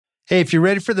Hey, if you're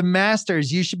ready for the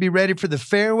Masters, you should be ready for the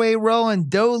Fairway Rolling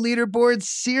Dough Leaderboard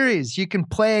Series. You can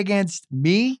play against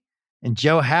me and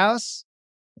Joe House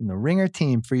and the Ringer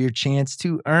team for your chance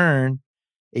to earn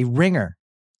a Ringer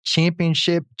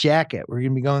Championship jacket. We're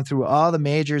going to be going through all the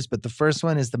majors, but the first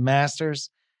one is the Masters.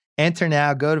 Enter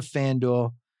now. Go to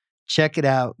FanDuel. Check it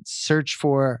out. Search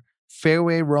for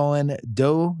Fairway Rolling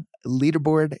Dough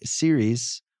Leaderboard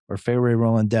Series or Fairway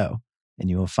Rolling Dough, and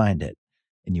you will find it.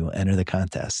 And you will enter the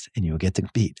contest and you will get to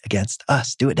compete against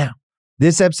us. Do it now.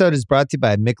 This episode is brought to you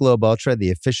by Michelob Ultra,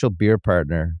 the official beer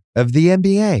partner of the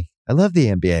NBA. I love the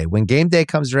NBA. When game day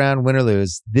comes around, win or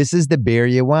lose, this is the beer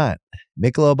you want.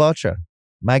 Michelob Ultra,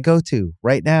 my go-to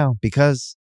right now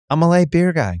because I'm a light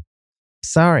beer guy.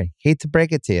 Sorry, hate to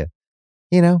break it to you.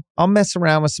 You know, I'll mess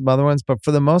around with some other ones, but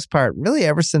for the most part, really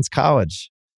ever since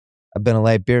college, I've been a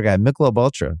light beer guy. Michelob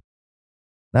Ultra,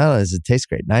 not only does it taste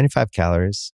great, 95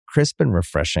 calories, crisp and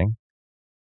refreshing.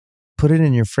 Put it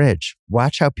in your fridge.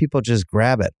 Watch how people just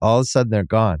grab it. All of a sudden, they're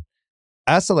gone.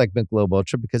 I also like Michelob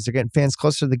Ultra because they're getting fans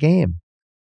closer to the game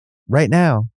right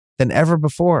now than ever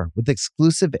before with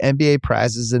exclusive NBA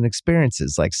prizes and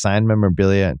experiences like signed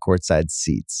memorabilia and courtside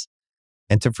seats.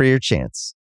 Enter for your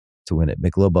chance to win at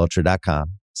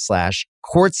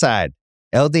MichelobUltra.com/courtside.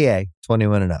 LDA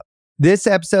 21 and up. This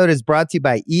episode is brought to you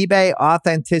by eBay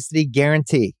Authenticity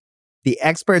Guarantee. The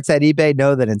experts at eBay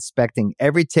know that inspecting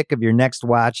every tick of your next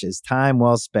watch is time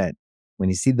well spent. When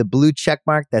you see the blue check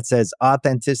mark that says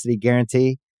Authenticity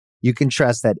Guarantee, you can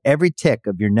trust that every tick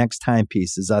of your next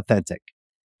timepiece is authentic.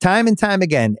 Time and time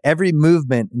again, every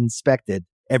movement inspected,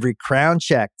 every crown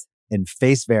checked, and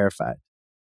face verified.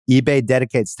 eBay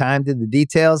dedicates time to the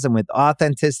details, and with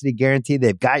Authenticity Guarantee,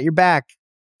 they've got your back.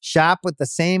 Shop with the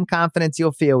same confidence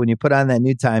you'll feel when you put on that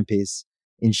new timepiece.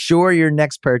 Ensure your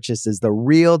next purchase is the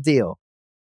real deal.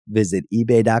 Visit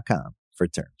ebay.com for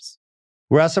terms.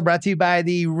 We're also brought to you by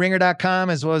the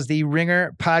Ringer.com as well as the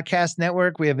Ringer Podcast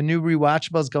Network. We have a new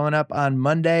rewatchables going up on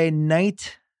Monday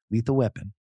night. Lethal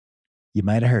Weapon. You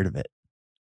might have heard of it.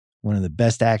 One of the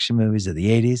best action movies of the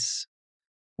 80s.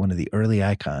 One of the early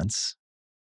icons.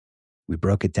 We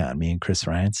broke it down, me and Chris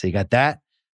Ryen. So you got that.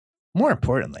 More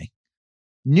importantly,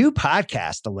 new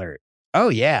podcast alert. Oh,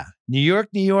 yeah. New York,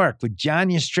 New York with John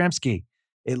Yastrzemski.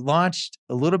 It launched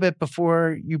a little bit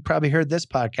before you probably heard this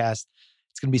podcast.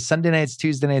 It's going to be Sunday nights,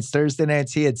 Tuesday nights, Thursday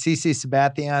nights. He had CC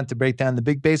Sabathia on to break down the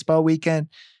big baseball weekend.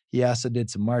 He also did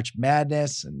some March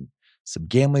Madness and some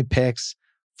gambling picks.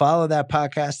 Follow that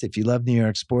podcast if you love New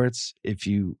York sports, if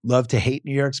you love to hate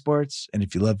New York sports, and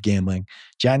if you love gambling.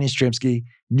 John Yastrzemski,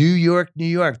 New York, New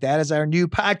York. That is our new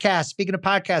podcast. Speaking of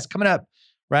podcasts, coming up,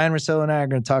 Ryen, Russillo, and I are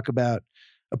going to talk about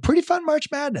a pretty fun March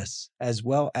Madness, as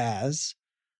well as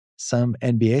some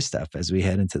NBA stuff as we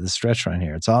head into the stretch run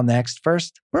here. It's all next.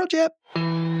 First, World Jip.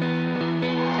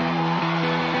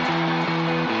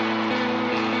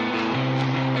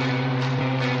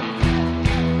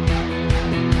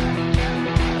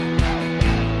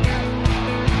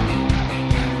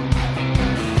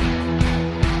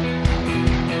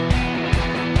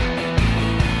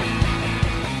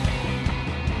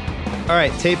 All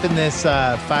right, taping this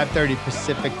 5:30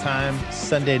 Pacific time,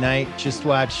 Sunday night. Just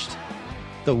watched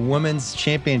the women's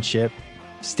championship.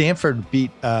 Stanford beat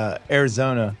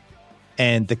Arizona,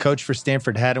 and the coach for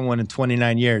Stanford hadn't won in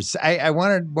 29 years. I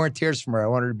wanted more tears from her. I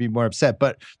wanted her to be more upset.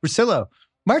 But Russillo,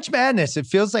 March Madness, it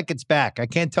feels like it's back. I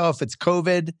can't tell if it's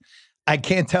COVID. I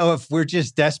can't tell if we're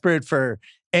just desperate for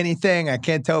anything. I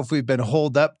can't tell if we've been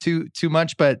holed up too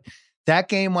much. But that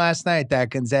game last night, that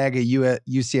Gonzaga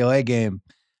UCLA game,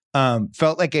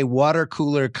 felt like a water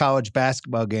cooler college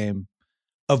basketball game,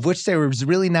 of which there was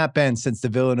really not been since the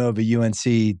Villanova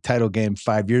UNC title game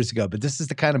 5 years ago. But this is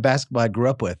the kind of basketball I grew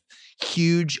up with.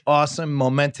 Huge, awesome,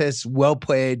 momentous,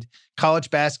 well-played college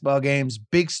basketball games,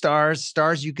 big stars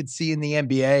you could see in the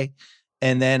NBA,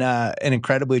 and then an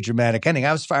incredibly dramatic ending.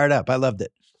 I was fired up. I loved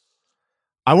it.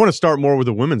 I want to start more with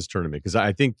the women's tournament because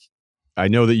I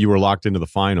know that you were locked into the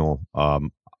final.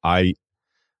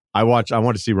 I want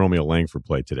to see Romeo Langford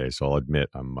play today, so I'll admit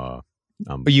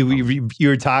you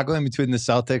were toggling between the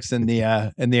Celtics and the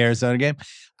Arizona game.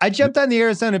 I jumped on the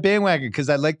Arizona bandwagon because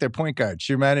I liked their point guard.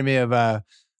 She reminded me of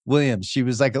Williams. She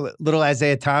was like a little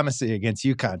Isaiah Thomasy against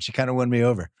UConn. She kind of won me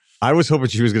over. I was hoping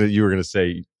you were gonna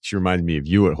say she reminded me of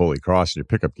you at Holy Cross in your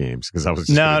pickup games because I was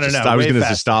I was going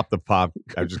to stop the pop.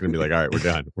 I was just going to be like, all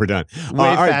right, we're done.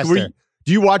 Way faster.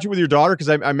 Do you watch it with your daughter? Because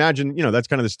I imagine that's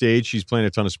kind of the stage. She's playing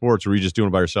a ton of sports. Or are you just doing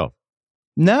it by yourself?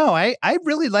 No, I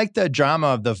really liked the drama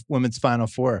of the women's Final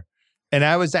Four. And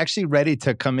I was actually ready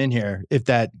to come in here if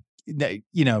that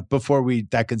before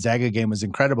that Gonzaga game was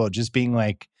incredible. Just being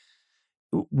like,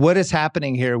 what is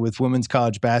happening here with women's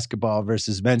college basketball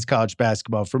versus men's college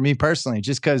basketball for me personally,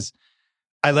 just because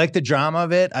I like the drama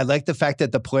of it. I like the fact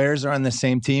that the players are on the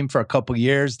same team for a couple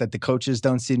years, that the coaches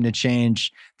don't seem to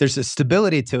change. There's a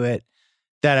stability to it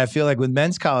that I feel like with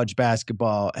men's college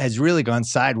basketball has really gone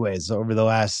sideways over the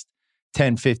last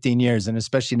 10, 15 years. And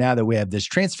especially now that we have this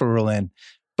transfer rule in.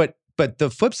 But the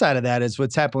flip side of that is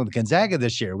what's happened with Gonzaga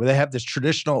this year, where they have this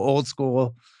traditional old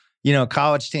school,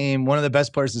 college team. One of the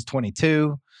best players is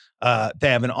 22. They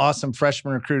have an awesome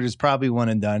freshman recruit who's probably one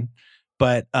and done.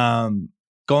 But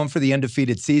going for the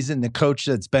undefeated season, the coach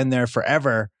that's been there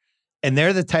forever, and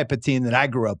they're the type of team that I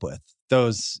grew up with.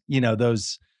 Those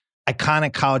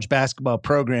iconic college basketball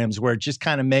programs where it just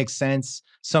kind of makes sense.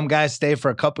 Some guys stay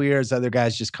for a couple years, other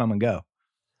guys just come and go.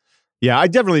 Yeah, I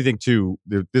definitely think, too,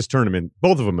 this tournament,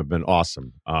 both of them have been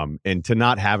awesome. And to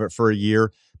not have it for a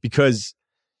year, because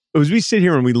as we sit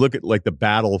here and we look at like the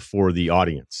battle for the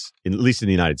audience, at least in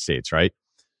the United States, right?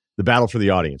 The battle for the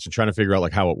audience and trying to figure out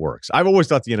like how it works. I've always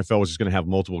thought the NFL was just going to have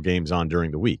multiple games on during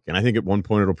the week. And I think at one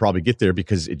point it'll probably get there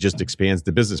because it just expands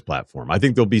the business platform. I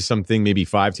think there'll be something maybe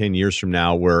 5-10 years from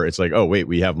now where it's like, oh, wait,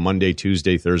 we have Monday,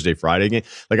 Tuesday, Thursday, Friday game.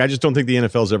 Like, I just don't think the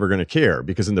NFL is ever going to care,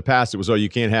 because in the past it was, oh, you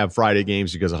can't have Friday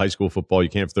games because of high school football. You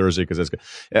can't have Thursday because that's.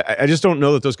 I just don't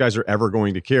know that those guys are ever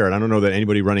going to care. And I don't know that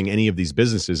anybody running any of these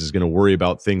businesses is going to worry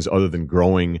about things other than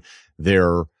growing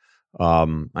their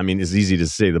it's easy to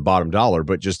say the bottom dollar,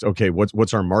 but just, okay,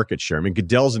 what's our market share? I mean,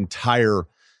 Goodell's entire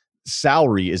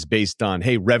salary is based on,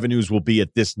 hey, revenues will be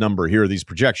at this number. Here are these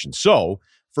projections. So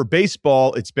for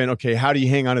baseball, it's been, okay, how do you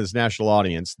hang on to this national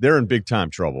audience? They're in big time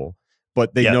trouble,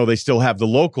 but they know they still have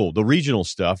the regional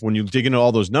stuff. When you dig into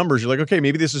all those numbers, you're like, okay,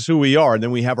 maybe this is who we are. And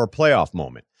then we have our playoff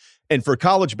moment. And for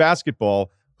college basketball,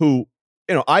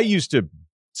 I used to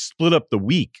split up the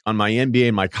week on my NBA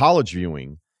and my college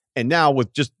viewing. And now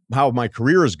with just how my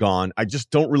career has gone, I just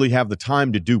don't really have the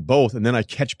time to do both. And then I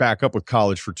catch back up with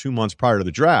college for 2 months prior to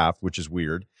the draft, which is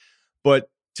weird. But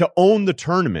to own the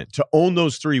tournament, to own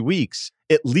those 3 weeks,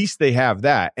 at least they have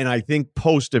that. And I think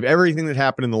post of everything that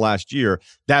happened in the last year,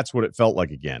 that's what it felt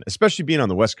like again, especially being on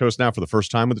the West Coast now for the first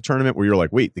time with the tournament, where you're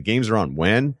like, wait, the games are on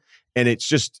when? And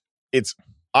it's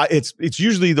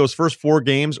usually those first 4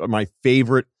 games are my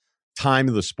favorite time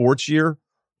of the sports year.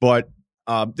 But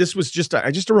this was just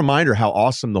a reminder how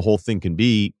awesome the whole thing can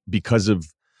be because of,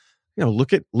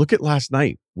 look at last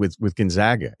night with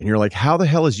Gonzaga, and you're like, how the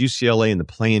hell is UCLA in the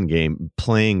play-in game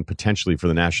playing potentially for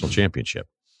the national championship?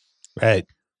 Right.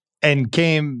 And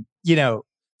came,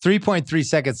 3.3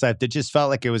 seconds left. It just felt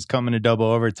like it was coming to double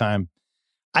overtime.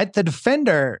 The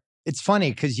defender, it's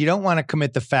funny because you don't want to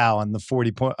commit the foul on the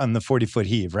 40-foot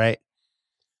heave, right?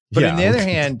 But on the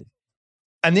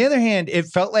other hand, it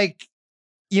felt like,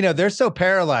 they're so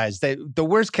paralyzed that the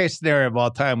worst case scenario of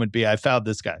all time would be, I fouled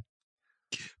this guy.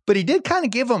 But he did kind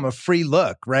of give him a free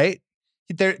look, right?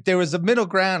 There was a middle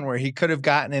ground where he could have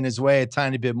gotten in his way a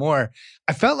tiny bit more.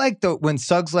 I felt like when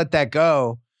Suggs let that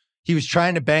go, he was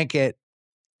trying to bank it,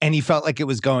 and he felt like it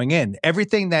was going in.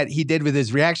 Everything that he did with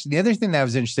his reaction, the other thing that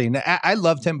was interesting, I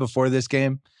loved him before this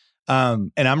game,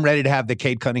 and I'm ready to have the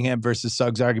Cade Cunningham versus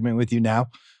Suggs argument with you now.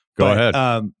 Go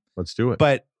ahead. Let's do it.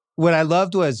 But what I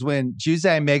loved was when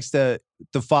Juzang makes the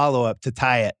follow-up to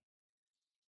tie it.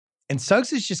 And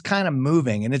Suggs is just kind of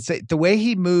moving. And it's the way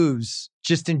he moves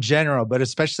just in general, but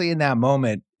especially in that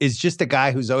moment, is just a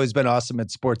guy who's always been awesome at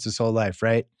sports his whole life,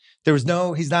 right? He's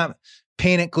not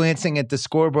panic glancing at the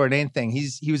scoreboard or anything.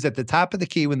 He was at the top of the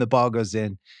key when the ball goes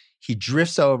in. He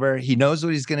drifts over. He knows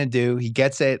what he's going to do. He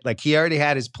gets it. Like, he already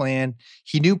had his plan.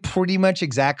 He knew pretty much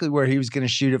exactly where he was going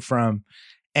to shoot it from.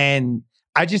 And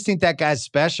I just think that guy's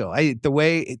special. The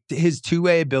way his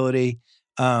two-way ability,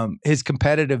 his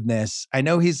competitiveness. I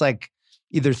know he's like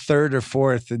either third or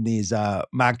fourth in these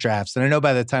mock drafts. And I know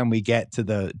by the time we get to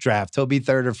the draft, he'll be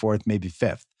third or fourth, maybe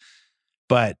fifth.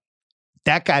 But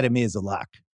that guy to me is a lock.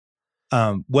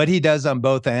 What he does on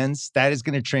both ends, that is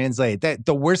going to translate.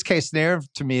 The worst case scenario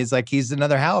to me is like he's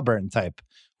another Halliburton type,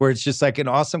 where it's just like an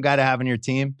awesome guy to have on your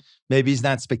team. Maybe he's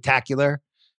not spectacular,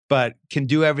 but can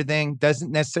do everything,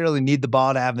 doesn't necessarily need the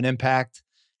ball to have an impact,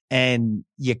 and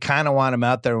you kind of want him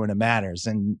out there when it matters.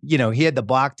 And, he had the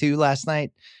block too last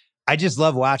night. I just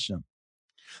love watching him.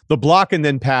 The block and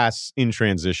then pass in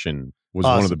transition was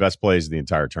awesome. One of the best plays of the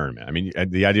entire tournament. I mean,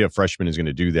 the idea of freshman is going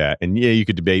to do that. And yeah, you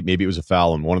could debate, maybe it was a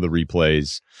foul in one of the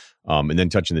replays and then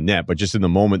touching the net, but just in the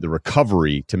moment, the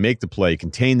recovery to make the play,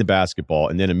 contain the basketball,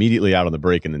 and then immediately out on the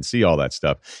break and then see all that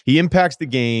stuff. He impacts the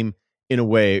game in a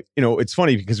way. It's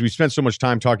funny because we spent so much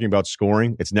time talking about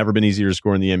scoring. It's never been easier to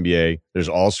score in the NBA. There's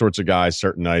all sorts of guys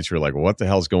certain nights who are like, what the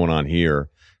hell's going on here?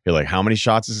 You're like, how many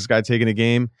shots is this guy taking a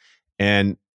game?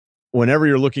 And whenever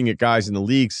you're looking at guys in the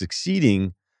league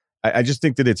succeeding, I just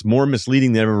think that it's more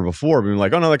misleading than ever before. Being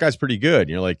like, oh no, that guy's pretty good. And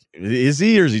you're like, is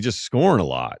he, or is he just scoring a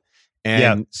lot?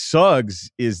 And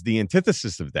Suggs is the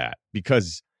antithesis of that,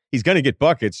 because he's going to get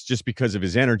buckets just because of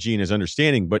his energy and his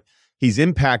understanding, but he's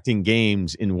impacting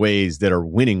games in ways that are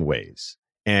winning ways.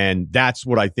 And that's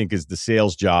what I think is the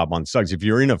sales job on Suggs. If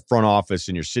you're in a front office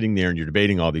and you're sitting there and you're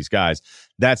debating all these guys,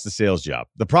 that's the sales job.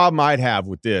 The problem I'd have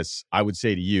with this, I would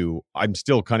say to you, I'm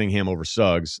still Cunningham over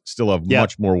Suggs, still have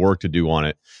much more work to do on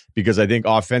it, because I think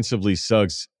offensively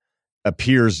Suggs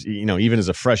appears, even as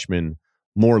a freshman,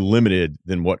 more limited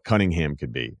than what Cunningham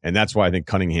could be. And that's why I think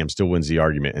Cunningham still wins the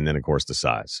argument. And then, of course, the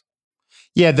size.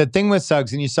 Yeah, the thing with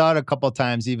Suggs, and you saw it a couple of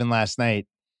times even last night,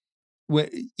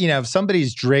 if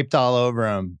somebody's draped all over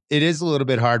him, it is a little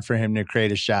bit hard for him to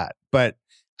create a shot. But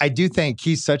I do think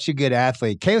he's such a good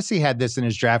athlete. KOC had this in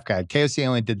his draft guide. KOC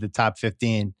only did the top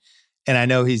 15. And I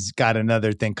know he's got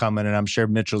another thing coming, and I'm sure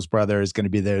Mitchell's brother is going to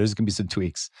be there. There's going to be some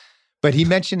tweaks. But he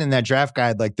mentioned in that draft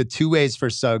guide, like the two ways for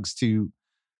Suggs to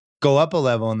go up a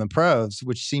level in the pros,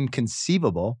 which seem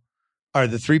conceivable, are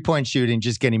the three-point shooting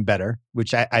just getting better,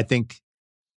 which I think,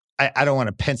 I don't want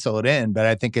to pencil it in, but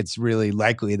I think it's really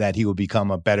likely that he will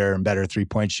become a better and better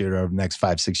three-point shooter over the next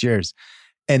 5-6 years.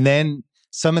 And then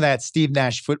some of that Steve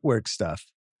Nash footwork stuff.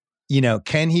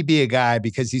 Can he be a guy,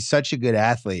 because he's such a good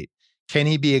athlete, can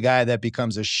he be a guy that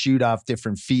becomes a shoot off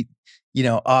different feet,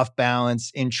 off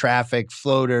balance, in traffic,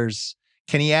 floaters?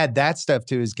 Can he add that stuff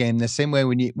to his game the same way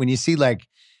when you see like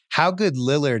how good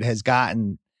Lillard has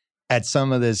gotten at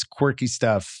some of this quirky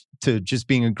stuff to just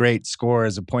being a great scorer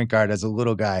as a point guard, as a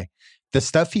little guy, the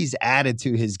stuff he's added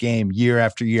to his game year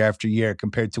after year after year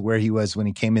compared to where he was when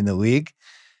he came in the league.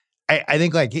 I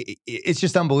think like it's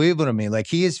just unbelievable to me. Like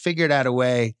he has figured out a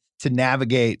way to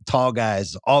navigate tall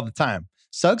guys all the time.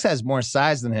 Suggs has more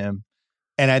size than him,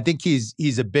 and I think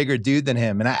he's a bigger dude than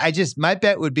him. And my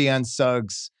bet would be on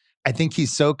Suggs. I think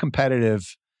he's so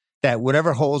competitive that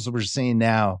whatever holes we're seeing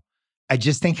now, I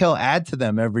just think he'll add to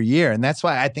them every year. And that's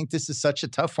why I think this is such a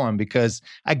tough one, because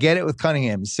I get it with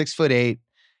Cunningham. He's 6'8".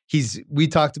 We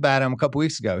talked about him a couple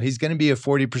weeks ago. He's going to be a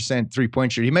 40%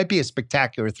 three-point shooter. He might be a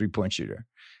spectacular three-point shooter.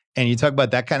 And you talk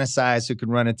about that kind of size who can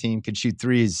run a team, can shoot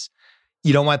threes.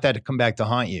 You don't want that to come back to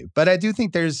haunt you. But I do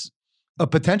think there's a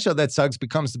potential that Suggs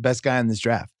becomes the best guy in this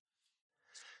draft.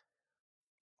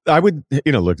 I would,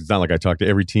 look, it's not like I talked to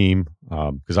every team,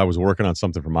 because I was working on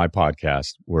something for my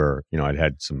podcast where, I'd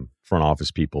had some front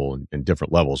office people in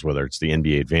different levels, whether it's the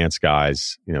NBA advanced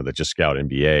guys, that just scout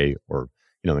NBA, or,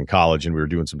 in college, and we were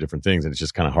doing some different things. And it's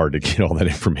just kind of hard to get all that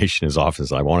information as often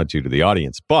as I wanted to the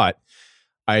audience. But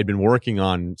I had been working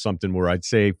on something where I'd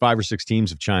say 5 or 6 teams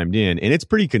have chimed in, and it's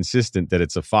pretty consistent that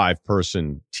it's a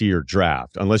 5-person tier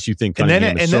draft, unless you think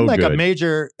Cunningham is so good. And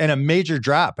then a major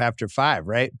drop after 5,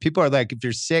 right? People are like, if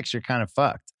you're 6, you're kind of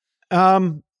fucked.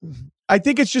 I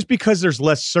think it's just because there's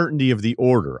less certainty of the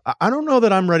order. I don't know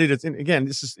that I'm ready to. And again,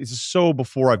 this is so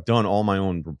before I've done all my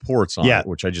own reports on it,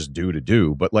 which I just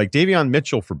do. But like Davion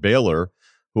Mitchell for Baylor,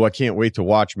 who I can't wait to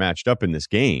watch matched up in this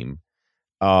game.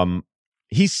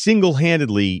 He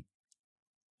single-handedly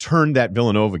turned that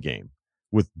Villanova game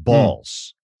with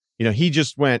balls. He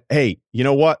just went, hey, you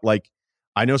know what? Like,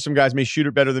 I know some guys may shoot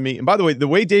it better than me. And by the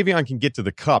way Davion can get to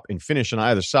the cup and finish on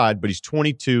either side, but he's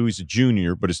 22, he's a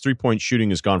junior, but his three-point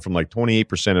shooting has gone from like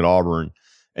 28% at Auburn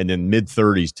and then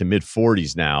mid-30s to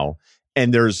mid-40s now.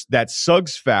 And there's that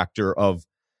Suggs factor of,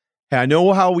 hey, I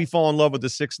know how we fall in love with the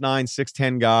 6'9",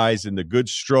 6'10 guys and the good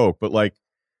stroke, but like,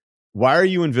 why are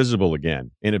you invisible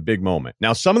again in a big moment?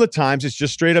 Now, some of the times it's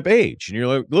just straight up age. And you're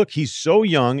like, look, he's so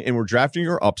young and we're drafting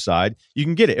your upside. You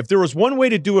can get it. If there was one way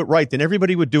to do it right, then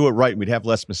everybody would do it right and we'd have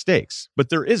less mistakes. But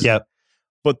there isn't. Yep.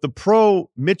 But the pro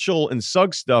Mitchell and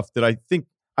Suggs stuff that I think,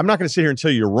 I'm not going to sit here and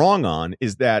tell you you're wrong on,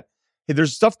 is that hey,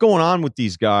 there's stuff going on with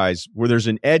these guys where there's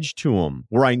an edge to them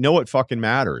where I know it fucking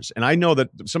matters. And I know that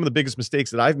some of the biggest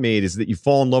mistakes that I've made is that you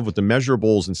fall in love with the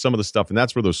measurables and some of the stuff. And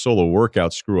that's where those solo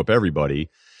workouts screw up everybody.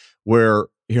 Where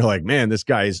you're like, man, this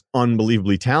guy is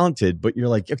unbelievably talented, but you're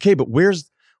like, okay, but where's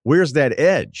that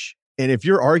edge? And if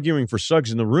you're arguing for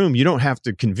Suggs in the room, you don't have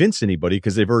to convince anybody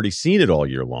because they've already seen it all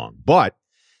year long. But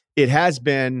it has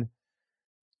been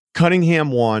Cunningham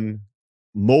 1,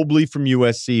 Mobley from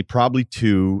USC, probably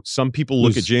 2. Some people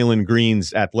look at Jalen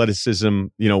Green's athleticism,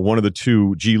 one of the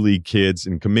 2 G League kids,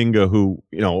 and Kuminga, who,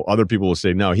 other people will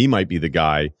say, no, he might be the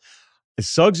guy.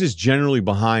 Suggs is generally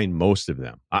behind most of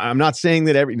them. I'm not saying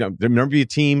that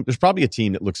there's probably a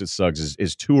team that looks at Suggs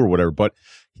as 2 or whatever, but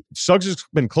Suggs has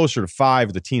been closer to 5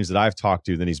 of the teams that I've talked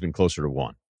to than he's been closer to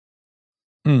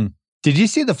 1. Did you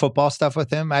see the football stuff with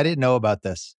him? I didn't know about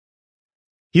this.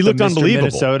 He looked unbelievable.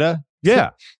 Minnesota?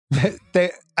 Yeah.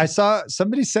 I saw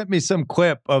somebody sent me some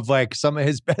clip of like some of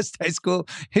his best high school.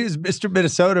 He was Mr.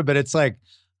 Minnesota, but it's like,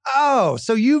 oh,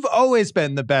 so you've always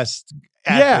been the best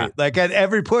athlete, like at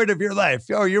every point of your life.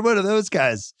 Oh, you're one of those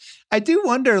guys. I do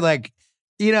wonder, like,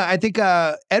 I think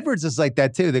Edwards is like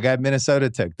that too. The guy Minnesota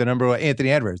took, the number one,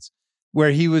 Anthony Edwards,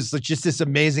 where he was just this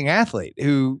amazing athlete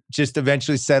who just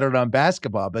eventually settled on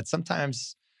basketball. But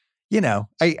sometimes,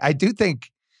 I do think,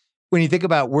 when you think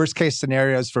about worst case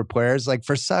scenarios for players, like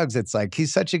for Suggs, it's like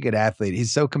he's such a good athlete.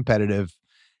 He's so competitive.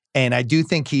 And I do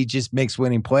think he just makes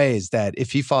winning plays that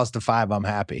if he falls to 5, I'm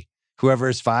happy. Whoever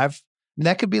is 5,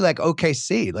 that could be like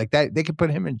OKC. Like that, they could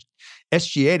put him and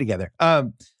SGA together. I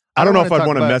don't know if I'd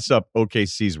want to mess up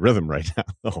OKC's rhythm right now,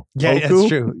 though. Yeah, Poku? that's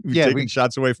true. Yeah, taking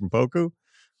shots away from Poku.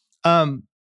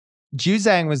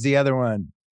 Juzang was the other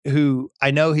one who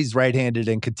I know he's right-handed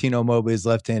and Coutinho Mobley is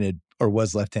left-handed or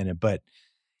was left-handed, but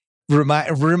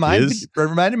reminded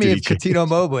me of Coutinho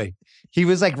Mobley. He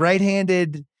was like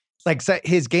right-handed, like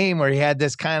his game where he had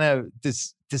this kind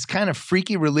of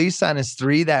freaky release on his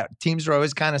 3 that teams were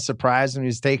always kind of surprised when he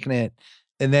was taking it,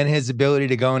 and then his ability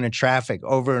to go into traffic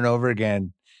over and over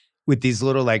again with these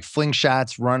little like fling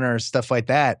shots, runners, stuff like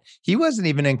that. He wasn't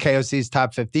even in KOC's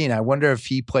top 15. I wonder if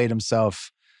he played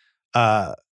himself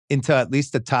into at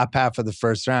least the top half of the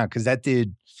first round, because that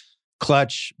dude,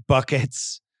 clutch,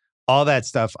 buckets, all that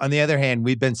stuff. On the other hand,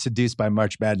 we've been seduced by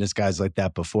March Madness guys like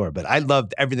that before, but I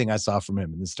loved everything I saw from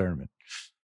him in this tournament.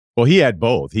 Well, he had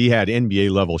both. He had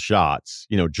NBA level shots,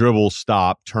 dribble,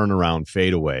 stop, turnaround,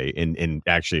 fadeaway, and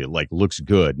actually like looks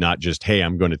good. Not just, hey,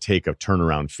 I'm going to take a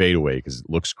turnaround fadeaway because it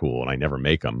looks cool and I never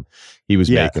make them. He was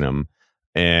making them.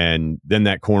 And then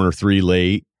that corner 3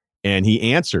 late, and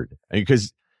he answered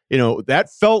because, that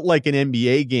felt like an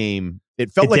NBA game.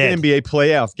 It felt like an NBA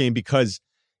playoff game because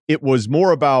it was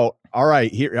more about, all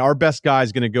right, here, our best guy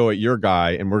is going to go at your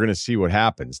guy, and we're going to see what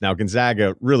happens. Now,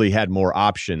 Gonzaga really had more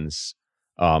options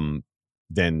than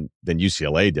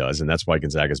UCLA does, and that's why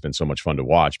Gonzaga has been so much fun to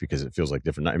watch, because it feels like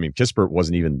different. I mean, Kispert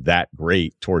wasn't even that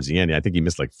great towards the end. I think he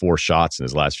missed like 4 shots in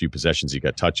his last few possessions. He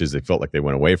got touches. They felt like they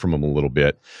went away from him a little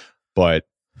bit. But,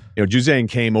 Juzang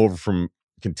came over from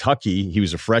Kentucky. He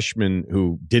was a freshman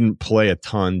who didn't play a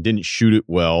ton, didn't shoot it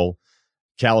well.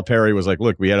 Calipari was like,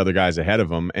 look, we had other guys ahead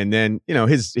of him. And then,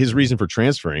 his reason for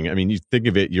transferring, I mean, you think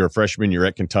of it, you're a freshman, you're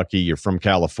at Kentucky, you're from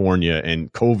California,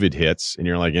 and COVID hits, and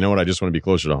you're like, you know what, I just want to be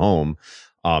closer to home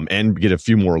and get a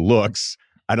few more looks.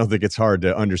 I don't think it's hard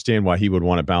to understand why he would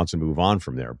want to bounce and move on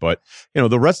from there. But,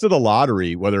 the rest of the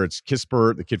lottery, whether it's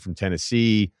Kispert, the kid from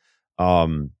Tennessee,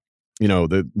 the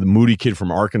Moody kid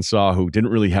from Arkansas, who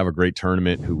didn't really have a great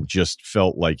tournament, who just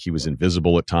felt like he was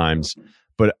invisible at times.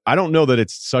 But I don't know that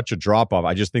it's such a drop-off.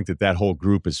 I just think that whole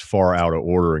group is far out of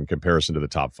order in comparison to the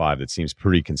top 5. That seems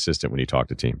pretty consistent when you talk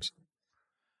to teams.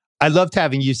 I loved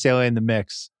having UCLA in the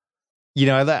mix.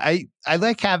 I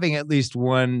like having at least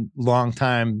one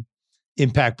long-time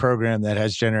impact program that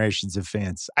has generations of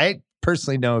fans. I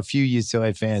personally know a few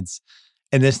UCLA fans,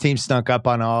 and this team snuck up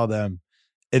on all of them.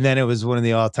 And then it was one of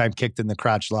the all-time kicked in the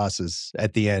crotch losses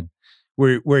at the end,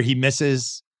 where he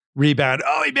misses. Rebound.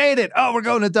 Oh, he made it. Oh, we're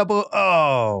going to double.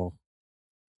 Oh,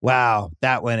 wow.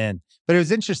 That went in. But it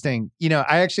was interesting.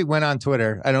 I actually went on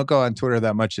Twitter. I don't go on Twitter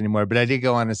that much anymore, but I did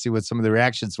go on to see what some of the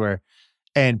reactions were.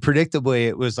 And predictably,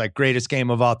 it was like greatest game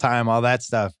of all time, all that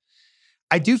stuff.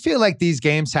 I do feel like these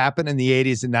games happen in the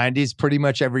 80s and 90s pretty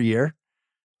much every year.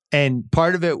 And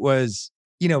part of it was,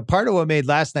 part of what made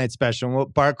last night special, and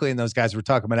what Barkley and those guys were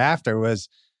talking about after, was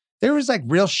there was like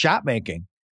real shot making.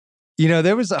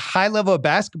 There was a high level of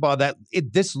basketball that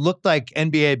this looked like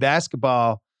NBA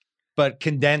basketball, but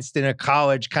condensed in a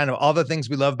college, kind of all the things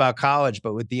we love about college,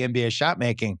 but with the NBA shot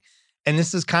making. And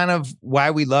this is kind of why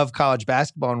we love college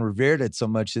basketball and revered it so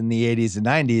much in the 80s and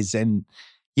 90s. And,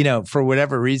 for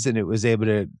whatever reason, it was able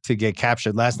to get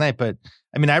captured last night. But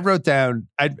I mean, I wrote down,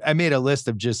 I made a list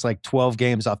of just like 12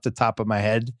 games off the top of my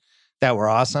head that were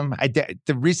awesome.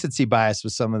 The recency bias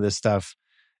with some of this stuff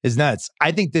is nuts.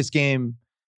 I think this game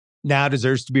now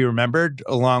deserves to be remembered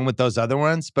along with those other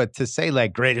ones, but to say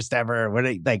like greatest ever,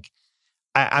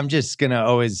 I'm just gonna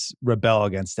always rebel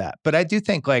against that. But I do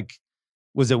think, like,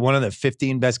 was it one of the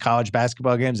 15 best college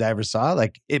basketball games I ever saw?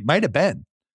 Like, it might have been.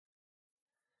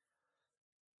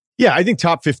 Yeah, I think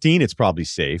top 15, it's probably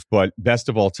safe, but best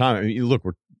of all time. I mean, look,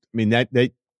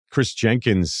 that Chris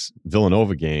Jenkins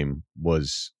Villanova game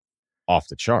was off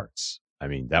the charts. I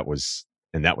mean, that was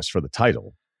for the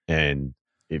title. And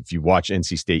if you watch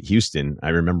NC State Houston, I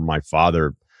remember my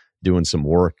father doing some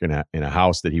work in a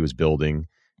house that he was building,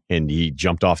 and he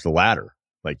jumped off the ladder.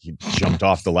 Like, he jumped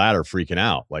off the ladder freaking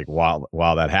out, like, while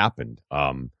that happened.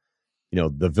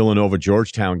 The Villanova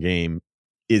Georgetown game,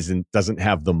 doesn't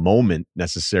have the moment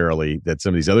necessarily that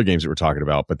some of these other games that we're talking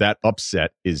about, but that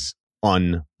upset is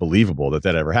unbelievable that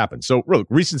ever happened. So look,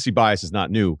 recency bias is not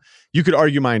new. You could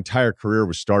argue my entire career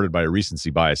was started by a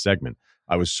recency bias segment.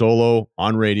 I was solo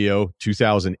on radio,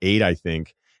 2008, I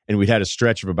think, and we'd had a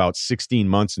stretch of about 16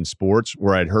 months in sports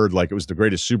where I'd heard like it was the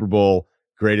greatest Super Bowl,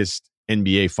 greatest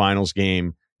NBA Finals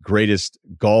game, greatest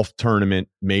golf tournament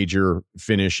major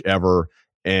finish ever.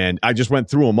 And I just went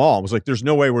through them all. I was like, there's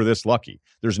no way we're this lucky.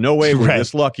 There's no way we're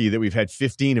this lucky that we've had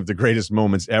 15 of the greatest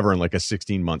moments ever in like a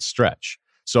 16-month stretch.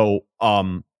 So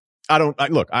I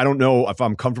don't know if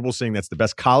I'm comfortable saying that's the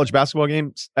best college basketball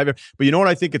game ever. But you know what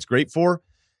I think it's great for?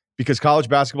 Because college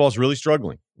basketball is really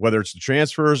struggling, whether it's the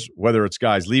transfers, whether it's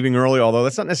guys leaving early, although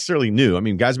that's not necessarily new. I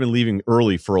mean, guys have been leaving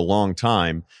early for a long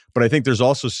time, but I think there's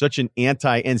also such an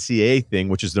anti-NCAA thing,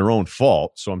 which is their own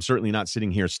fault. So I'm certainly not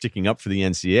sitting here sticking up for the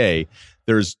NCAA.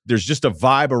 There's just a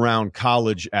vibe around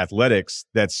college athletics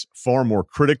that's far more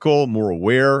critical, more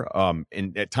aware,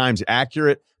 and at times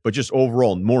accurate, but just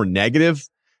overall more negative.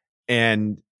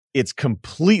 And it's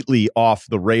completely off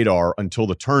the radar until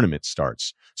the tournament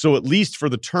starts. So at least for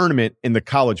the tournament in the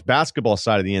college basketball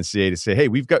side of the NCAA to say, hey,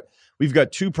 we've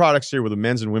got two products here with a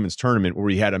men's and women's tournament where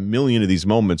we had a million of these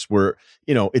moments where,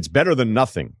 you know, it's better than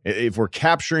nothing. If we're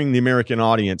capturing the American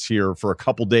audience here for a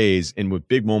couple days and with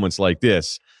big moments like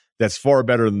this, that's far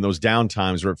better than those down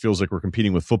times where it feels like we're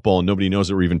competing with football and nobody knows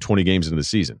that we're even 20 games into the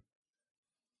season.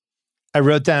 I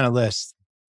wrote down a list.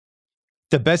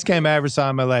 The best game I ever saw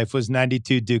in my life was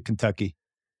 92 Duke, Kentucky.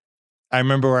 I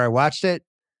remember where I watched it.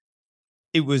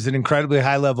 It was an incredibly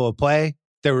high level of play.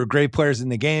 There were great players in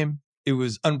the game. It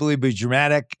was unbelievably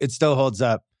dramatic. It still holds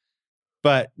up.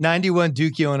 But 91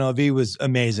 Duke UNLV was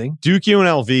amazing. Duke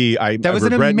UNLV, I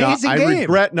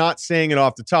regret not saying it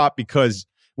off the top because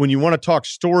when you want to talk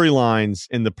storylines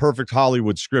in the perfect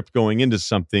Hollywood script going into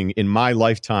something, in my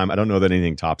lifetime, I don't know that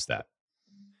anything tops that.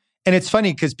 And it's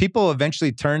funny because people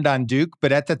eventually turned on Duke,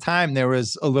 but at the time there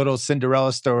was a little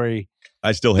Cinderella story.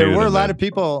 I still hated There were a lot then. of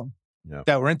people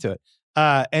that were into it.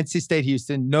 NC State,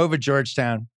 Houston, Nova,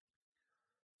 Georgetown,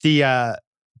 the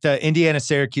Indiana,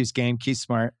 Syracuse game, Keith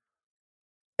Smart,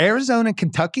 Arizona,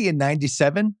 Kentucky in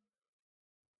 97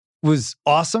 was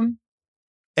awesome.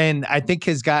 And I think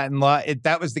has gotten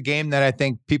that was the game that I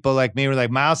think people like me were like,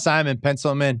 Miles Simon,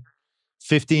 pencil him in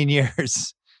 15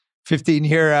 years.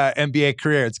 15-year NBA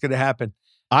career. It's going to happen.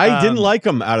 I didn't like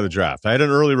him out of the draft. I had an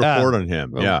early report on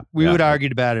him. We would argue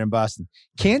about it in Boston.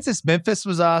 Kansas, Memphis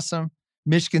was awesome.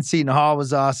 Michigan, Seton Hall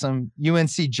was awesome.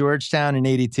 UNC, Georgetown in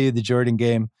 82, the Jordan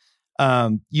game.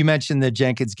 You mentioned the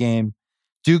Jenkins game.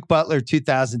 Duke, Butler,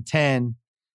 2010.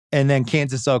 And then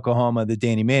Kansas, Oklahoma, the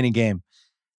Danny Manning game.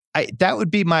 That would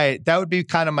be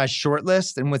kind of my short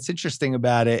list. And what's interesting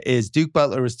about it is Duke,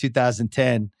 Butler was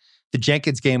 2010. The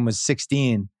Jenkins game was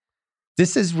 16.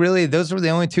 Those were the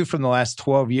only two from the last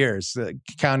 12 years,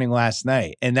 counting last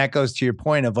night. And that goes to your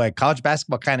point of like college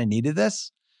basketball kind of needed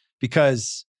this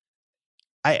because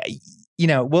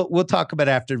we'll talk about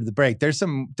it after the break. There's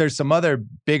some other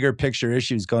bigger picture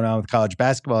issues going on with college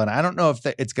basketball. And I don't know if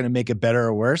it's going to make it better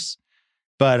or worse,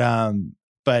 but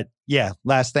yeah,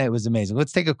 last night was amazing.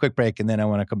 Let's take a quick break. And then I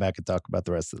want to come back and talk about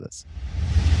the rest of this.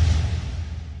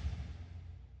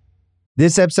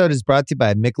 This episode is brought to you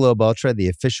by Michelob Ultra, the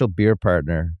official beer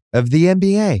partner of the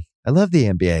NBA. I love the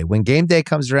NBA. When game day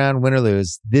comes around, win or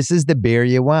lose, this is the beer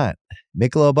you want.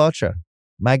 Michelob Ultra,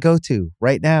 my go-to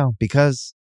right now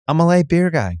because I'm a light beer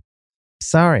guy.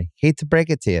 Sorry, hate to break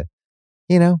it to you.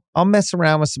 You know, I'll mess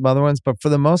around with some other ones, but for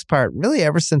the most part, really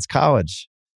ever since college,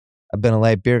 I've been a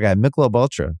light beer guy. Michelob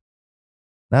Ultra,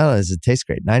 not only does it taste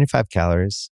great, 95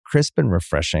 calories, crisp and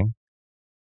refreshing.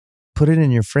 Put it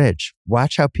in your fridge.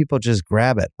 Watch how people just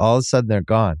grab it. All of a sudden, they're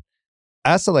gone.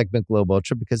 I also like Michelob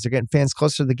Ultra because they're getting fans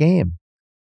closer to the game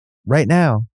right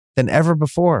now than ever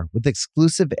before with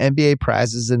exclusive NBA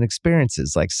prizes and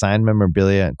experiences like signed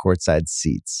memorabilia and courtside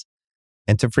seats.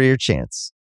 Enter for your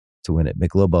chance to win at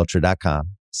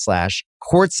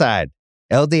MichelobUltra.com/courtside.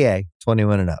 LDA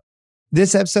 21 and up.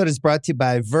 This episode is brought to you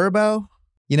by Vrbo.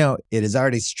 You know, it is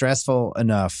already stressful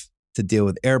enough to deal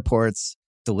with airports,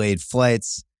 delayed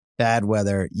flights, bad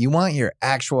weather. You want your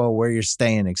actual where you're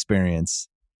staying experience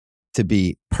to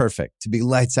be perfect, to be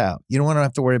lights out. You don't want to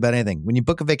have to worry about anything. When you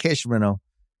book a vacation rental,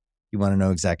 you want to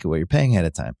know exactly what you're paying ahead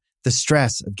of time. The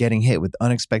stress of getting hit with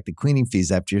unexpected cleaning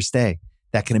fees after your stay,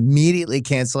 that can immediately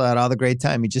cancel out all the great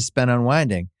time you just spent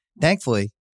unwinding. Thankfully,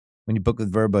 when you book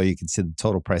with Vrbo, you can see the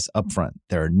total price upfront.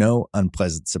 There are no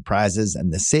unpleasant surprises,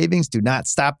 and the savings do not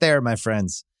stop there, my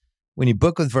friends. When you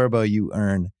book with Vrbo, you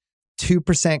earn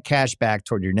 2% cash back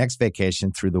toward your next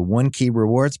vacation through the One Key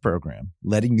Rewards program,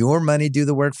 letting your money do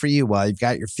the work for you while you've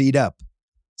got your feet up.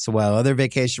 So while other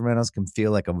vacation rentals can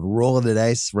feel like a roll of the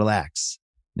dice, relax,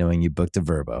 knowing you booked a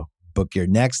Vrbo. Book your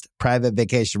next private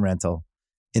vacation rental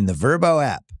in the Vrbo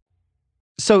app.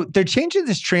 So they're changing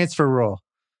this transfer rule,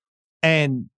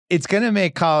 and it's going to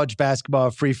make college basketball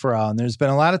a free-for-all. And there's been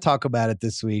a lot of talk about it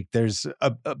this week. There's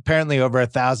apparently over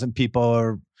 1,000 people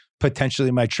are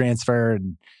potentially might transfer,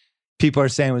 and people are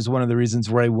saying it was one of the reasons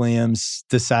Roy Williams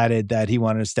decided that he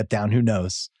wanted to step down. Who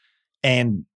knows?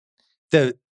 And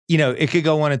it could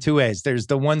go one of two ways. There's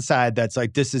the one side that's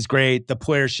like, this is great. The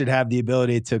players should have the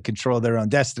ability to control their own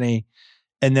destiny.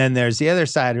 And then there's the other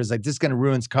side who's like, this is going to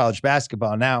ruin college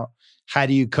basketball. Now, how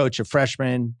do you coach a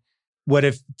freshman? What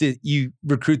if you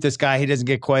recruit this guy? He doesn't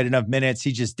get quite enough minutes.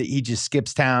 He just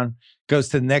skips town, goes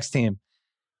to the next team.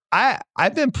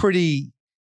 I've been pretty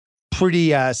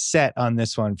set on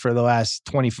this one for the last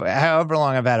 25, however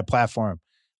long I've had a platform.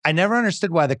 I never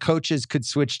understood why the coaches could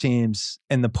switch teams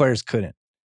and the players couldn't.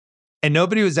 And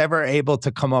nobody was ever able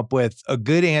to come up with a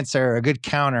good answer, a good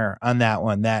counter on that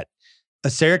one, that a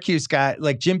Syracuse guy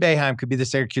like Jim Boeheim could be the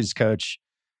Syracuse coach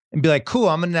and be like, cool,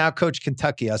 I'm going to now coach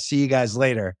Kentucky. I'll see you guys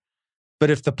later.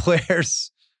 But if the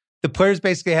players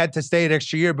basically had to stay an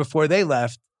extra year before they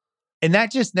left, and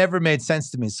that just never made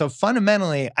sense to me. So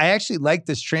fundamentally, I actually like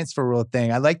this transfer rule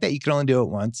thing. I like that you can only do it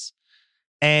once.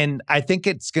 And I think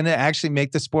it's going to actually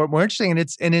make the sport more interesting. And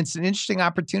it's an interesting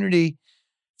opportunity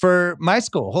for my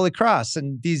school, Holy Cross,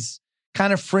 and these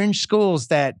kind of fringe schools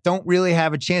that don't really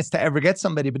have a chance to ever get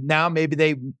somebody, but now maybe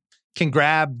they can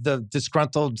grab the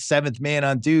disgruntled seventh man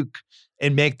on Duke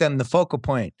and make them the focal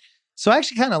point. So I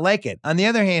actually kind of like it. On the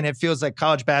other hand, it feels like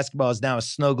college basketball is now a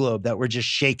snow globe that we're just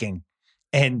shaking,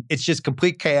 and it's just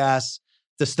complete chaos.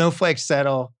 The snowflakes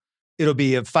settle. It'll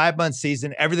be a 5-month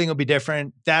season. Everything will be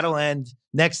different. That'll end.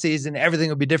 Next season, everything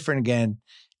will be different again.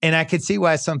 And I could see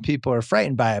why some people are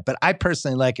frightened by it, but I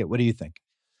personally like it. What do you think?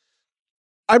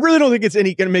 I really don't think it's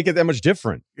going to make it that much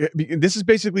different. This is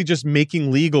basically just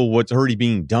making legal what's already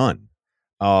being done.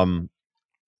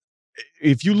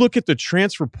 If you look at the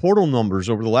transfer portal numbers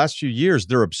over the last few years,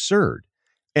 they're absurd.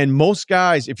 And most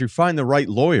guys, if you find the right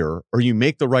lawyer or you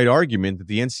make the right argument that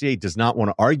the NCAA does not want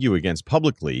to argue against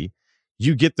publicly,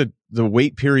 you get the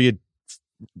wait period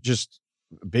just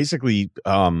basically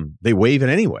they waive it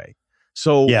anyway.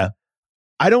 So yeah.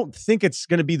 I don't think it's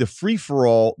going to be the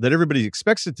free-for-all that everybody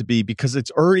expects it to be, because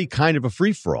it's already kind of a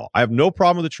free-for-all. I have no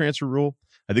problem with the transfer rule.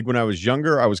 I think when I was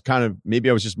younger, I was maybe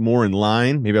I was just more in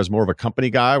line. Maybe I was more of a company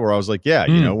guy where I was like, yeah,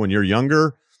 when you're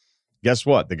younger, guess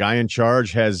what? The guy in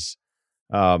charge has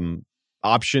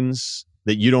options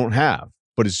that you don't have.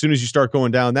 But as soon as you start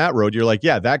going down that road, you're like,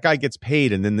 yeah, that guy gets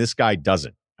paid and then this guy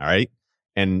doesn't. All right.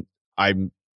 And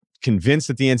I'm convinced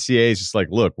that the NCAA is just like,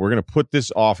 look, we're going to put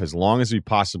this off as long as we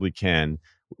possibly can.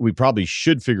 We probably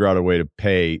should figure out a way to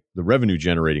pay the revenue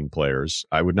generating players.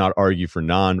 I would not argue for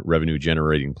non-revenue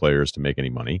generating players to make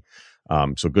any money.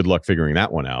 So good luck figuring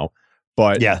that one out.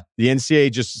 But yeah, the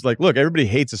NCAA just is like, look, everybody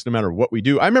hates us no matter what we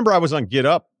do. I remember I was on Get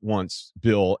Up once,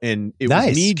 Bill, and it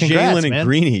was me, Jalen, and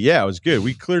Greeny. Yeah, it was good.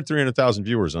 We cleared 300,000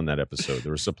 viewers on that episode.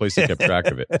 There was some place that kept track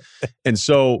of it. And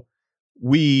so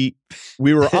we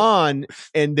were on,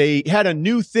 and they had a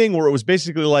new thing where it was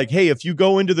basically like, hey, if you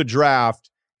go into the draft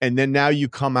and then now you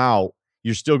come out,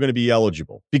 you're still going to be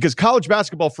eligible. Because college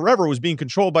basketball forever was being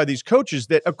controlled by these coaches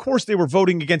that, of course, they were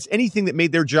voting against anything that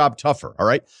made their job tougher, all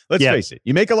right? Let's face it.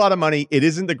 You make a lot of money. It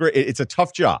isn't it's a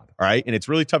tough job, all right? And it's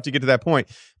really tough to get to that point.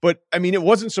 But, I mean, it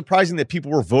wasn't surprising that people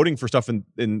were voting for stuff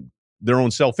in their own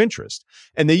self-interest.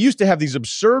 And they used to have these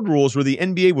absurd rules where the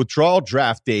NBA withdrawal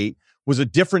draft date was a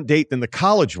different date than the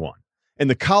college one. And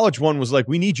the college one was like,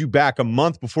 we need you back a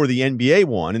month before the NBA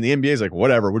one. And the NBA is like,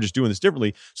 whatever, we're just doing this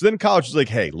differently. So then college is like,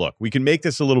 hey, look, we can make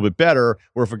this a little bit better,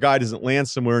 where if a guy doesn't land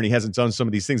somewhere and he hasn't done some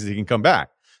of these things, that he can come back.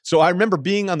 So I remember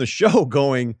being on the show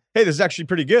going, hey, this is actually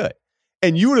pretty good.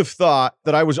 And you would have thought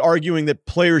that I was arguing that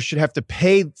players should have to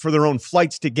pay for their own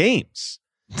flights to games.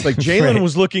 Like Jalen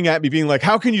was looking at me being like,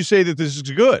 how can you say that this is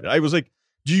good? I was like,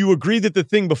 do you agree that the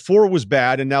thing before was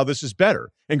bad and now this is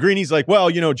better? And Greeny's like,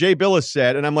 well, Jay Billis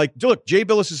said, and I'm like, look, Jay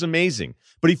Billis is amazing,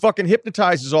 but he fucking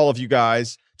hypnotizes all of you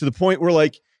guys to the point where,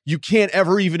 like, you can't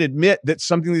ever even admit that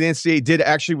something that the NCAA did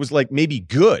actually was, like, maybe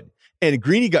good. And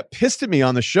Greeny got pissed at me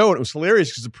on the show, and it was hilarious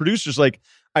because the producer's like,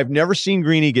 I've never seen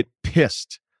Greeny get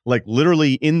pissed, like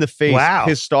literally in the face,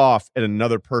 pissed off at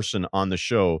another person on the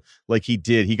show like he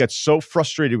did. He got so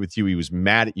frustrated with you. He was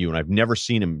mad at you. And I've never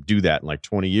seen him do that in like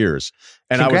 20 years.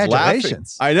 And I was laughing.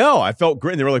 I know. I felt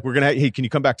great. And they were like, hey, can you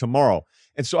come back tomorrow?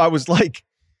 And so I was like,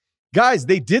 guys,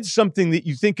 they did something that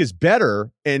you think is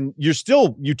better, and you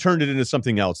turned it into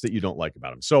something else that you don't like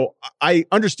about them. So I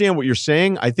understand what you're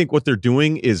saying. I think what they're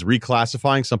doing is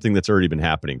reclassifying something that's already been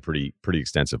happening pretty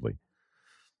extensively.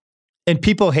 And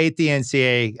people hate the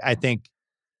NCAA, I think,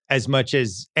 as much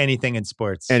as anything in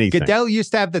sports. Anything. Goodell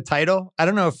used to have the title. I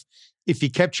don't know if he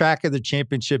kept track of the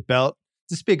championship belt.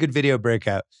 This would be a good video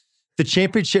breakout. The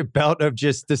championship belt of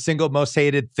just the single most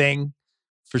hated thing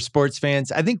for sports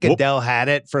fans. I think Goodell had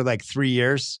it for like 3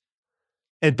 years.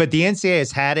 But the NCAA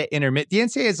has had it intermittent. The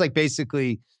NCAA is like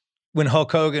basically when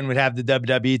Hulk Hogan would have the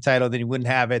WWE title, then he wouldn't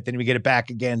have it, then he would get it back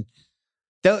again.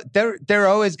 They're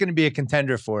always going to be a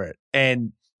contender for it.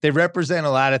 And they represent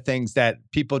a lot of things that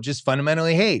people just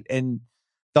fundamentally hate. And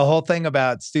the whole thing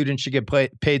about students should get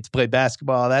paid to play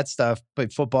basketball, all that stuff, play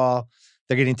football,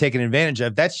 they're getting taken advantage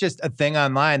of. That's just a thing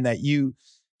online that you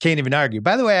can't even argue.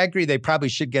 By the way, I agree they probably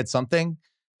should get something,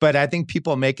 but I think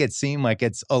people make it seem like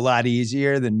it's a lot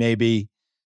easier than maybe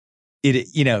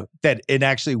that it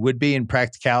actually would be in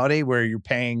practicality, where you're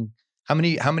paying how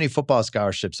many football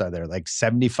scholarships are there? Like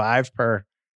 75 per?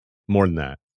 More than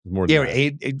that. More than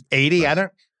that. 80. Right.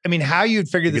 How you'd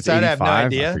figure this out, I have no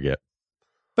idea. I forget.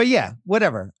 But yeah,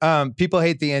 whatever. People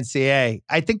hate the NCAA.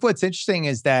 I think what's interesting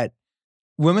is that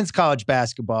women's college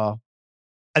basketball,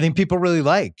 I think people really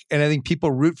like, and I think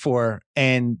people root for,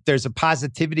 and there's a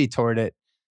positivity toward it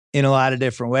in a lot of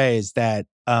different ways that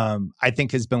I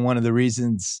think has been one of the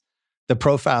reasons the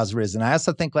profile's risen. I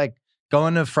also think like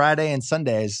going to Friday and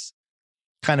Sundays,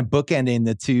 kind of bookending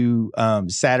the two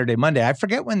Saturday, Monday. I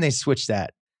forget when they switched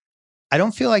that. I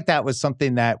don't feel like that was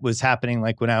something that was happening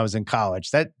like when I was in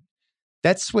college.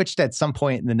 That switched at some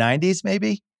point in the 90s,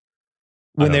 maybe,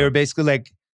 when they were basically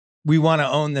like, we want to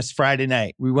own this Friday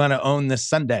night. We want to own this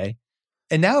Sunday.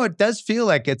 And now it does feel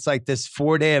like it's like this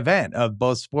 4-day event of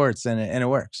both sports, and it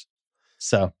works.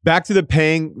 So back to the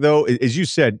paying, though, as you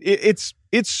said, it's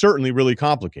certainly really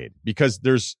complicated because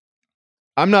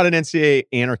I'm not an NCAA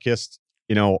anarchist.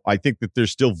 I think that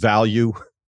there's still value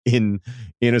in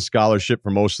a scholarship for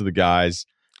most of the guys.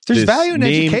 There's value in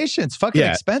education. It's fucking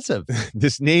expensive.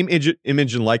 This name,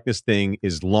 image, and likeness thing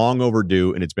is long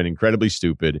overdue, and it's been incredibly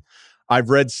stupid. I've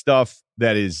read stuff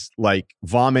that is like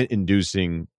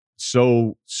vomit-inducing,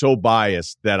 so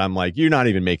biased that I'm like, you're not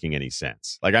even making any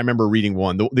sense. Like I remember reading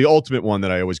one, the ultimate one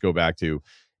that I always go back to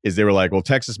is they were like, well,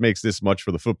 Texas makes this much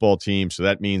for the football team, so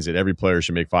that means that every player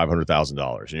should make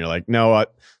 $500,000. And you're like, no,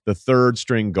 the third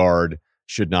string guard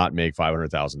should not make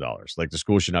 $500,000. Like the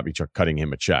school should not be cutting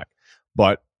him a check.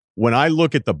 But when I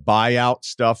look at the buyout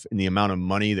stuff and the amount of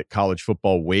money that college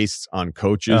football wastes on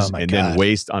coaches then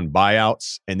waste on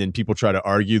buyouts, and then people try to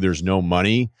argue there's no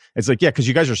money, it's like, yeah, because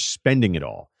you guys are spending it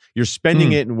all. You're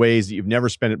spending it in ways that you've never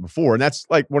spent it before. And that's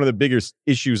like one of the biggest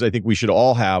issues I think we should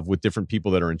all have with different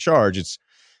people that are in charge. It's,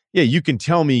 yeah, you can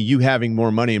tell me you having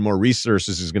more money and more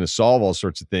resources is going to solve all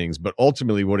sorts of things. But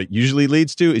ultimately, what it usually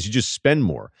leads to is you just spend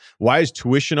more. Why is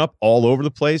tuition up all over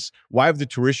the place? Why have the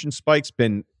tuition spikes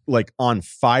been like on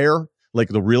fire, like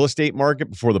the real estate market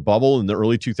before the bubble in the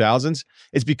early 2000s?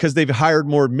 It's because they've hired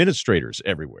more administrators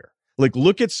everywhere. Like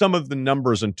look at some of the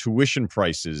numbers on tuition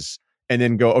prices and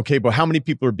then go, okay, but how many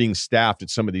people are being staffed at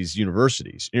some of these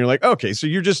universities? And you're like, okay, so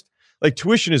you're just like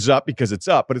tuition is up because it's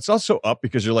up, but it's also up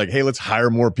because you're like, hey, let's hire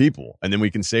more people. And then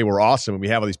we can say we're awesome and we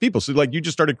have all these people. So like you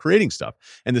just started creating stuff.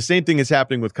 And the same thing is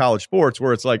happening with college sports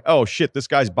where it's like, oh shit, this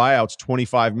guy's buyout's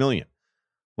 $25 million.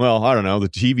 Well, I don't know. The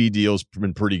TV deal's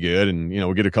been pretty good. And,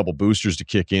 we'll get a couple boosters to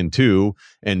kick in too.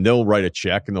 And they'll write a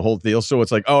check and the whole deal. So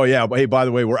it's like, oh yeah, but hey, by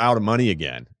the way, we're out of money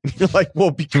again. You're like,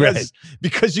 well, because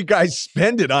you guys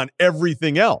spend it on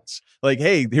everything else. Like,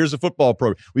 hey, here's a football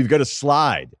program. We've got a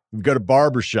slide. We've got a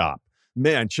barbershop.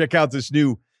 Man, check out this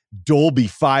new Dolby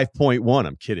 5.1.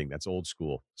 I'm kidding. That's old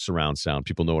school surround sound.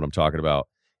 People know what I'm talking about.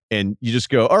 And you just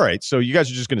go, all right, so you guys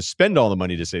are just going to spend all the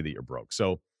money to say that you're broke.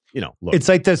 So, look. It's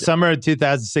like the summer of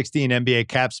 2016 NBA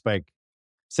cap spike.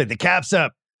 Said the cap's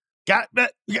up. We got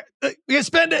to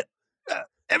spend it.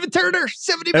 Evan Turner,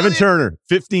 $70 million. Evan Turner,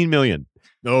 $15 million.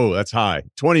 Oh, that's high.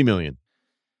 $20 million.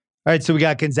 All right, so we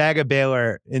got Gonzaga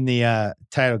Baylor in the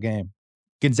title game.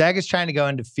 Gonzaga's trying to go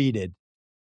undefeated.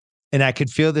 And I could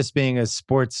feel this being a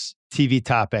sports TV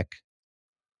topic.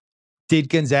 Did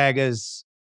Gonzaga's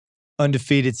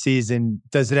undefeated season,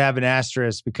 does it have an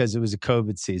asterisk because it was a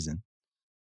COVID season?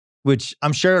 Which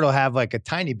I'm sure it'll have like a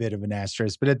tiny bit of an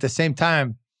asterisk. But at the same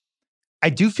time, I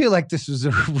do feel like this was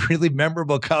a really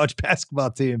memorable college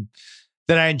basketball team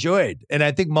that I enjoyed. And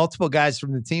I think multiple guys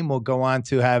from the team will go on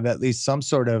to have at least some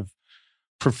sort of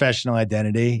professional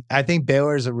identity. I think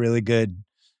Baylor is a really good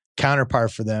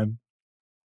counterpart for them.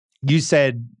 You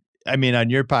said I mean, on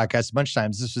your podcast a bunch of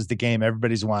times, this was the game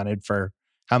everybody's wanted for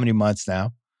how many months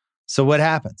now? So what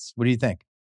happens? What do you think?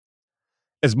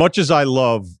 As much as I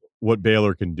love what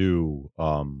Baylor can do,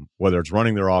 whether it's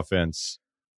running their offense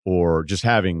or just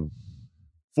having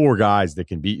four guys that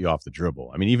can beat you off the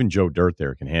dribble. I mean, even Joe Dirt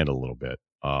there can handle a little bit.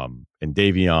 And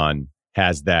Davion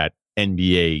has that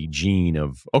NBA gene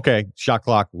of, okay, shot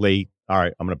clock late. All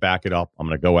right, I'm going to back it up. I'm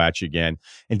going to go at you again.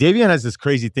 And Davion has this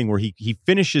crazy thing where he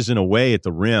finishes in a way at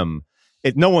the rim.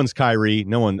 No one's Kyrie.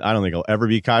 No one, I don't think he'll ever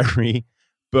be Kyrie.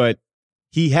 But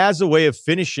he has a way of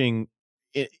finishing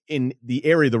in the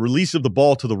area. The release of the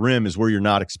ball to the rim is where you're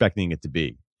not expecting it to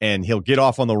be. And he'll get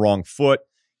off on the wrong foot.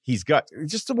 He's got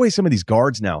just the way some of these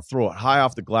guards now throw it high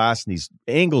off the glass and these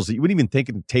angles that you wouldn't even think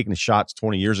of taking the shots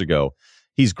 20 years ago.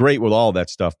 He's great with all of that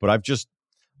stuff. But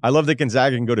I love that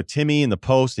Gonzaga can go to Timmy in the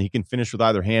post and he can finish with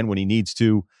either hand when he needs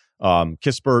to.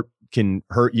 Kispert can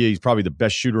hurt you. He's probably the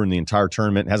best shooter in the entire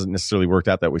tournament. Hasn't necessarily worked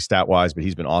out that way stat-wise, but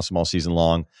he's been awesome all season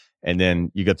long. And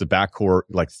then you got the backcourt,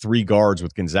 like three guards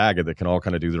with Gonzaga that can all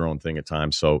kind of do their own thing at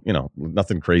times. So,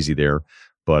 nothing crazy there.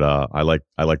 But I like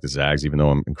the Zags, even though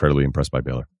I'm incredibly impressed by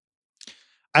Baylor.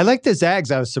 I like the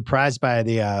Zags. I was surprised by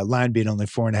the line being only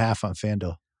 4.5 on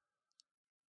FanDuel.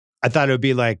 I thought it would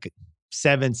be like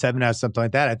 7.5, something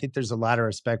like that. I think there's a lot of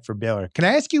respect for Baylor. Can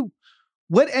I ask you,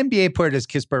 what NBA player does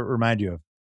Kispert remind you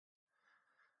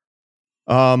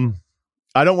of?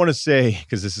 I don't want to say,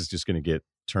 because this is just going to get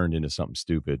turned into something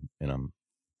stupid, and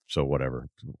so whatever.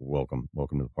 Welcome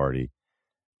to the party.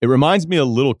 It reminds me a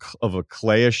little of a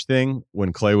Clayish thing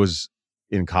when Clay was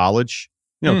in college.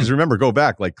 Because remember, go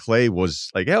back, like Clay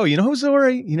was like, oh, who's all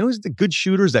right? Who's the good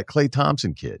shooter? Is that Klay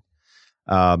Thompson kid?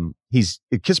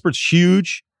 Kispert's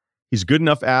huge. He's a good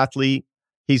enough athlete.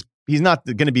 He's not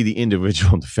going to be the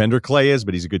individual defender Clay is,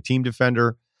 but he's a good team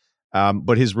defender.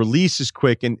 But his release is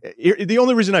quick. And the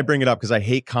only reason I bring it up, because I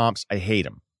hate comps. I hate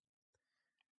him.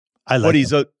 But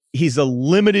he's a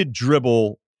limited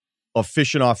dribble,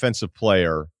 efficient offensive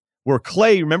player. Where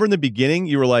Clay, remember in the beginning,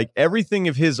 you were like, everything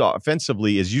of his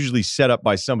offensively is usually set up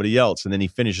by somebody else, and then he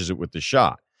finishes it with the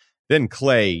shot. Then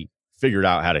Clay figured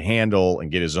out how to handle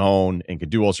and get his own and could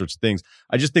do all sorts of things.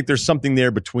 I just think there's something there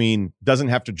between doesn't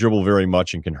have to dribble very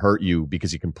much and can hurt you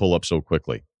because he can pull up so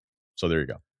quickly. So there you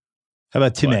go. How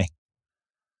about Timmy?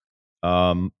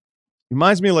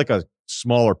 Reminds me of like a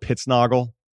smaller Pittsnoggle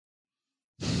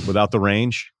without the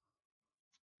range.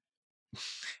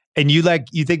 And you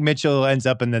think Mitchell ends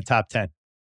up in the top 10?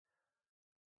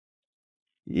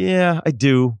 Yeah, I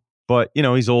do. But,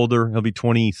 he's older. He'll be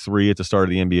 23 at the start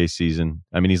of the NBA season.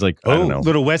 I mean, he's like, I don't know.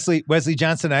 Little Wesley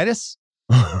Johnsonitis?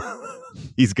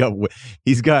 He's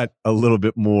got a little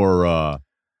bit more.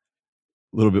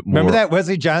 Remember that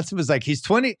Wesley Johnson was like, he's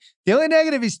 20. The only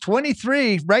negative, he's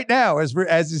 23 right now as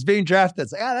he's being drafted.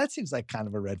 It's like, that seems like kind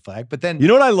of a red flag. But then,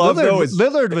 what I love though is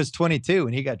Lillard was 22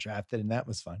 when he got drafted, and that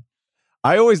was fun.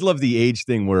 I always love the age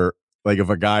thing where, like, if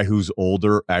a guy who's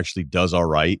older actually does all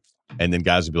right, and then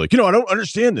guys will be like, I don't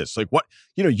understand this. Like, what,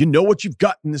 what you've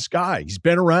got in this guy. He's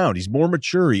been around. He's more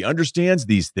mature. He understands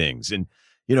these things. And,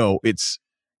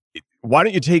 why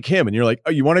don't you take him? And you're like,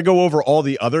 oh, you want to go over all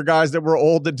the other guys that were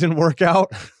old that didn't work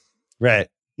out? Right.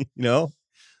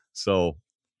 So,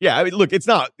 yeah, I mean, look, it's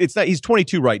not, he's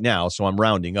 22 right now, so I'm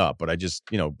rounding up, but I just,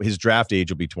 his draft age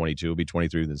will be 22. It'll be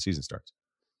 23 when the season starts.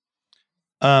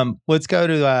 Let's go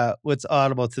to what's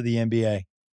audible to the NBA.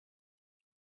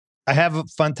 I have a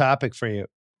fun topic for you.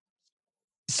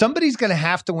 Somebody's going to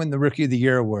have to win the Rookie of the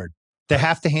Year award. They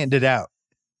have to hand it out.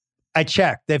 I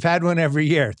checked. They've had one every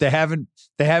year. They haven't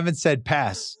said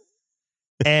pass.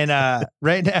 And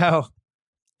right now,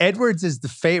 Edwards is the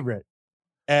favorite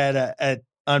at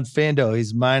on FanDuel.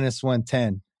 He's minus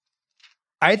 110.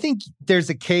 I think there's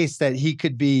a case that he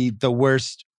could be the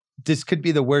worst. This could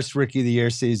be the worst Rookie of the Year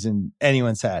season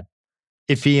anyone's had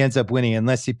if he ends up winning,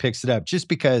 unless he picks it up, just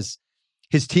because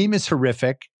his team is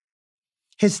horrific.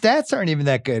 His stats aren't even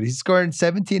that good. He's scoring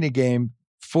 17 a game,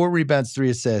 4 rebounds, 3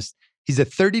 assists. He's a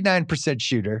 39%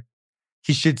 shooter.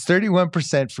 He shoots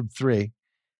 31% from 3.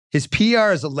 His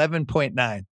PR is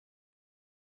 11.9.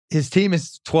 His team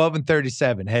is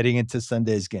 12-37 heading into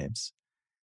Sunday's games.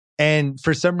 And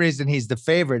for some reason, he's the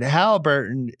favorite.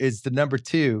 Halliburton is the number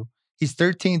 2. He's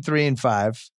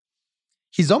 13-3-5.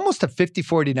 He's almost a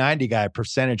 50-40-90 guy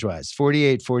percentage-wise,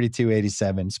 48, 42,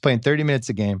 87. He's playing 30 minutes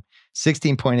a game,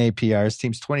 16.8 PR. His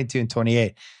team's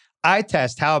 22-28. I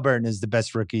test Halliburton is the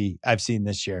best rookie I've seen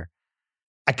this year.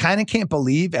 I kind of can't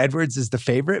believe Edwards is the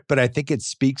favorite, but I think it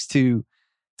speaks to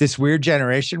this weird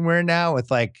generation we're in now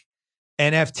with like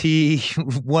NFT,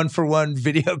 1-for-1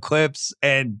 video clips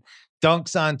and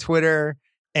dunks on Twitter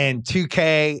and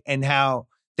 2K, and how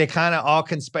they kind of all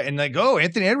conspire and like, oh,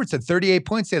 Anthony Edwards had 38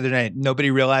 points the other night.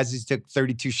 Nobody realizes he took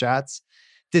 32 shots.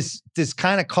 This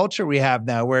kind of culture we have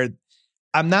now where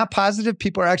I'm not positive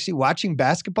people are actually watching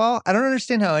basketball. I don't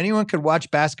understand how anyone could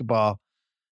watch basketball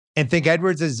and think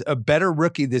Edwards is a better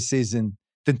rookie this season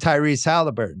than Tyrese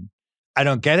Halliburton. I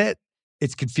don't get it.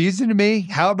 It's confusing to me.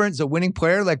 Halliburton's a winning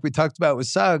player like we talked about with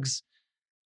Suggs.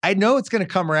 I know it's going to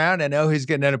come around. I know he's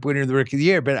going to end up winning the Rookie of the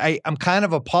Year, but I'm kind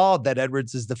of appalled that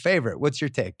Edwards is the favorite. What's your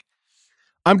take?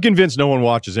 I'm convinced no one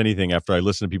watches anything after I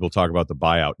listen to people talk about the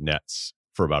buyout nets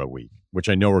for about a week, which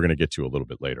I know we're going to get to a little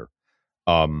bit later.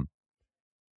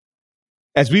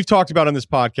 As we've talked about on this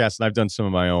podcast, and I've done some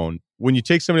of my own, when you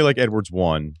take somebody like Edwards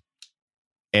 1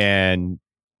 and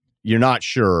you're not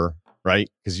sure, right?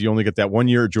 Because you only get that 1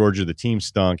 year at Georgia. The team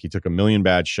stunk. He took a million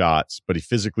bad shots, but he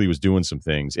physically was doing some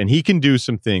things. And he can do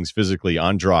some things physically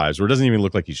on drives where it doesn't even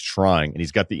look like he's trying. And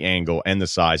he's got the angle and the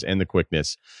size and the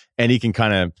quickness. And he can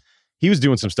he was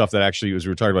doing some stuff that actually, as we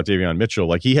were talking about Davion Mitchell,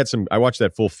 like I watched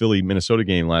that full Philly-Minnesota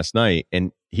game last night,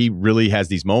 and he really has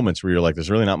these moments where you're like, there's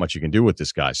really not much you can do with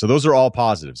this guy. So those are all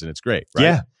positives, and it's great, right?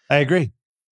 Yeah, I agree.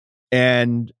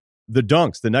 And the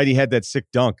dunks, the night he had that sick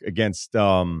dunk against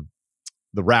the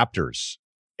Raptors.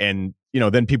 And,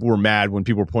 then people were mad when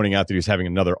people were pointing out that he was having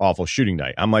another awful shooting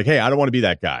night. I'm like, hey, I don't want to be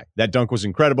that guy. That dunk was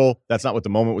incredible. That's not what the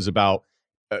moment was about.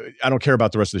 I don't care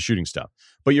about the rest of the shooting stuff.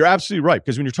 But you're absolutely right.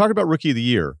 Because when you're talking about Rookie of the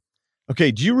Year,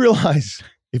 okay, do you realize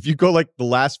if you go like the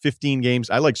last 15 games,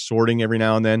 I like sorting every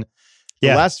now and then. The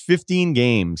last 15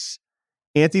 games,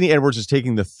 Anthony Edwards is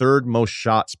taking the third most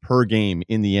shots per game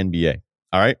in the NBA.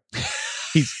 All right?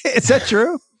 Is that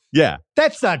true? Yeah.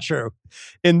 That's not true.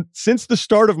 And since the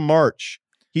start of March,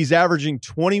 he's averaging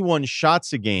 21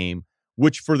 shots a game,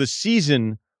 which for the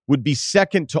season would be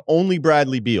second to only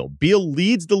Bradley Beal. Beal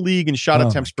leads the league in shot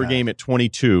attempts per game at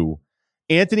 22.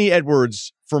 Anthony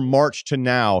Edwards, from March to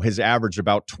now, has averaged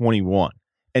about 21.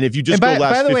 And if you just go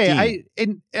last 15. By the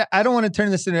way, I don't want to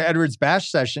turn this into an Edwards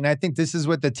bash session. I think this is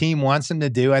what the team wants him to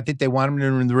do. I think they want him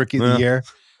to win the Rookie of the Year.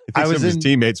 I think some of his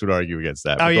teammates would argue against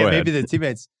that. Oh, yeah, maybe the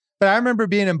teammates. But I remember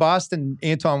being in Boston,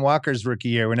 Antoine Walker's rookie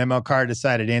year, when ML Carr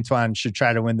decided Antoine should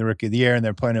try to win the Rookie of the Year, and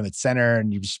they're playing him at center,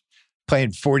 and he was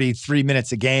playing 43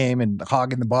 minutes a game and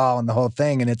hogging the ball and the whole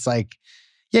thing. And it's like,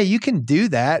 yeah, you can do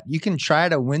that. You can try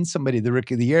to win somebody the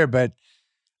Rookie of the Year, but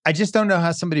I just don't know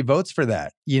how somebody votes for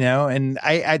that, And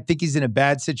I think he's in a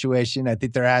bad situation. I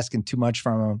think they're asking too much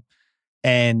from him.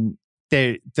 And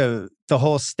the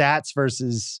whole stats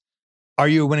versus are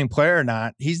you a winning player or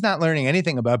not? He's not learning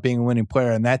anything about being a winning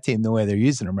player on that team the way they're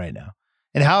using him right now.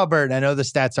 And Halliburton, I know the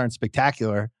stats aren't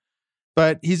spectacular,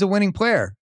 but he's a winning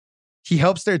player. He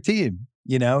helps their team.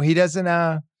 He doesn't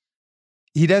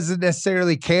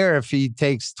necessarily care if he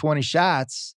takes 20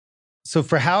 shots. So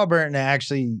for Halliburton to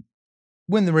actually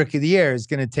win the Rookie of the Year is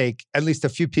going to take at least a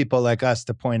few people like us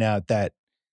to point out that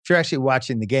if you're actually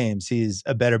watching the games, he's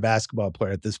a better basketball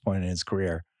player at this point in his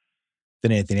career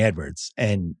than Anthony Edwards.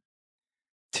 And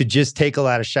to just take a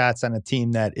lot of shots on a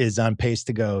team that is on pace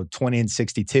to go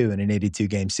 20-62 in an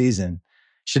 82-game season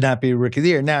should not be a Rookie of the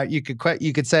Year. Now, you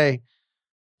could say,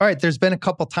 all right, there's been a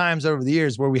couple times over the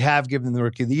years where we have given the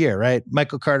Rookie of the Year, right?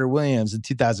 Michael Carter Williams in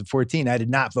 2014, I did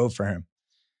not vote for him.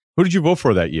 Who did you vote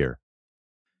for that year?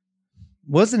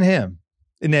 Wasn't him.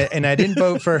 And I didn't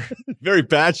vote for... Very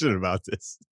passionate about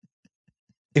this.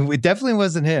 It definitely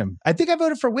wasn't him. I think I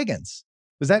voted for Wiggins.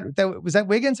 Was that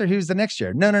Wiggins or he was the next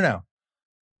year? No.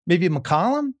 Maybe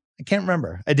McCollum? I can't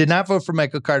remember. I did not vote for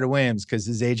Michael Carter Williams because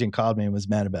his agent called me and was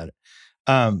mad about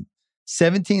it.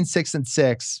 17, 6, and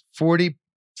 6,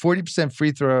 40%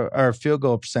 free throw or field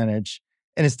goal percentage,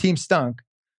 and his team stunk,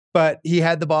 but he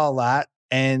had the ball a lot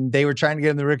and they were trying to get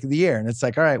him the Rookie of the Year. And it's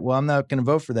like, all right, well, I'm not going to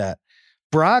vote for that.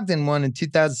 Brogdon won in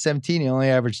 2017. He only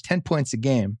averaged 10 points a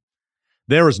game.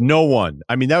 There was no one.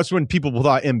 I mean, that was when people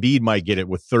thought Embiid might get it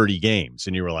with 30 games.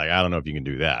 And you were like, I don't know if you can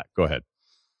do that. Go ahead.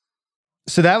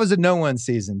 So that was a no-one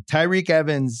season. Tyreek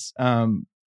Evans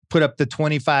put up the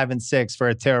 25-6 for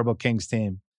a terrible Kings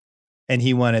team, and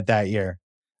he won it that year.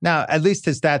 Now, at least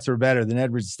his stats were better than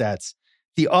Edwards' stats.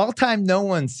 The all-time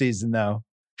no-one season, though,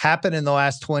 happened in the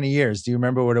last 20 years. Do you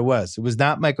remember what it was? It was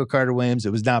not Michael Carter Williams.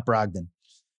 It was not Brogdon.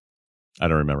 I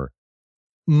don't remember.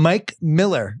 Mike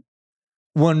Miller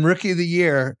won Rookie of the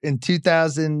Year in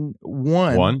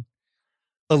 2001.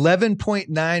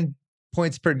 11.9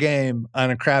 points per game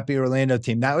on a crappy Orlando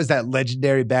team. That was that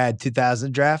legendary bad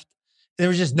 2000 draft. There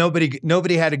was just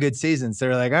nobody had a good season. So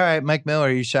they're like, all right, Mike Miller,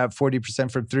 you shot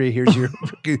 40% from three. Here's your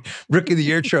rookie of the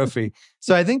Year trophy.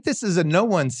 So I think this is a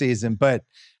no-one season, but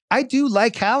I do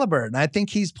like Halliburton. I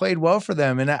think he's played well for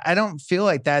them. And I don't feel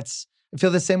like that's I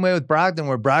feel the same way with Brogdon,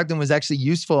 where Brogdon was actually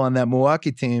useful on that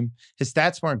Milwaukee team. His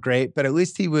stats weren't great, but at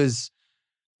least he was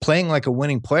playing like a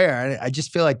winning player. I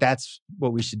just feel like that's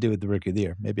what we should do with the Rookie of the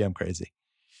Year. Maybe I'm crazy.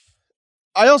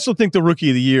 I also think the Rookie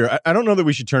of the Year, I don't know that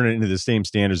we should turn it into the same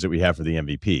standards that we have for the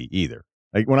MVP either.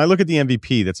 Like when I look at the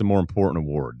MVP, that's a more important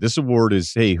award. This award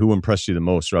is, hey, who impressed you the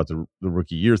most throughout the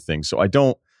Rookie Year thing? So I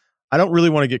don't really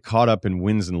want to get caught up in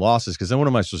wins and losses, because then what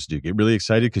am I supposed to do? Get really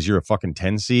excited because you're a fucking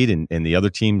 10 seed and the other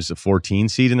team's a 14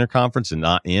 seed in their conference and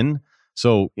not in?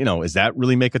 So, does that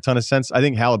really make a ton of sense? I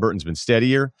think Halliburton's been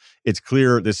steadier. It's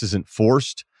clear this isn't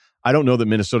forced. I don't know that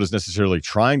Minnesota's necessarily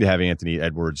trying to have Anthony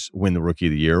Edwards win the Rookie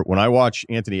of the Year. When I watch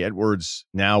Anthony Edwards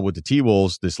now with the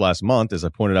T-Wolves this last month, as I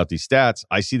pointed out these stats,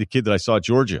 I see the kid that I saw at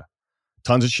Georgia.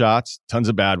 Tons of shots, tons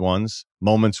of bad ones,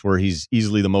 moments where he's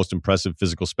easily the most impressive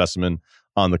physical specimen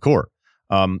on the court.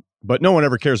 But no one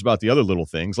ever cares about the other little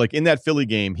things. Like in that Philly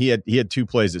game, he had two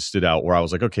plays that stood out where I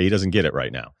was like, okay, he doesn't get it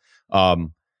right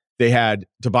now. They had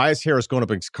Tobias Harris going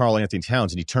up against Karl Anthony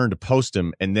Towns, and he turned to post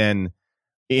him, and then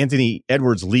Anthony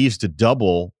Edwards leaves to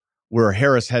double where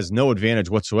Harris has no advantage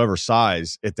whatsoever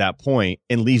size at that point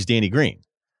and leaves Danny Green.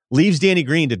 Leaves Danny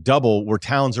Green to double where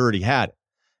Towns already had it.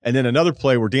 And then another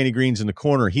play where Danny Green's in the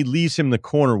corner. He leaves him in the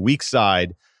corner, weak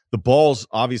side. The ball's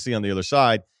obviously on the other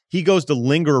side. He goes to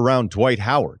linger around Dwight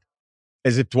Howard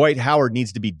as if Dwight Howard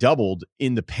needs to be doubled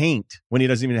in the paint when he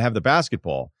doesn't even have the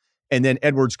basketball. And then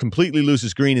Edwards completely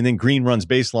loses Green, and then Green runs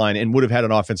baseline and would have had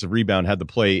an offensive rebound had the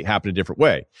play happened a different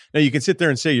way. Now, you can sit there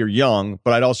and say you're young,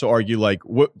 but I'd also argue, like,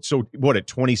 what at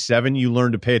 27 you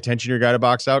learn to pay attention to your guy to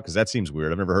box out? Because that seems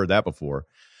weird. I've never heard that before.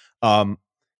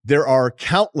 There are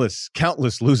countless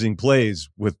losing plays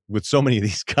with so many of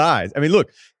these guys. I mean, look,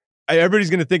 everybody's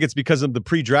going to think it's because of the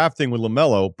pre-draft thing with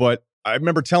LaMelo, but I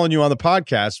remember telling you on the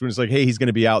podcast when it's like, hey, he's going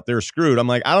to be out there screwed. I'm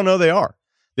like, I don't know, they are.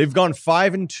 They've gone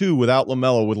 5-2 without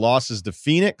LaMelo, with losses to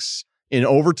Phoenix in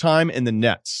overtime and the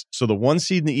Nets. So the 1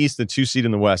 seed in the East, the 2 seed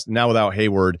in the West. Now without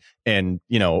Hayward and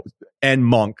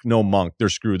Monk, no Monk, they're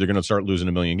screwed. They're going to start losing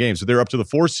a million games. So they're up to the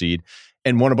 4 seed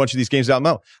and won a bunch of these games without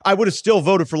LaMelo. I would have still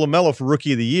voted for LaMelo for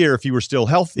Rookie of the Year if he were still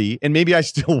healthy, and maybe I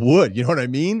still would. You know what I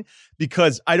mean?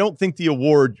 Because I don't think the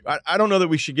award, I don't know that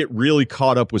we should get really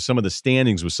caught up with some of the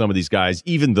standings with some of these guys,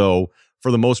 even though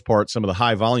for the most part, some of the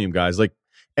high volume guys, like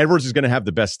Edwards is going to have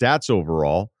the best stats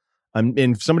overall. And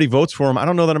if somebody votes for him, I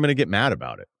don't know that I'm going to get mad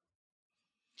about it.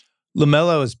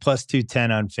 LaMelo is plus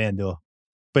 210 on FanDuel,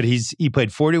 but he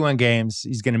played 41 games.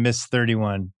 He's going to miss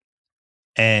 31.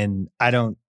 And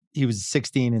he was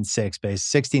 16-6 base,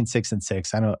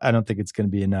 16-6-6. I don't think it's going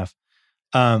to be enough.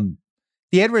 The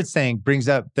Edwards thing brings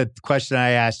up the question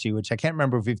I asked you, which I can't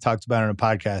remember if we've talked about on a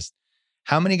podcast.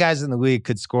 How many guys in the league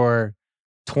could score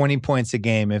 20 points a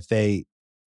game if they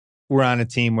were on a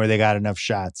team where they got enough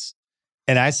shots?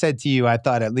 And I said to you, I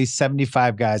thought at least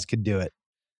 75 guys could do it.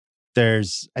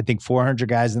 There's, I think, 400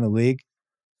 guys in the league.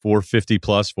 450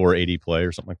 plus, 480 play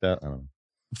or something like that. I don't know.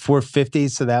 450,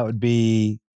 so that would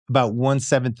be about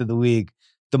 1/7 of the league.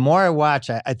 The more I watch,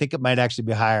 I think it might actually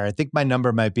be higher. I think my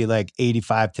number might be like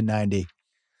 85 to 90.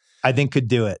 I think could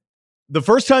do it. The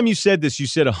first time you said this, you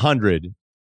said 100,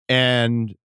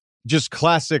 and just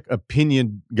classic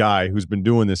opinion guy who's been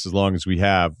doing this as long as we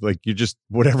have. Like, you just,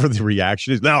 whatever the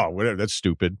reaction is, no, whatever, that's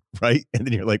stupid, right? And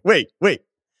then you're like, wait.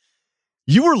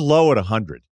 You were low at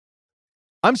 100.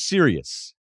 I'm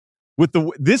serious. With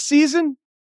this season,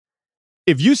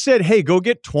 if you said, hey, go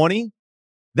get 20,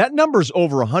 that number's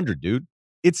over 100, dude.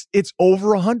 It's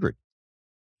over 100.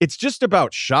 It's just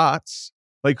about shots.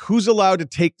 Like, who's allowed to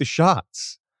take the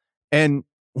shots? And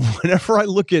whenever I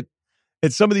look at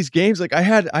some of these games, like I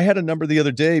had a number the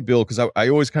other day, Bill, because I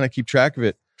always kind of keep track of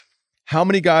it. How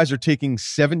many guys are taking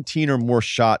 17 or more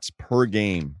shots per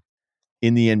game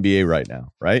in the NBA right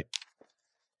now, right?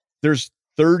 There's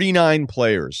 39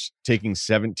 players taking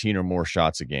 17 or more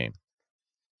shots a game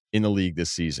in the league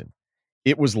this season.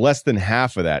 It was less than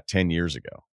half of that 10 years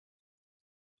ago.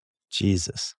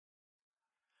 Jesus.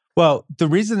 Well, the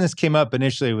reason this came up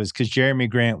initially was because Jeremy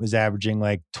Grant was averaging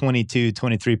like 22,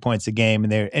 23 points a game,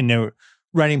 and they were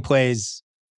running plays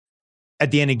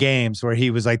at the end of games where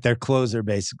he was like their closer,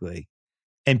 basically.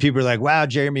 And people were like, wow,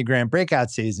 Jeremy Grant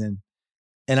breakout season.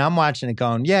 And I'm watching it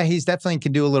going, yeah, he's definitely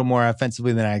can do a little more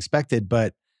offensively than I expected.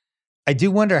 But I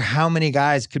do wonder how many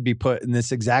guys could be put in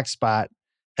this exact spot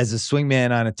as a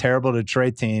swingman on a terrible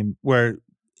Detroit team where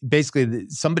basically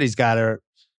somebody's got to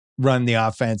run the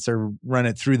offense or run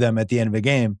it through them at the end of a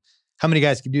game. How many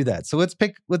guys could do that? So let's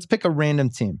pick a random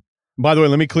team. By the way,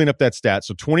 let me clean up that stat.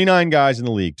 So 29 guys in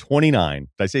the league, 29.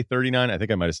 Did I say 39? I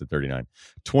think I might have said 39.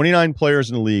 29 players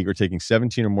in the league are taking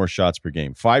 17 or more shots per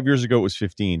game. 5 years ago, it was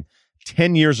 15.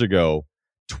 10 years ago,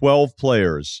 12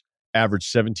 players average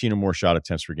 17 or more shot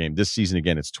attempts per game. This season,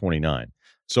 again, it's 29.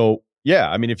 So, yeah,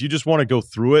 I mean, if you just want to go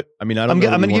through it, I mean, I don't know.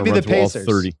 I'm going to give you the Pacers.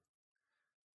 30.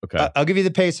 Okay. I'll give you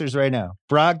the Pacers right now.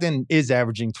 Brogdon is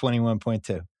averaging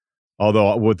 21.2.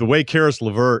 Although with the way Karis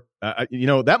LeVert,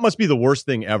 that must be the worst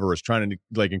thing ever, is trying to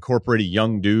like incorporate a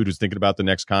young dude who's thinking about the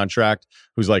next contract,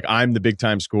 who's like, I'm the big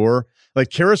time scorer. Like,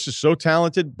 Karis is so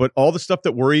talented, but all the stuff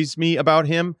that worries me about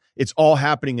him, it's all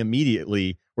happening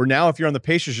immediately. Where now, if you're on the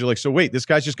Pacers, you're like, so wait, this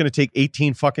guy's just going to take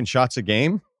 18 fucking shots a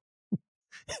game,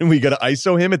 and we got to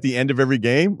ISO him at the end of every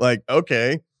game. Like,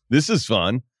 okay, this is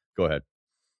fun. Go ahead.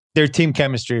 Their team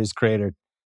chemistry is created.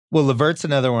 Well, LeVert's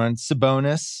another one.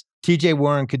 Sabonis. TJ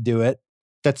Warren could do it.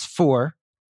 That's 4.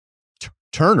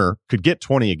 Turner could get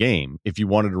 20 a game if you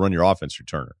wanted to run your offense through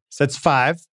Turner. So that's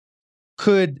 5.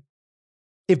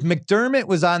 If McDermott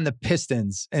was on the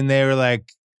Pistons and they were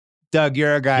like, Doug,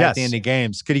 you're a guy at the end of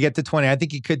games, could he get to 20? I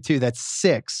think he could too. That's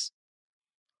 6.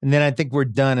 And then I think we're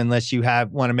done unless you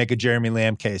want to make a Jeremy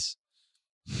Lamb case.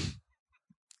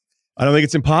 I don't think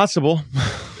it's impossible.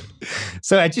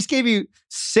 So I just gave you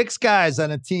 6 guys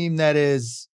on a team that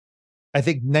is, I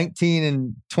think, 19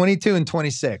 and 22 and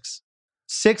 26.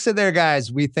 6 of their guys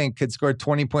we think could score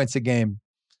 20 points a game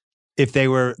if they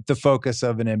were the focus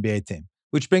of an NBA team.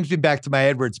 Which brings me back to my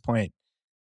Edwards point.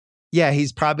 Yeah,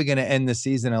 he's probably going to end the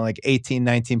season at like 18,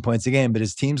 19 points a game, but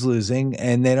his team's losing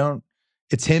and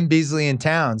it's him, Beasley, and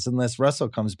Towns unless Russell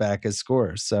comes back as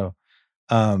scorers. So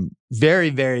very,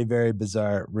 very, very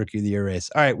bizarre Rookie of the Year race.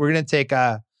 All right, we're going to take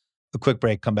a quick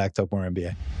break, come back, talk more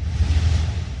NBA.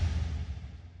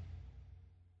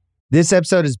 This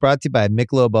episode is brought to you by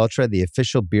Michelob Ultra, the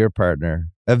official beer partner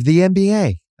of the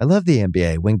NBA. I love the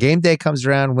NBA. When game day comes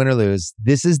around, win or lose,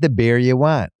 this is the beer you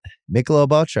want.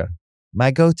 Michelob Ultra,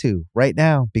 my go-to right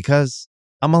now because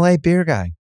I'm a light beer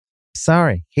guy.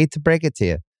 Sorry, hate to break it to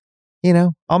you.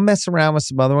 I'll mess around with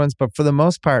some other ones, but for the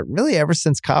most part, really ever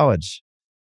since college,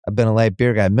 I've been a light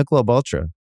beer guy. Michelob Ultra,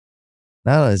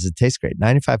 not only does it taste great,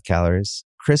 95 calories,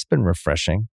 crisp and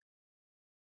refreshing.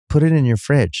 Put it in your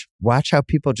fridge. Watch how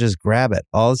people just grab it.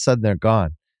 All of a sudden, they're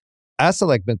gone. I also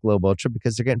like Michelob Ultra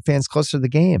because they're getting fans closer to the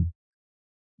game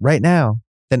right now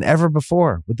than ever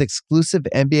before with exclusive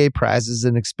NBA prizes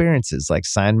and experiences like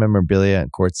signed memorabilia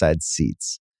and courtside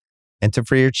seats. Enter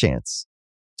for your chance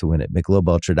to win at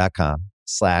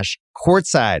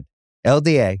MichelobUltra.com/courtside.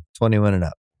 LDA 21 and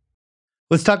up.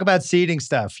 Let's talk about seeding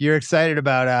stuff. You're excited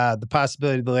about the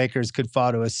possibility the Lakers could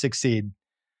fall to a 6 seed.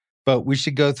 But we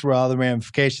should go through all the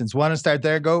ramifications. Want to start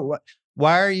there?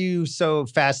 Why are you so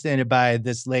fascinated by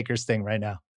this Lakers thing right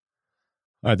now?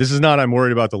 All right, this is not I'm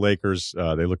worried about the Lakers.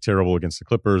 They look terrible against the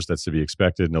Clippers. That's to be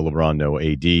expected. No LeBron, no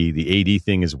AD. The AD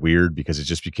thing is weird because it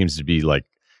just becomes to be like,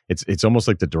 it's almost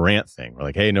like the Durant thing. We're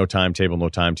like, hey, no timetable.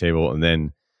 And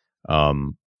then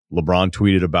LeBron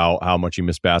tweeted about how much he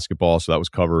missed basketball, so that was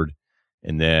covered.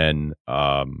 And then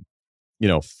 4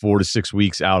 to 6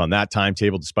 weeks out on that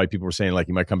timetable, despite people were saying like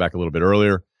he might come back a little bit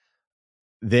earlier.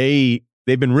 They've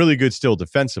been really good still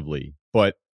defensively,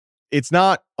 but it's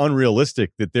not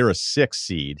unrealistic that they're a 6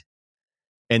 seed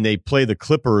and they play the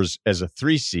Clippers as a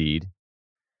 3 seed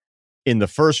in the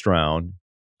first round,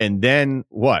 and then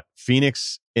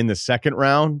Phoenix in the second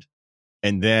round,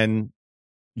 and then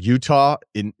Utah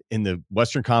in the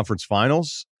Western Conference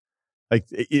Finals. Like,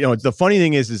 the funny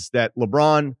thing is that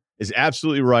LeBron is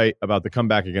absolutely right about the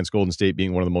comeback against Golden State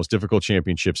being one of the most difficult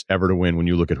championships ever to win when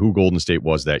you look at who Golden State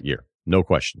was that year. No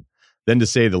question. Then to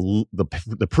say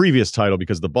the previous title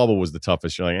because the bubble was the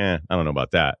toughest, you're like, I don't know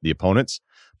about that. The opponents.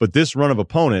 But this run of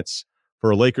opponents for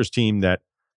a Lakers team that,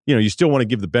 you still want to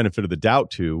give the benefit of the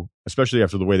doubt to, especially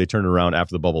after the way they turned around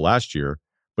after the bubble last year.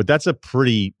 But that's a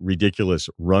pretty ridiculous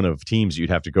run of teams you'd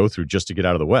have to go through just to get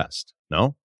out of the West.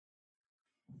 No?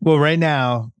 Well, right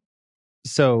now,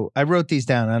 so I wrote these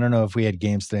down. I don't know if we had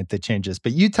games tonight that change this,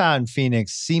 but Utah and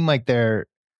Phoenix seem like they're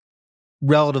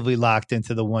relatively locked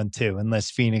into the 1-2 unless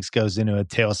Phoenix goes into a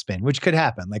tailspin, which could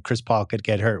happen. Like Chris Paul could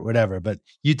get hurt, whatever. But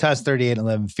Utah's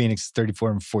 38-11, Phoenix is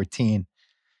 34-14.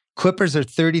 Clippers are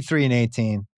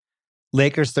 33-18.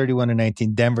 Lakers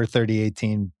 31-19, Denver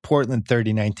 30-18, Portland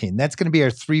 30-19. That's going to be our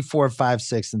 3, 4, 5,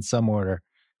 6 in some order.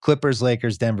 Clippers,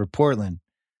 Lakers, Denver, Portland.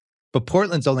 But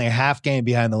Portland's only a half game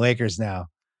behind the Lakers now.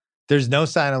 There's no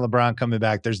sign of LeBron coming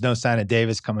back. There's no sign of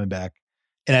Davis coming back.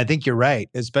 And I think you're right,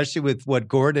 especially with what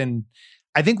Gordon,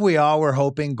 I think we all were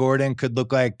hoping Gordon could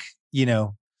look like, a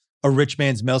rich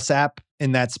man's Millsap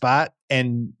in that spot.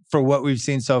 And for what we've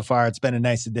seen so far, it's been a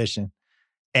nice addition.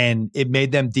 And it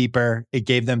made them deeper. It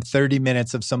gave them 30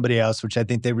 minutes of somebody else, which I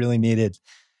think they really needed.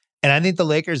 And I think the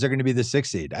Lakers are going to be the 6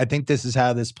 seed. I think this is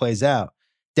how this plays out.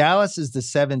 Dallas is the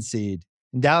 7 seed.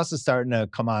 And Dallas is starting to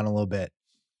come on a little bit.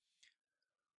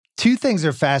 Two things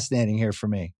are fascinating here for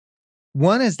me.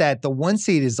 One is that the 1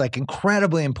 seed is like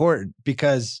incredibly important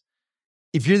because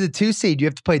if you're the 2 seed, you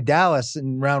have to play Dallas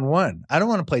in round 1. I don't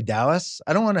want to play Dallas.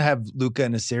 I don't want to have Luka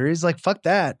in a series. Like, fuck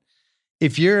that.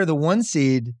 If you're the 1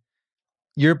 seed,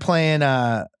 you're playing,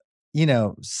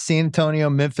 San Antonio,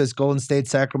 Memphis, Golden State,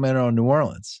 Sacramento, and New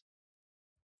Orleans,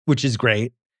 which is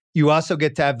great. You also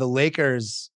get to have the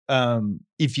Lakers.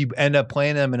 If you end up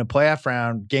playing them in a playoff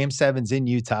round, Game 7's in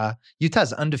Utah.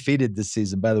 Utah's undefeated this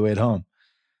season, by the way, at home.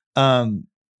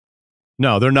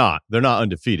 No, they're not. They're not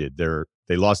undefeated.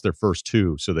 They lost their first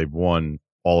 2, so they've won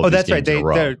all of these games in a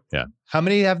row. Yeah. How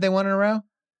many have they won in a row?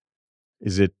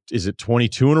 Is it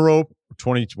 22 in a row?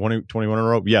 20, 21 in a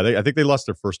row? Yeah, I think they lost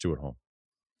their first 2 at home.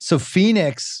 So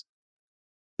Phoenix,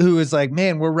 who is like,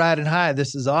 man, we're riding high.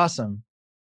 This is awesome.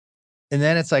 And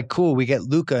then it's like, cool, we get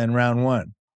Luka in round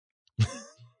 1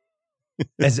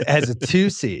 as a 2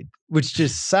 seed, which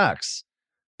just sucks.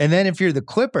 And then if you're the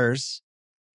Clippers,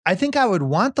 I think I would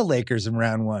want the Lakers in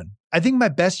round 1. I think my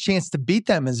best chance to beat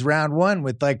them is round 1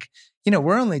 with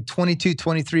we're only 22,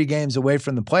 23 games away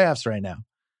from the playoffs right now,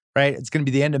 right? It's going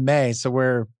to be the end of May. So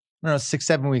we're,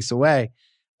 6-7 weeks away.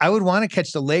 I would want to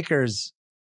catch the Lakers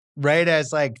right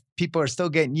as people are still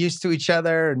getting used to each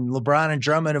other and LeBron and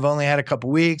Drummond have only had a couple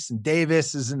weeks and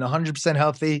Davis isn't 100%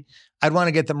 healthy. I'd want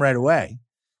to get them right away.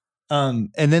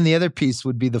 And then the other piece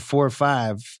would be the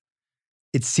 4-5.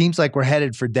 It seems like we're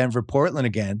headed for Denver-Portland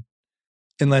again,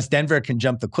 unless Denver can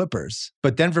jump the Clippers.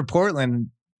 But Denver-Portland,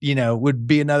 would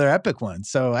be another epic one.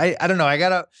 So I don't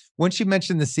know. Once you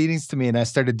mentioned the seedings to me and I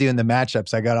started doing the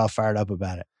matchups, I got all fired up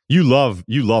about it. You love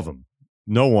them.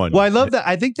 No one. Well, I love that.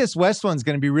 I think this West one's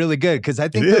going to be really good because I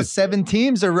think those 7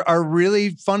 teams are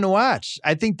really fun to watch.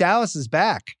 I think Dallas is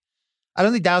back. I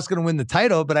don't think Dallas is going to win the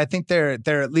title, but I think they're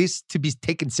at least to be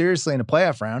taken seriously in a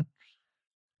playoff round.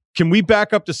 Can we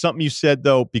back up to something you said,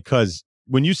 though? Because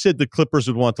when you said the Clippers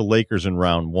would want the Lakers in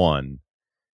round 1,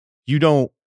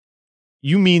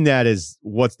 you mean that as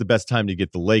what's the best time to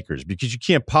get the Lakers? Because you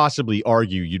can't possibly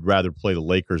argue you'd rather play the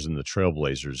Lakers than the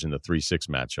Trailblazers in the 3-6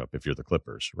 matchup if you're the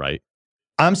Clippers, right?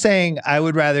 I'm saying I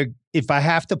would rather, if I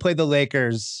have to play the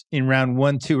Lakers in round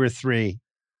 1, 2, or 3,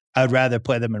 I'd rather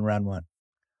play them in round 1.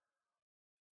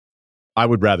 I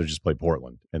would rather just play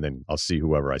Portland, and then I'll see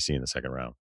whoever I see in the second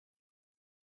round.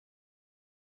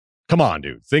 Come on,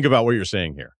 dude. Think about what you're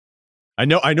saying here. I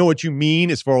know what you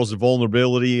mean as far as the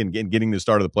vulnerability and getting the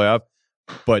start of the playoff,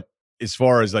 but as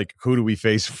far as who do we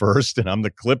face first, and I'm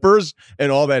the Clippers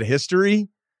and all that history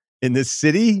in this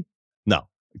city, no.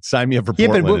 Sign me up for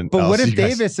Portland. But what if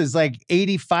Davis is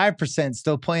 85%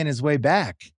 still playing his way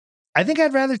back? I think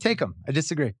I'd rather take him. I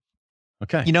disagree.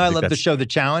 Okay. I love the show The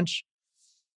Challenge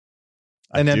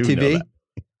on MTV.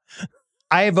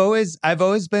 I've always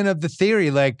been of the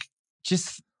theory,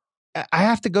 I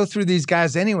have to go through these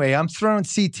guys anyway. I'm throwing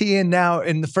CT in now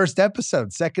in the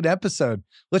second episode.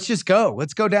 Let's just go.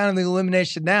 Let's go down in the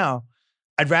elimination now.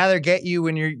 I'd rather get you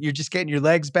when you're just getting your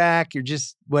legs back. You're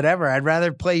just whatever. I'd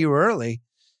rather play you early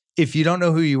if you don't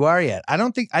know who you are yet. I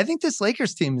think this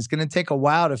Lakers team is going to take a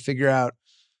while to figure out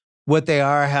what they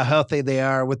are, how healthy they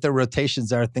are, what their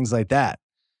rotations are, things like that.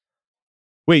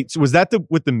 Wait, so was that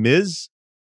with the Miz?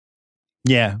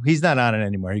 Yeah, he's not on it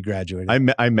anymore. He graduated.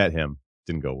 I met him.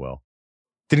 Didn't go well.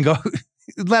 Didn't go.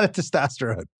 A lot of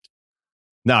testosterone.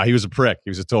 No, he was a prick.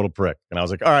 He was a total prick. And I was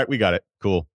like, all right, we got it.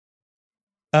 Cool.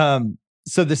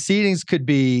 So the seedings could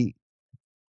be,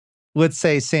 let's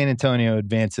say San Antonio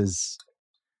advances.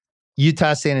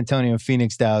 Utah, San Antonio,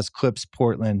 Phoenix, Dallas, Clips,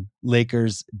 Portland,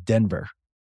 Lakers, Denver.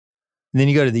 And then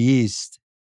you go to the East.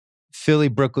 Philly,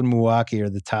 Brooklyn, Milwaukee are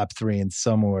the top 3 in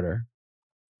some order.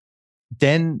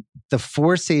 Then the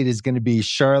 4 seed is going to be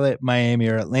Charlotte, Miami,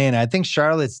 or Atlanta. I think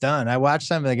Charlotte's done. I watched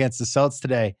them against the Celtics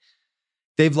today.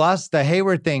 They've lost the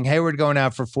Hayward thing. Hayward going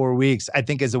out for 4 weeks, I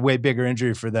think, is a way bigger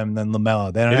injury for them than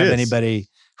LaMelo. They don't have anybody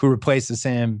who replaces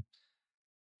him.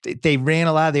 They ran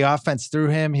a lot of the offense through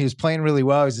him. He was playing really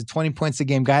well. He's a 20 points a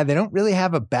game guy. They don't really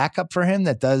have a backup for him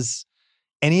that does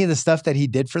any of the stuff that he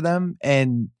did for them.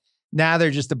 And now they're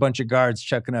just a bunch of guards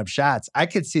chucking up shots. I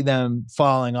could see them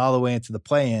falling all the way into the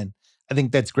play-in. I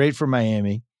think that's great for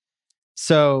Miami.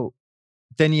 So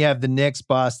then you have the Knicks,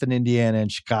 Boston, Indiana,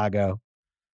 and Chicago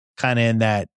kind of in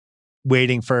that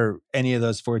waiting for any of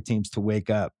those 4 teams to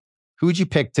wake up. Who would you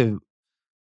pick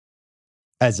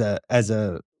as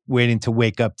a waiting to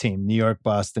wake up team? New York,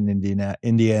 Boston,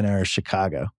 Indiana, or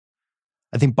Chicago?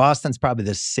 I think Boston's probably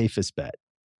the safest bet.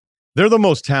 They're the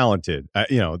most talented.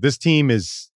 This team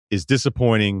is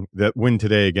disappointing. That win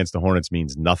today against the Hornets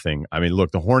means nothing. I mean,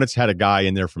 look, the Hornets had a guy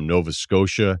in there from Nova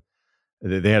Scotia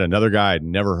They had another guy I'd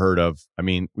never heard of. I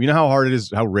mean, you know how hard it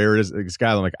is, how rare it is. This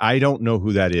guy, I'm like, I don't know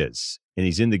who that is. And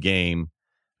he's in the game.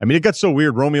 I mean, it got so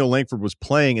weird. Romeo Langford was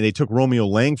playing, and they took Romeo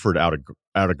Langford out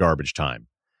of garbage time.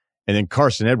 And then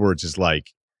Carson Edwards is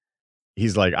like,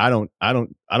 he's like, I don't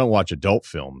watch adult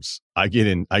films. I get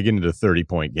into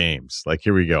 30-point games. Like,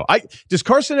 here we go. Does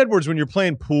Carson Edwards, when you're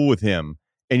playing pool with him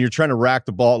and you're trying to rack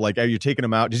the ball, like, are you taking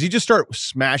him out? Does he just start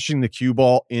smashing the cue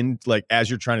ball in, like, as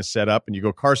you're trying to set up, and you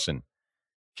go, Carson,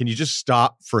 can you just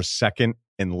stop for a second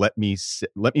and let me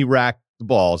rack the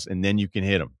balls, and then you can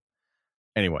hit them?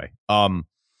 Anyway,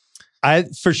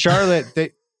 for Charlotte,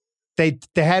 they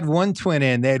had one twin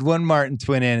in, they had one Martin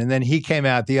twin in, and then he came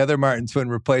out. The other Martin twin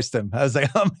replaced him. I was like,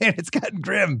 oh man, it's gotten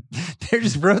grim. They're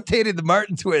just rotating the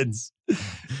Martin twins.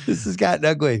 This has gotten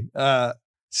ugly.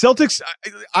 Celtics,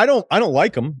 I don't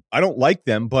like them. I don't like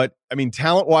them, but I mean,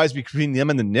 talent wise, between them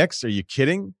and the Knicks, are you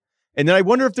kidding? And then I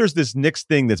wonder if there's this Knicks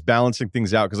thing that's balancing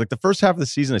things out. Because like the first half of the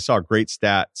season, I saw a great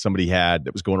stat somebody had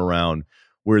that was going around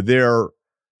where the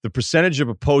percentage of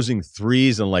opposing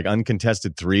threes and like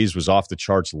uncontested threes was off the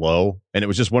charts low. And it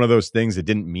was just one of those things that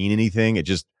didn't mean anything. It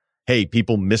just, hey,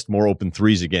 people missed more open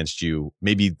threes against you,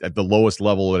 maybe at the lowest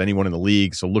level at anyone in the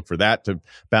league. So look for that to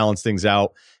balance things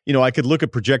out. You know, I could look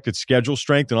at projected schedule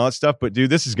strength and all that stuff, but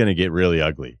dude, this is going to get really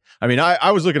ugly. I mean,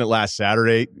 I was looking at last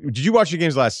Saturday. Did you watch the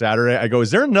games last Saturday? I go, is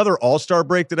there another All-Star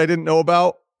break that I didn't know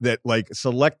about that like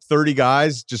select 30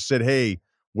 guys just said, hey,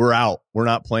 we're out. We're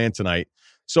not playing tonight.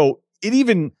 So it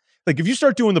even, like, if you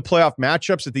start doing the playoff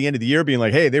matchups at the end of the year, being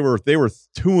like, hey, they were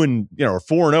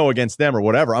 2-4-0 against them or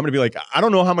whatever, I'm going to be like, I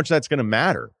don't know how much that's going to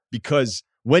matter, because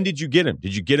when did you get him?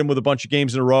 Did you get him with a bunch of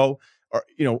games in a row? Or,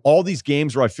 you know, all these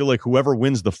games where I feel like whoever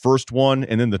wins the first one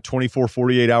and then the 24,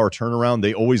 48 hour turnaround,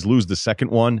 they always lose the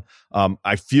second one.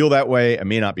 I feel that way. I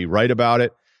may not be right about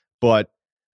it, but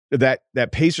that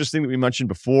Pacers thing that we mentioned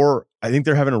before, I think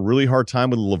they're having a really hard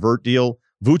time with the LeVert deal.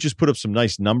 Vooch has put up some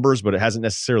nice numbers, but it hasn't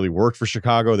necessarily worked for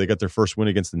Chicago. They got their first win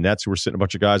against the Nets, who were sitting a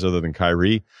bunch of guys other than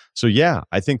Kyrie. So yeah,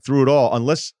 I think through it all,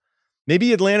 unless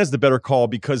maybe Atlanta's the better call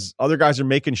because other guys are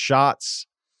making shots,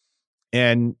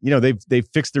 and you know they've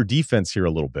fixed their defense here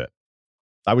a little bit.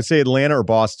 I would say Atlanta or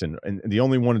Boston, and the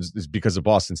only one is because of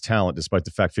Boston's talent, despite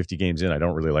the fact 50 games in, I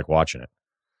don't really like watching it.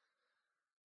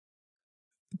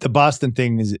 The Boston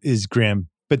thing is grim,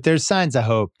 but there's signs of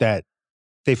hope that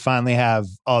they finally have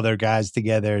all their guys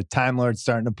together. Time Lord's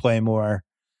starting to play more.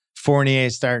 Fournier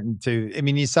starting to, I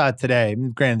mean, you saw it today. I mean,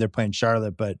 granted, they're playing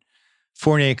Charlotte, but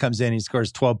Fournier comes in, he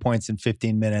scores 12 points in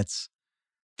 15 minutes.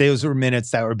 Those were minutes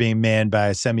that were being manned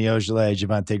by Semi Ojeleye,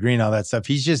 Javonte Green, all that stuff.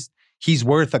 He's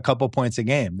worth a couple points a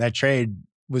game. That trade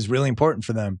was really important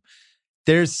for them.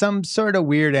 There's some sort of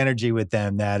weird energy with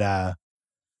them that I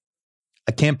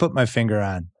can't put my finger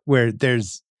on, where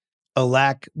there's a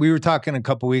lack. We were talking a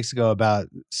couple weeks ago about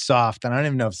soft, and I don't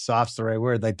even know if soft's the right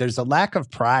word. Like, there's a lack of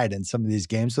pride in some of these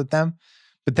games with them.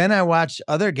 But then I watch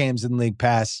other games in League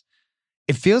Pass.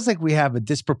 It feels like we have a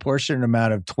disproportionate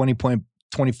amount of 20-point,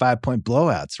 25-point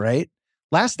blowouts, right?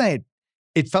 Last night,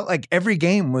 it felt like every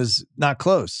game was not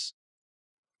close.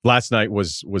 Last night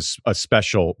was a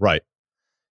special, right?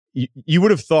 You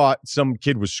would have thought some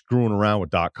kid was screwing around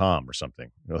with .com or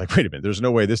something. You're like, wait a minute, there's no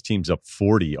way this team's up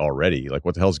 40 already. Like,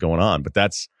 what the hell's going on? But I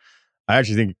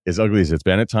actually think, as ugly as it's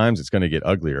been at times, it's going to get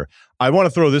uglier. I want to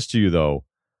throw this to you, though.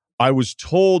 I was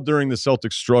told during the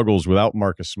Celtics struggles without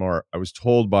Marcus Smart, I was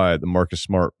told by the Marcus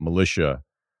Smart militia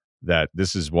that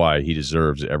this is why he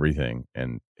deserves everything.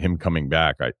 And him coming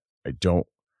back, I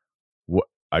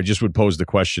just would pose the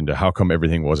question to how come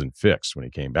everything wasn't fixed when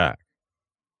he came back?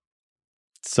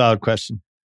 Solid question.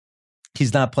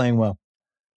 He's not playing well.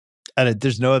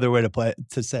 There's no other way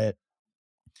to say it.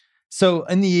 So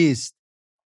in the East,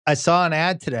 I saw an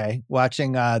ad today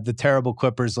watching the terrible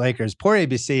Clippers-Lakers. Poor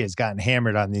ABC has gotten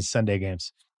hammered on these Sunday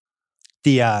games.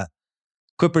 The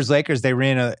Clippers-Lakers, they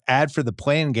ran an ad for the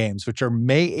play-in games, which are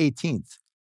May 18th.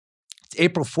 It's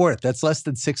April 4th. That's less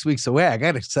than 6 weeks away. I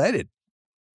got excited.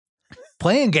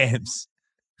 Play-in games.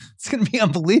 It's going to be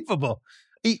unbelievable.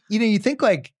 You think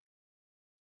like,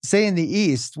 say in the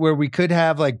East, where we could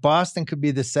have like Boston could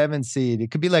be the 7th seed. It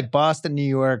could be like Boston, New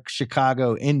York,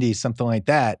 Chicago, Indy, something like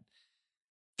that.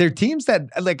 They're teams that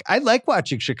I like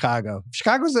watching Chicago. If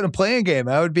Chicago's in a play-in game,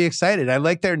 I would be excited. I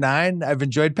like their 9. I've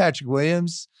enjoyed Patrick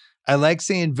Williams. I like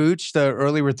seeing Vooch, the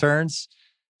early returns.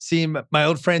 Seeing my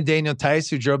old friend Daniel Tice,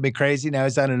 who drove me crazy. Now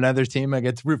he's on another team. I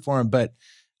get to root for him. But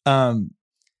I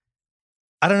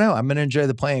don't know. I'm going to enjoy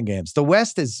the play-in games. The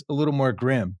West is a little more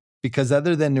grim because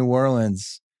other than New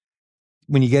Orleans,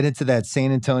 when you get into that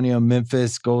San Antonio,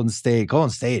 Memphis, Golden State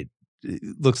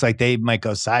looks like they might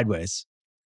go sideways.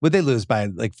 Would they lose by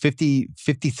like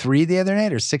 53 the other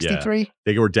night or 63? Yeah.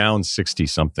 They were down 60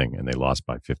 something and they lost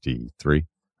by 53,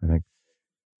 I think.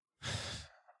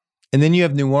 And then you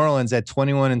have New Orleans at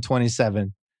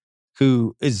 21-27,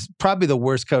 who is probably the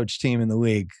worst coach team in the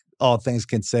league, all things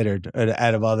considered,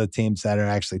 out of all the teams that are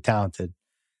actually talented,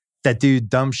 that do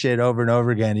dumb shit over and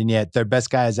over again. And yet their best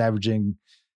guy is averaging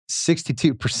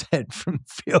 62% from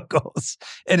field goals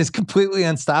and is completely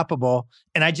unstoppable.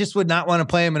 And I just would not want to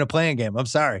play him in a playing game. I'm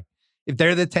sorry. If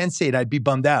they're the 10 seed, I'd be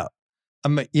bummed out.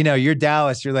 You're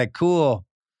Dallas. You're like, cool.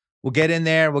 We'll get in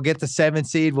there. We'll get the 7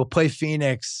 seed. We'll play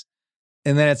Phoenix.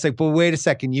 And then it's like, well, wait a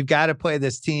second. You've got to play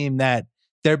this team that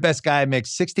their best guy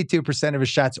makes 62% of his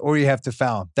shots, or you have to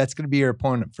foul him. That's going to be your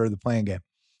opponent for the playing game.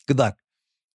 Good luck.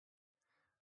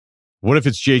 What if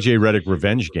it's JJ Redick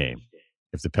revenge game?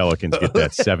 If the Pelicans get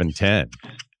that 7-10.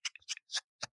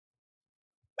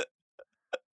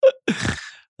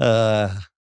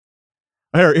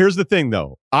 Here's the thing,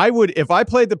 though. If I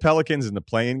played the Pelicans in the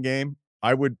play-in game,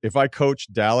 if I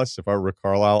coached Dallas, if I were Rick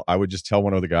Carlisle, I would just tell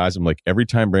one of the guys, I'm like, every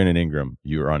time Brandon Ingram,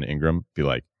 you are on Ingram, be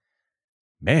like,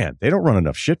 man, they don't run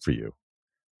enough shit for you.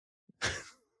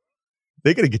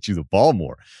 They got to get you the ball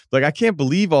more. Like, I can't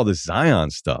believe all this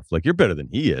Zion stuff. Like, you're better than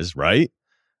he is, right?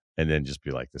 And then just be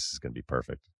like, this is going to be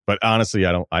perfect. But honestly,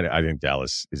 I think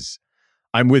Dallas is,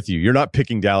 I'm with you. You're not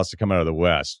picking Dallas to come out of the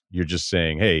West. You're just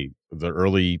saying, hey, the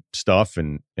early stuff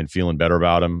and feeling better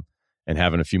about them and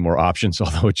having a few more options,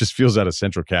 although it just feels out of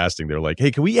central casting. They're like, hey,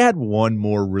 can we add one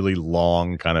more really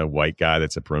long kind of white guy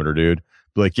that's a perimeter dude?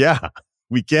 Be like, yeah,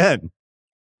 we can.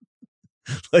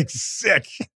 Like, sick.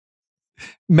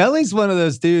 Melly's one of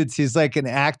those dudes. He's like an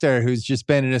actor who's just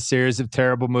been in a series of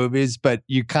terrible movies, but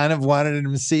you kind of wanted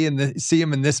him to see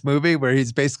him in this movie where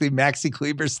he's basically Maxi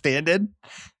Kleber's stand-in.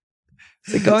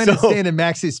 So go in and stand in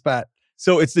Maxi's spot.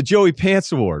 So it's the Joey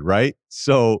Pants Award, right?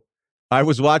 So I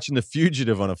was watching The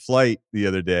Fugitive on a flight the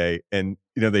other day, and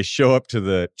they show up to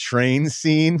the train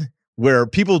scene where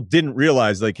people didn't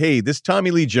realize, like, hey, this Tommy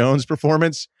Lee Jones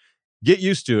performance, get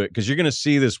used to it because you're going to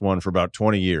see this one for about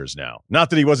 20 years now. Not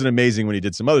that he wasn't amazing when he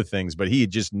did some other things, but he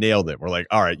just nailed it. We're like,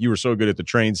 all right, you were so good at the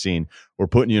train scene. We're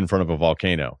putting you in front of a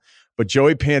volcano. But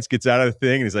Joey Pants gets out of the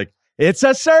thing and he's like, it's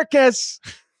a circus.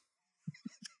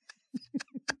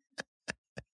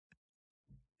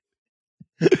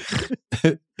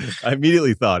 I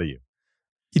immediately thought of you.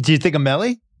 Do you think of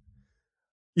Melly?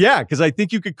 Yeah, because I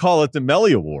think you could call it the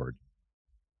Melly Award.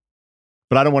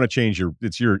 But I don't want to change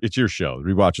it's your show.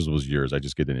 Rewatches was yours. I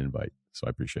just get an invite, so I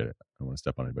appreciate it. I don't want to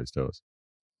step on anybody's toes.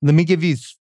 Let me give you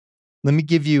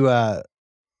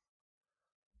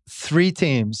 3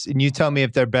 teams, and you tell me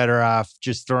if they're better off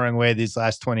just throwing away these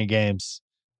last 20 games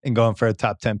and going for a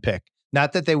top 10 pick.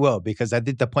 Not that they will, because I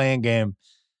think the playing game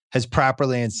has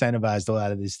properly incentivized a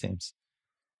lot of these teams.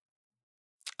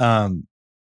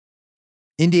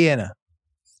 Indiana.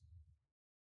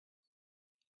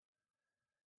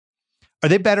 Are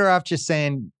they better off just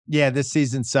saying, yeah, this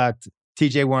season sucked.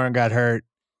 TJ Warren got hurt.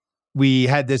 We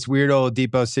had this weird old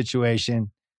Depot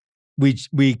situation.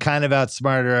 We kind of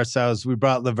outsmarted ourselves. We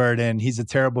brought LeVert in. He's a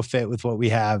terrible fit with what we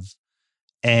have.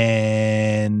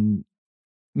 And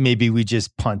maybe we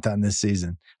just punt on this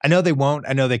season. I know they won't.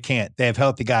 I know they can't. They have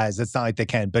healthy guys. That's not like they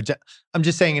can. But I'm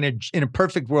just saying, in a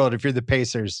perfect world, if you're the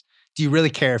Pacers, do you really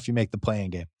care if you make the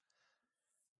play-in game?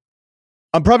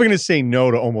 I'm probably going to say no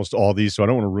to almost all these, so I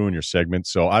don't want to ruin your segment.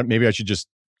 So maybe I should just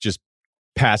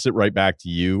pass it right back to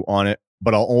you on it.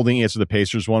 But I'll only answer the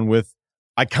Pacers one with,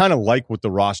 I kind of like what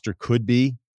the roster could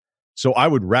be. So I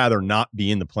would rather not be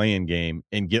in the play-in game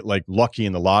and get like lucky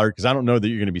in the lottery, because I don't know that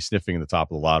you're going to be sniffing in the top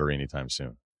of the lottery anytime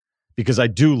soon. Because I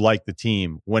do like the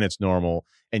team when it's normal.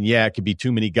 And yeah, it could be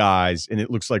too many guys. And it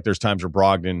looks like there's times where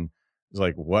Brogdon is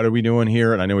like, what are we doing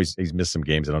here? And I know he's missed some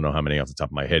games. I don't know how many off the top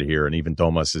of my head here. And even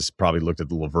Thomas has probably looked at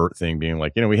the LeVert thing being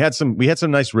like, we had some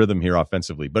nice rhythm here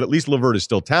offensively, but at least LeVert is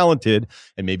still talented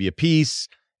and maybe a piece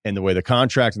and the way the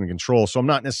contract and the control. So I'm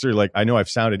not necessarily like, I know I've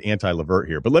sounded anti-LeVert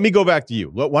here, but let me go back to you.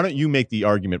 Why don't you make the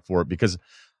argument for it? Because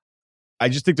I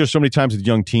just think there's so many times with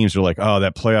young teams who are like, oh,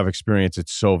 that playoff experience,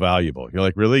 it's so valuable. You're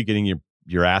like, really? Getting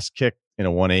your ass kicked in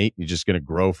a 1-8? You're just going to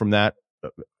grow from that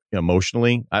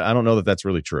emotionally? I don't know that that's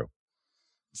really true.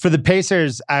 For the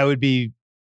Pacers, I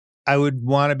would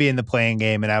want to be in the playing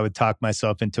game, and I would talk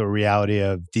myself into a reality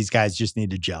of these guys just need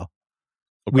to gel.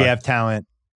 Okay. We have talent.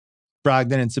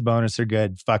 Brogdon and Sabonis are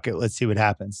good. Fuck it. Let's see what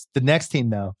happens. The next team,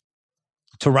 though,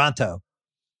 Toronto.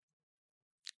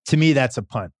 To me, that's a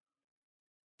punt.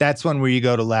 That's one where you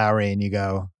go to Lowry and you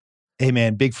go, hey,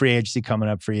 man, big free agency coming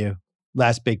up for you.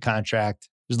 Last big contract.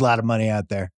 There's a lot of money out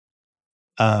there.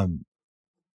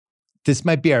 This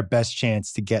might be our best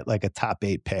chance to get like a top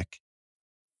 8 pick.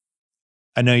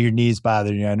 I know your knees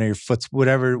bothering you. I know your foot's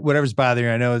whatever's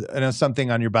bothering you. I know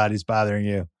something on your body's bothering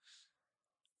you.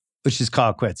 Let's just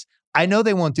call it quits. I know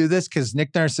they won't do this because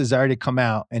Nick Nurse has already come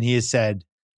out and he has said,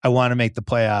 I want to make the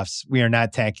playoffs. We are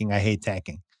not tanking. I hate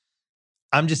tanking.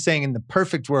 I'm just saying, in the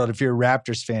perfect world, if you're a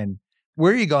Raptors fan,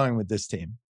 where are you going with this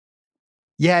team?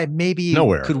 Yeah, maybe you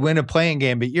Nowhere. could win a playing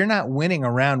game, but you're not winning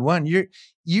a round one.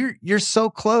 You're so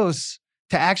close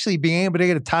to actually being able to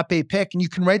get a top 8 pick, and you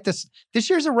can write this. This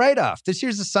year's a write-off. This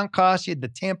year's a sunk cost. You had the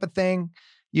Tampa thing.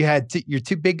 You had your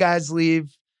 2 big guys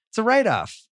leave. It's a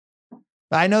write-off.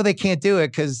 I know they can't do it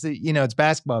because it's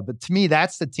basketball, but to me,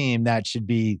 that's the team that should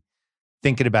be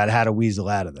thinking about how to weasel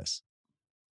out of this.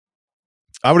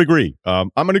 I would agree. I'm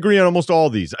going to agree on almost all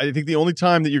of these. I think the only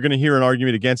time that you're going to hear an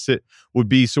argument against it would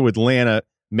be so Atlanta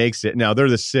makes it. Now, they're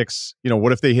the 6.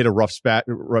 What if they hit a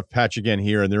rough patch again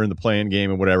here and they're in the play-in game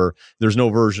and whatever? There's no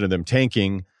version of them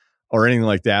tanking or anything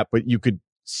like that, but you could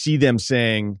see them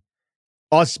saying,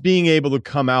 us being able to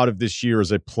come out of this year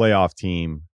as a playoff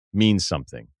team means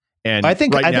something. And I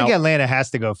think Atlanta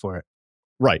has to go for it.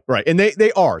 Right. And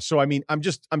they are. So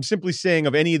I'm simply saying,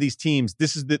 of any of these teams,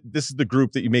 this is the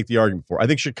group that you make the argument for. I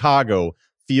think Chicago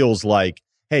feels like,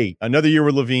 hey, another year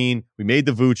with Levine, we made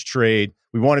the Vooch trade.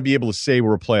 We want to be able to say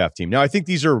we're a playoff team. Now, I think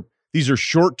these are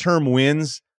short-term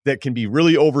wins that can be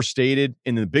really overstated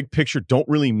and in the big picture don't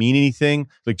really mean anything.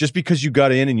 Like, just because you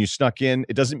got in and you snuck in,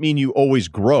 it doesn't mean you always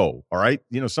grow. All right.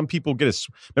 Some people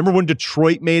remember when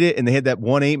Detroit made it and they had that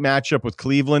 1-8 matchup with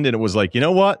Cleveland, and it was like, you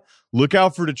know what? Look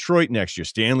out for Detroit next year.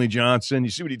 Stanley Johnson, you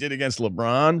see what he did against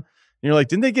LeBron? And you're like,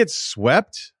 didn't they get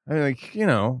swept? I mean,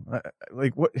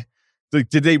 what? Like,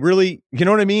 did they really, you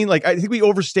know what I mean? Like, I think we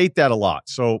overstate that a lot.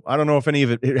 So I don't know if any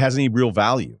of it has any real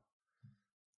value.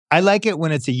 I like it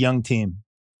when it's a young team.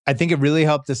 I think it really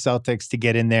helped the Celtics to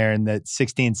get in there in the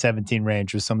 16, 17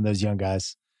 range with some of those young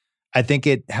guys. I think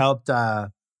it helped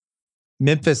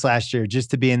Memphis last year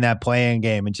just to be in that play-in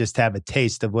game and just have a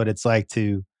taste of what it's like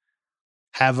to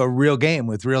have a real game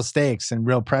with real stakes and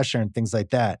real pressure and things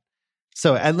like that.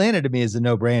 So Atlanta to me is a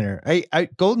no-brainer.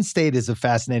 Golden State is a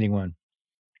fascinating one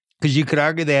because you could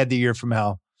argue they had the year from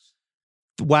hell.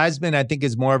 Wiseman, I think,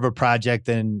 is more of a project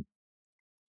than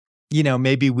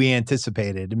maybe we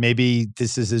anticipated. Maybe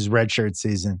this is his redshirt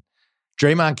season.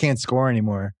 Draymond can't score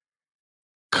anymore.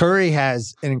 Curry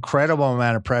has an incredible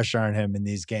amount of pressure on him in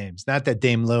these games. Not that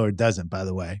Dame Lillard doesn't, by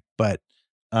the way, but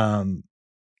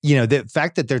the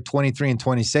fact that they're 23 and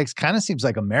 26 kind of seems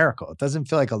like a miracle. It doesn't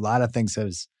feel like a lot of things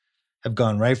have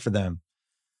gone right for them.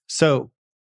 So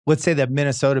let's say that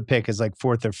Minnesota pick is like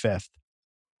 4th or 5th.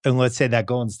 And let's say that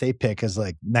Golden State pick is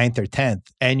like 9th or 10th,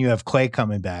 and you have Clay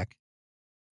coming back.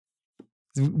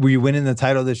 Were you winning the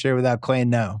title this year without Clay?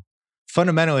 No.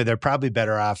 Fundamentally, they're probably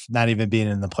better off not even being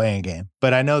in the play-in game.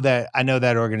 But I know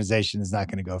that organization is not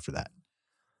going to go for that.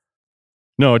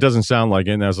 No, it doesn't sound like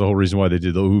it. And that's the whole reason why they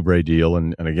did the Oubre deal.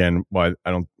 And again, why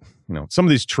I don't, some of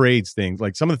these trades things,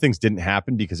 like some of the things didn't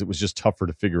happen because it was just tougher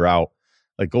to figure out.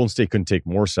 Like Golden State couldn't take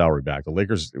more salary back. The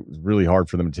Lakers, it was really hard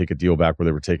for them to take a deal back where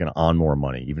they were taking on more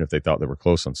money, even if they thought they were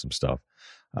close on some stuff.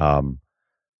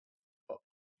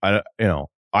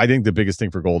 I think the biggest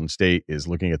thing for Golden State is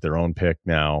looking at their own pick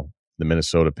now, the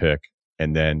Minnesota pick.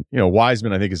 And then,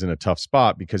 Wiseman, I think, is in a tough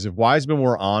spot because if Wiseman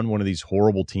were on one of these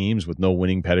horrible teams with no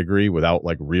winning pedigree, without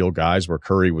like real guys, where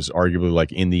Curry was arguably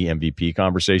like in the MVP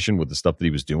conversation with the stuff that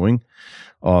he was doing,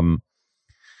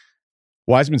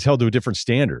 Wiseman's held to a different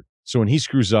standard. So when he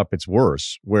screws up, it's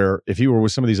worse. Where if he were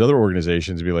with some of these other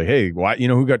organizations, it'd be like, hey,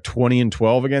 who got 20 and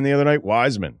 12 again the other night?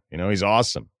 Wiseman. He's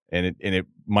awesome. And it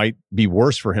might be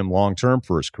worse for him long-term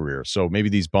for his career. So maybe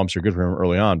these bumps are good for him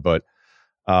early on. But,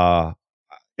 a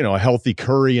healthy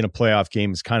Curry in a playoff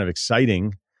game is kind of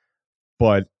exciting.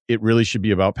 But it really should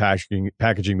be about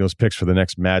packaging those picks for the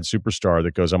next mad superstar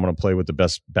that goes, I'm going to play with the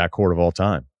best backcourt of all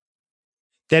time.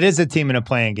 That is a team in a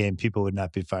play-in game people would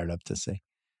not be fired up to see.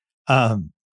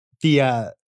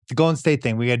 The Golden State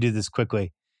thing, we got to do this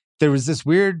quickly. There was this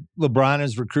weird LeBron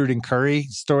is recruiting Curry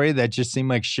story that just seemed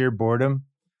like sheer boredom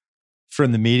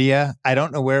from the media. I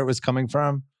don't know where it was coming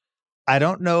from. I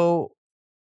don't know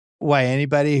why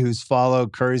anybody who's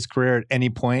followed Curry's career at any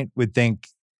point would think,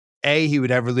 A, he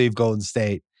would ever leave Golden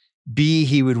State. B,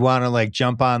 he would want to like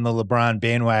jump on the LeBron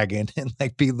bandwagon and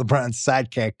like be LeBron's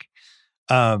sidekick.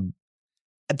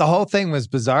 The whole thing was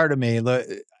bizarre to me.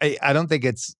 I don't think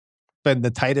it's been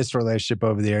the tightest relationship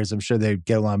over the years. I'm sure they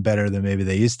get along better than maybe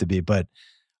they used to be, but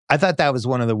I thought that was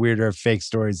one of the weirder fake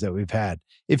stories that we've had.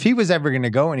 If he was ever going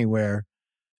to go anywhere,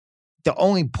 the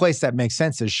only place that makes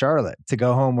sense is Charlotte, to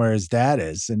go home where his dad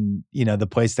is and, the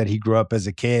place that he grew up as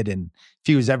a kid. And if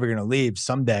he was ever going to leave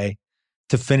someday,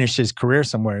 to finish his career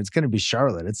somewhere, it's going to be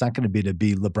Charlotte. It's not going to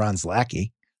be LeBron's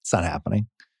lackey. It's not happening.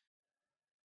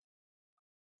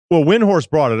 Well, Windhorst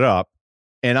brought it up,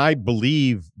 and I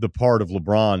believe the part of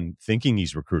LeBron thinking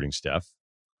he's recruiting Steph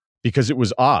because it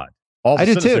was odd. All of a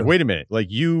sudden, it's like, wait a minute, like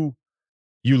you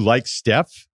like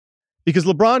Steph? Because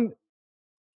LeBron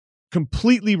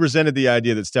completely resented the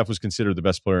idea that Steph was considered the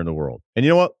best player in the world. And you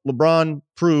know what? LeBron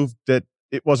proved that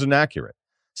it wasn't accurate.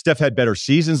 Steph had better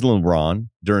seasons than LeBron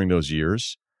during those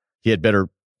years. He had better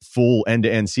full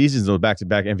end-to-end seasons, those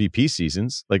back-to-back MVP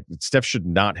seasons. Like, Steph should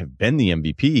not have been the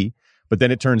MVP. But then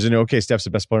it turns into, okay, Steph's the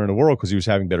best player in the world because he was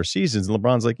having better seasons. And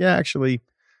LeBron's like, yeah, actually,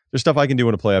 there's stuff I can do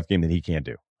in a playoff game that he can't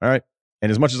do. All right?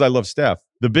 And as much as I love Steph,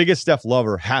 the biggest Steph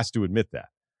lover has to admit that.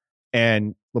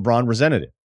 And LeBron resented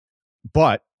it.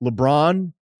 But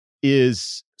LeBron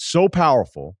is so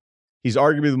powerful. He's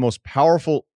arguably the most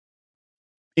powerful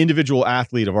individual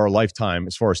athlete of our lifetime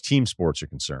as far as team sports are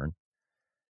concerned,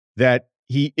 that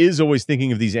he is always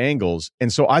thinking of these angles.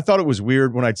 And so I thought it was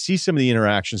weird when I'd see some of the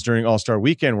interactions during All-Star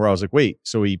Weekend where I was like, wait,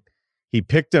 so he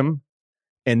picked him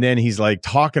and then he's like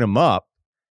talking him up.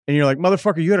 And you're like,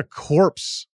 motherfucker, you had a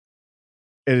corpse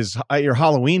at your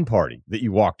Halloween party that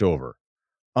you walked over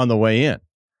on the way in.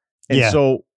 And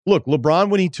so, look, LeBron,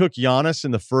 when he took Giannis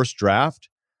in the first draft,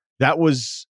 that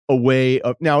was a way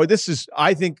of, now this is,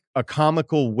 I think, a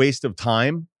comical waste of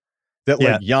time that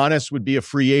like Giannis would be a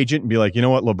free agent and be like, you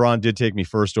know what, LeBron did take me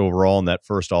first overall in that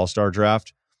first All-Star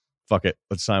draft. Fuck it,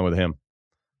 let's sign with him.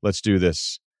 Let's do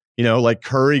this. You know, like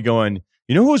Curry going,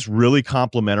 you know who was really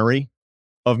complimentary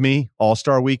of me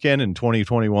All-Star Weekend in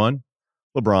 2021?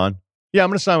 LeBron. Yeah, I'm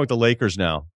going to sign with the Lakers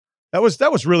now. That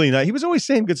was really nice. He was always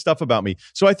saying good stuff about me.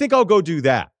 So I think I'll go do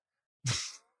that.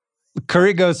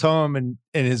 Curry goes home and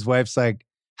his wife's like,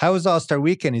 how was All-Star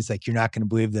Weekend? He's like, you're not going to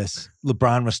believe this.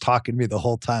 LeBron was talking to me the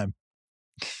whole time.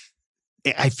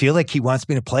 I feel like he wants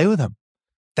me to play with him.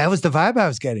 That was the vibe I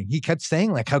was getting. He kept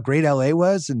saying like how great LA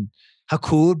was and how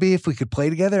cool it would be if we could play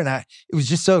together. And it was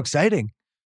just so exciting.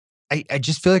 I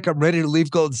just feel like I'm ready to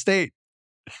leave Golden State.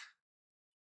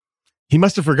 He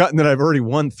must have forgotten that I've already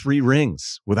won 3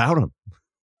 rings without him.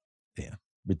 Yeah,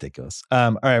 ridiculous.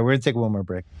 All right, we're going to take one more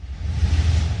break.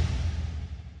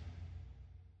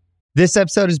 This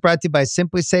episode is brought to you by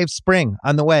Simply Safe Spring.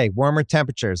 On the way, warmer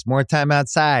temperatures, more time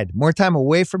outside, more time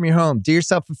away from your home. Do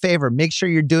yourself a favor. Make sure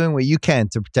you're doing what you can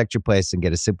to protect your place and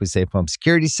get a Simply Safe home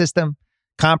security system.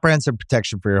 Comprehensive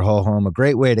protection for your whole home. A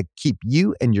great way to keep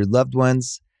you and your loved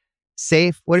ones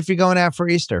safe. What if you're going out for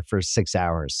Easter for 6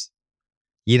 hours?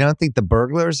 You don't think the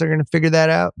burglars are going to figure that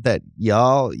out? That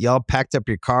y'all packed up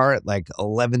your car at like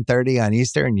 11:30 on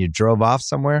Easter and you drove off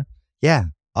somewhere? Yeah,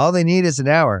 all they need is an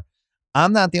hour.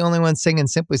 I'm not the only one singing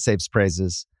Simply Safe's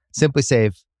praises. Simply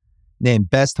Safe, named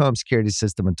Best Home Security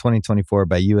System in 2024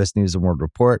 by U.S. News & World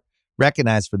Report,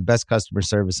 recognized for the best customer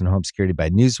service and home security by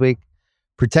Newsweek.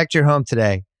 Protect your home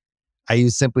today. I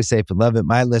use Simply Safe and love it.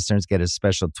 My listeners get a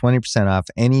special 20% off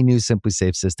any new Simply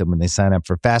Safe system when they sign up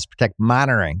for Fast Protect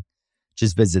monitoring.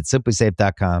 Just visit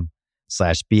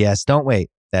simplysafe.com/BS. Don't wait.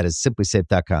 That is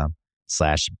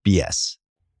simplysafe.com/BS.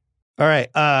 All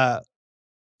right.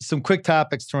 Some quick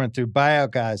topics to run through. Buyout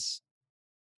guys.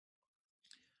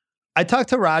 I talked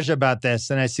to Raja about this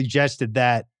and I suggested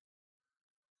that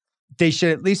they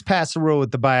should at least pass a rule with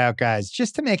the buyout guys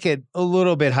just to make it a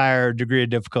little bit higher degree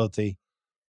of difficulty.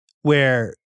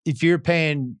 Where if you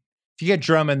get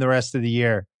Drummond the rest of the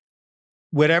year,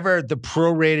 whatever the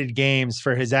prorated games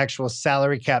for his actual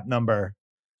salary cap number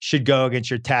should go against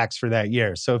your tax for that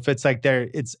year. So if it's like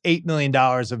it's $8 million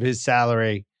of his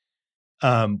salary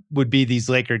would be these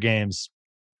Laker games,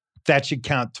 that should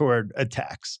count toward a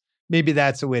tax. Maybe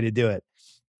that's a way to do it.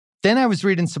 Then I was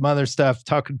reading some other stuff,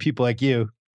 talking to people like you.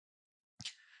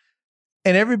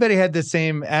 And everybody had the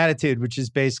same attitude, which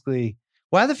is basically,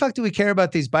 why the fuck do we care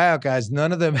about these buyout guys?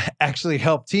 None of them actually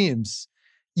help teams.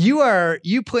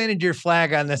 You planted your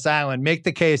flag on this island. Make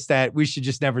the case that we should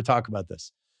just never talk about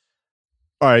this.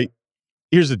 All right.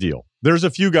 Here's the deal. There's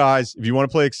a few guys, if you want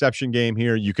to play exception game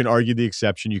here, you can argue the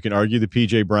exception. You can argue the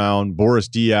PJ Brown, Boris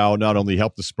Diaw not only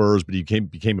helped the Spurs, but he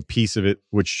became a piece of it,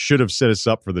 which should have set us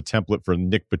up for the template for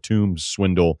Nick Batum's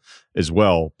swindle as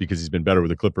well, because he's been better with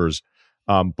the Clippers.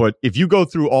 But if you go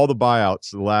through all the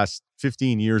buyouts the last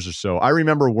 15 years or so, I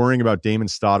remember worrying about Damon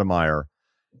Stoudemire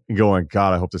and going,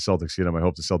 God, I hope the Celtics get him. I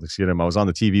hope the Celtics get him. I was on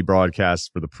the TV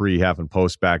broadcast for the pre, half, and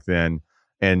post back then,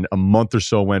 and a month or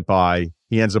so went by.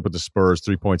 He ends up with the Spurs,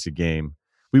 3 points a game.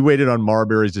 We waited on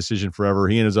Marbury's decision forever.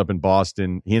 He ends up in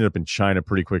Boston. He ended up in China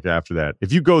pretty quick after that.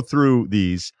 If you go through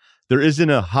these, there isn't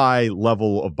a high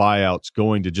level of buyouts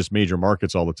going to just major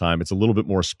markets all the time. It's a little bit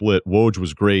more split. Woj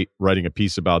was great writing a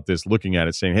piece about this, looking at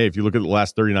it, saying, hey, if you look at the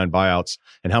last 39 buyouts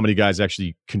and how many guys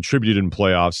actually contributed in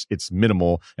playoffs, it's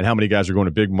minimal. And how many guys are going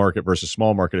to big market versus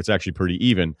small market, it's actually pretty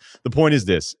even. The point is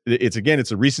this. It's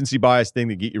a recency bias thing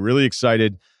that get you really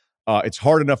excited. It's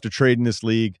hard enough to trade in this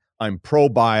league. I'm pro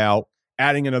buyout.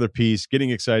 Adding another piece,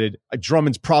 getting excited.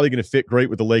 Drummond's probably going to fit great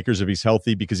with the Lakers if he's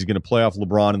healthy because he's going to play off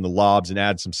LeBron and the lobs and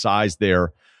add some size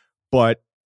there. But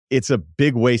it's a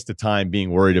big waste of time being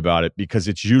worried about it because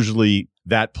it's usually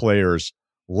that player's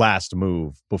last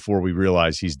move before we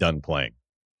realize he's done playing.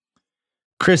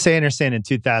 Chris Anderson in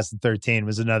 2013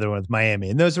 was another one with Miami.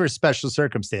 And those were special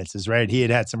circumstances, right? He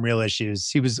had some real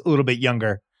issues. He was a little bit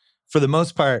younger. For the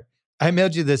most part, I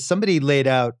mailed you this. Somebody laid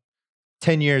out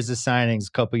 10 years of signings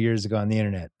a couple years ago on the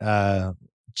internet.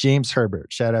 James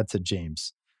Herbert. Shout out to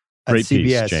James. Great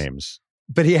CBS. piece, James.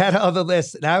 But he had all the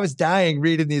lists, and I was dying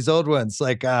reading these old ones.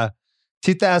 Like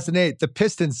 2008, the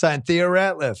Pistons signed Theo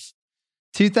Ratliff.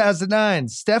 2009,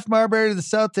 Steph Marbury to the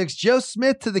Celtics, Joe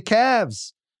Smith to the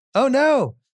Cavs. Oh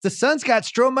no, the Suns got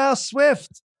Stromile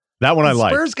Swift. That one I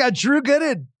like. Spurs got Drew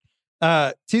Gooden.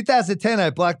 2010,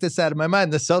 I blocked this out of my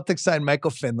mind. The Celtics signed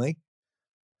Michael Finley.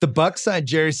 The Bucks signed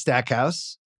Jerry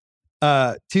Stackhouse.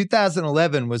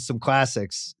 2011 was some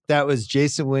classics. That was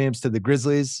Jason Williams to the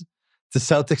Grizzlies. The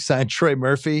Celtics signed Troy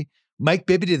Murphy. Mike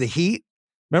Bibby to the Heat.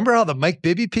 Remember all the Mike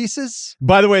Bibby pieces?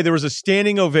 By the way, there was a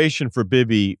standing ovation for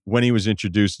Bibby when he was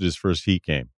introduced at his first Heat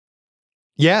game.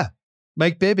 Yeah,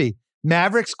 Mike Bibby.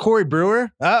 Mavericks, Corey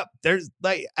Brewer.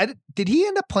 Did he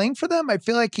end up playing for them? I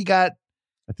feel like he got.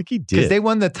 I think he did. Because they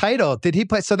won the title. Did he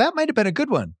play? So that might have been a good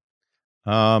one.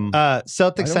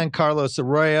 Celtics signed Carlos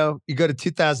Arroyo. You go to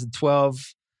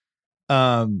 2012.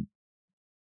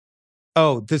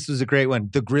 This was a great one.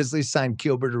 The Grizzlies signed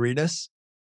Gilbert Arenas.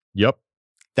 Yep.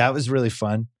 That was really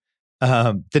fun.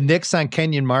 The Knicks signed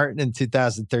Kenyon Martin in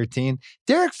 2013.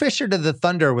 Derek Fisher to the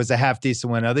Thunder was a half decent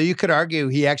one, although you could argue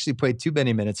he actually played too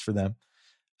many minutes for them.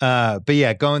 But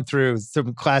yeah, going through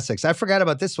some classics. I forgot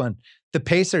about this one. The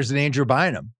Pacers and Andrew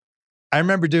Bynum. I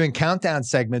remember doing countdown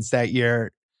segments that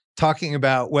year talking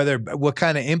about what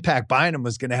kind of impact Bynum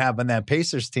was going to have on that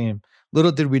Pacers team.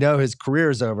 Little did we know his career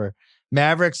is over.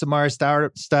 Mavericks, Amari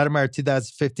Stoudemire,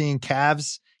 2015.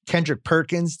 Cavs, Kendrick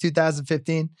Perkins,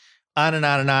 2015. On and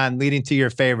on and on, leading to your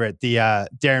favorite, the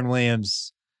Darren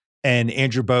Williams and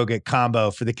Andrew Bogut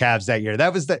combo for the Cavs that year.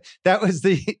 That was it. That was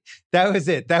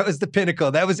the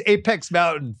pinnacle. That was Apex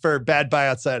Mountain for bad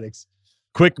buyout signings.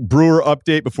 Quick Brewer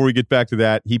update before we get back to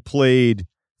that. He played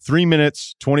 3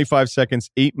 minutes, 25 seconds,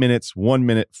 8 minutes, 1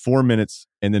 minute, 4 minutes,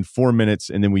 and then 4 minutes.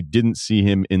 And then we didn't see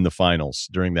him in the finals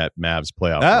during that Mavs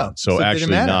playoff run. So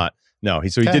actually not. No, he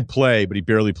did play, but he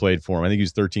barely played for him. I think he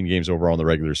was 13 games overall in the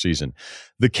regular season.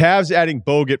 The Cavs adding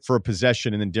Bogut for a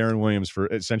possession and then Darren Williams for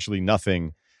essentially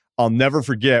nothing. I'll never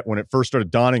forget when it first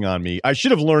started dawning on me. I should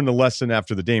have learned the lesson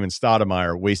after the Damon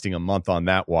Stoudemire, wasting a month on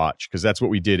that watch, because that's what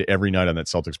we did every night on that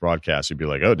Celtics broadcast. You'd be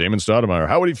like, oh, Damon Stoudemire,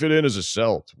 how would he fit in as a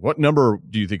Celt? What number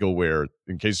do you think he'll wear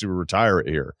in case he would retire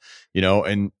here?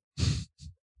 And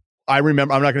I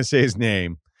remember, I'm not going to say his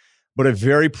name, but a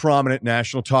very prominent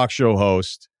national talk show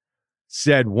host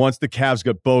said once the Cavs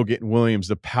got Bogut and Williams,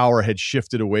 the power had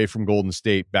shifted away from Golden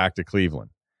State back to Cleveland.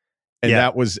 And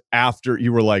that was after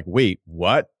you were like, wait,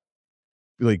 what?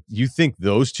 Like, you think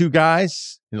those two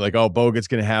guys? You're like, oh, Bogut's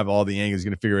going to have all the angles,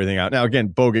 going to figure everything out. Now, again,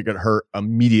 Bogut got hurt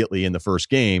immediately in the first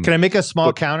game. Can I make a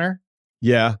small counter?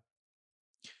 Yeah.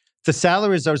 The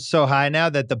salaries are so high now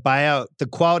that the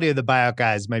quality of the buyout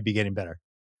guys might be getting better.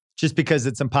 Just because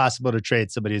it's impossible to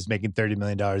trade somebody who's making $30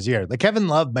 million a year. Like Kevin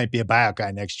Love might be a buyout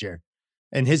guy next year,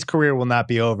 and his career will not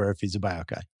be over if he's a buyout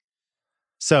guy.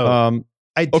 So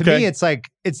to me, it's like,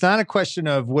 it's not a question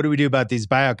of what do we do about these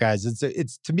buyout guys.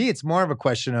 To me, it's more of a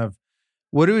question of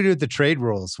what do we do with the trade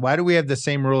rules? Why do we have the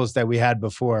same rules that we had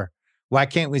before? Why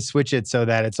can't we switch it so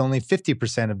that it's only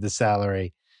 50% of the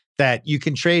salary, that you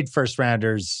can trade first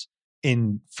rounders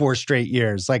in 4 straight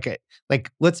years? Like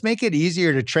let's make it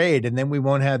easier to trade, and then we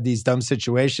won't have these dumb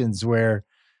situations where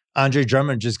Andre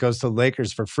Drummond just goes to the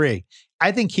Lakers for free.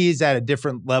 I think he's at a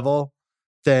different level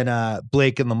than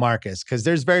Blake and LaMarcus, because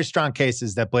there's very strong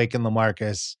cases that Blake and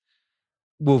LaMarcus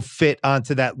will fit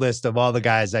onto that list of all the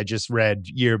guys I just read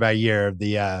year by year of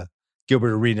the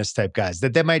Gilbert Arenas type guys,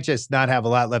 that they might just not have a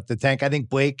lot left to tank. I think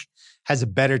Blake has a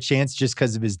better chance just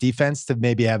because of his defense to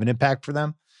maybe have an impact for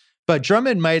them. But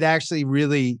Drummond might actually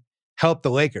really help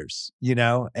the Lakers,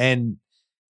 and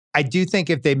I do think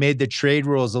if they made the trade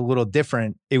rules a little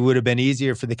different, it would have been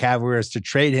easier for the Cavaliers to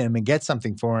trade him and get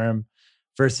something for him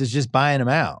versus just buying him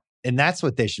out. And that's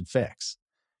what they should fix.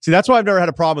 See, that's why I've never had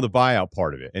a problem with the buyout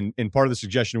part of it. And part of the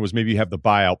suggestion was maybe you have the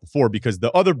buyout before, because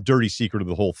the other dirty secret of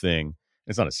the whole thing,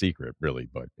 it's not a secret really,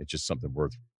 but it's just something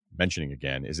worth mentioning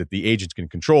again, is that the agents can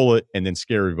control it and then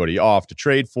scare everybody off to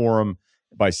trade for him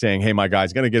by saying, hey, my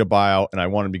guy's going to get a buyout and I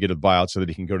want him to get a buyout so that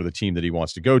he can go to the team that he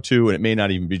wants to go to. And it may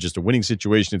not even be just a winning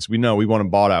situation. It's, we want him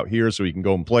bought out here so he can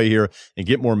go and play here and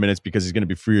get more minutes because he's going to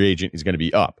be free agent. He's going to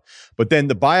be up. But then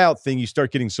the buyout thing, you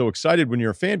start getting so excited when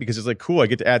you're a fan because it's like, cool, I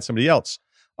get to add somebody else.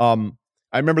 I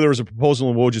remember there was a proposal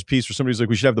in Woj's piece where somebody was like,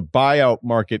 we should have the buyout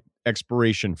market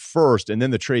expiration first and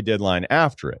then the trade deadline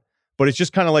after it. But it's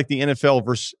just kind of like the NFL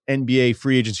versus NBA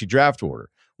free agency draft order.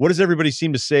 What does everybody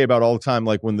seem to say about all the time,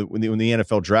 like when the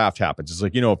NFL draft happens? It's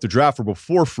like, if the draft were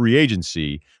before free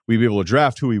agency, we'd be able to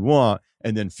draft who we want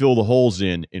and then fill the holes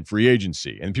in free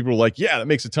agency. And people are like, yeah, that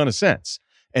makes a ton of sense.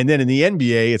 And then in the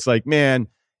NBA, it's like, man,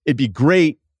 it'd be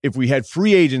great if we had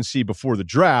free agency before the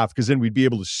draft, because then we'd be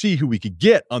able to see who we could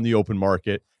get on the open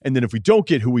market. And then if we don't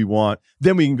get who we want,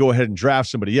 then we can go ahead and draft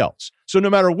somebody else. So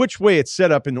no matter which way it's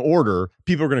set up in order,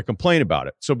 people are going to complain about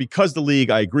it. So because the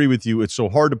league, I agree with you, it's so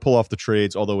hard to pull off the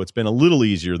trades, although it's been a little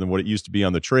easier than what it used to be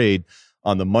on the trade,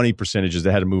 on the money percentages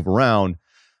that had to move around.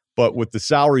 But with the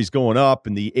salaries going up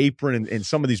and the apron and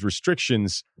some of these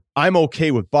restrictions, I'm okay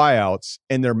with buyouts,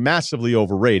 and they're massively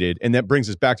overrated. And that brings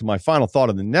us back to my final thought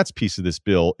on the Nets piece of this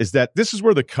bill, is that this is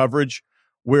where the coverage,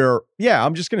 where, yeah,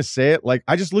 I'm just going to say it. Like,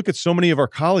 I just look at so many of our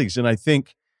colleagues and I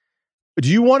think, do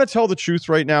you want to tell the truth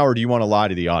right now, or do you want to lie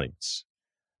to the audience?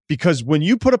 Because when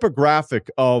you put up a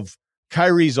graphic of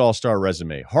Kyrie's all-star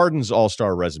resume, Harden's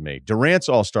all-star resume, Durant's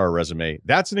all-star resume,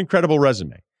 that's an incredible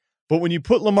resume. But when you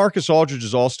put LaMarcus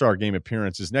Aldridge's all-star game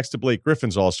appearances next to Blake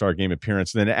Griffin's all-star game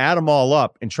appearance, and then add them all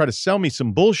up and try to sell me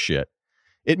some bullshit,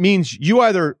 it means you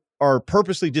either are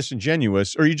purposely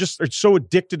disingenuous or you just are so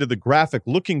addicted to the graphic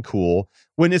looking cool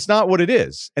when it's not what it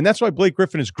is. And that's why Blake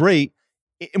Griffin is great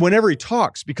whenever he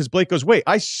talks, because Blake goes, wait,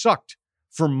 I sucked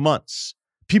for months.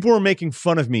 People were making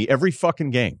fun of me every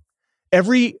fucking game.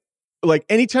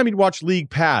 Anytime you'd watch League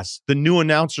Pass, the new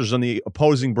announcers on the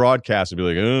opposing broadcast would be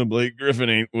like, oh, Blake Griffin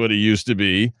ain't what he used to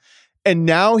be. And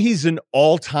now he's an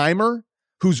all-timer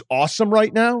who's awesome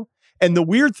right now. And the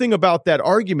weird thing about that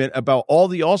argument about all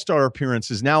the all-star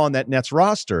appearances now on that Nets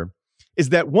roster is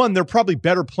that, one, they're probably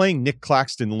better playing Nick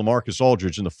Claxton and LaMarcus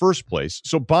Aldridge in the first place.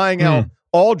 So buying out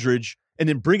Aldridge and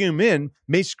then bringing him in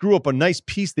may screw up a nice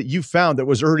piece that you found that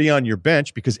was already on your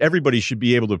bench, because everybody should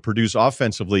be able to produce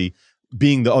offensively,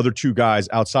 being the other two guys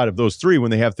outside of those three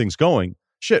when they have things going.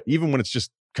 Shit, even when it's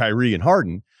just Kyrie and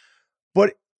Harden.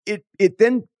 But it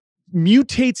then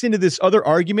mutates into this other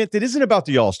argument that isn't about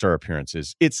the all-star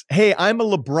appearances. It's, hey, I'm a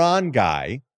LeBron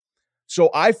guy, so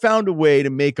I found a way to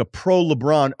make a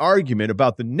pro-LeBron argument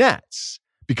about the Nets,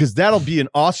 because that'll be an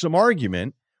awesome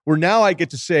argument where now I get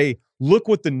to say, look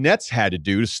what the Nets had to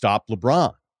do to stop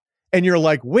LeBron. And you're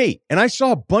like, wait, and I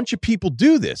saw a bunch of people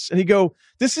do this. And you go,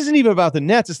 this isn't even about the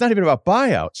Nets. It's not even about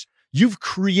buyouts. You've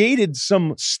created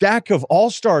some stack of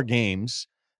all-star games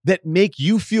that make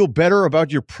you feel better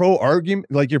about your pro argument,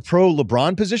 like your pro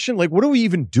LeBron position. Like, what are we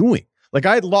even doing? Like,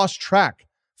 I had lost track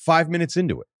 5 minutes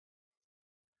into it.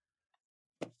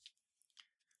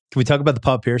 Can we talk about the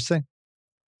Paul Pierce thing?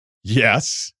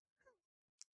 Yes.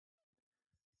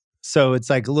 So it's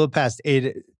like a little past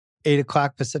 8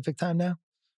 o'clock Pacific time now.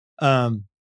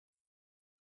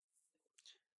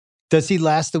 Does he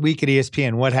last the week at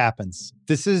ESPN? What happens?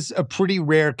 This is a pretty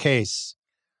rare case.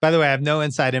 By the way, I have no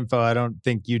inside info. I don't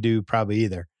think you do probably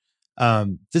either.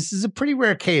 This is a pretty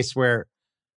rare case where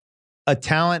a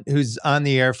talent who's on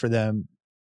the air for them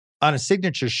on a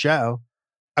signature show,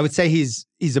 I would say he's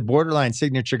a borderline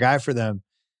signature guy for them.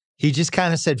 He just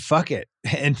kind of said, fuck it.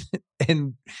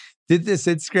 And did this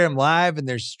Instagram live, and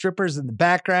there's strippers in the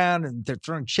background and they're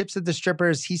throwing chips at the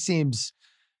strippers. He seems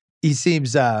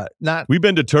not. We've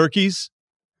been to Turkey's.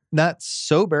 Not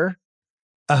sober.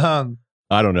 I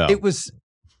don't know. It was.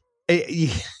 I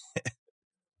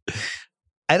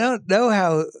don't know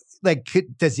how. Like,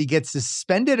 does he get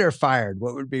suspended or fired?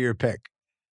 What would be your pick?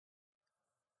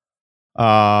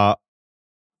 I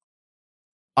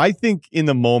think in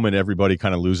the moment everybody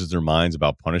kind of loses their minds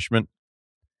about punishment,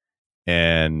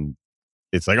 and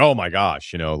it's like, oh my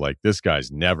gosh, like this guy's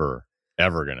never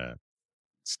ever gonna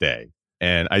stay.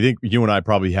 And I think you and I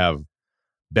probably have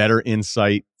better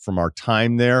insight from our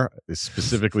time there,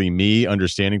 specifically me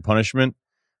understanding punishment.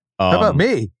 How about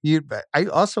me? I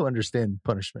also understand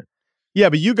punishment. Yeah,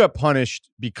 but you got punished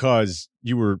because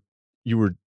you were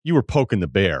poking the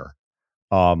bear.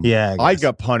 I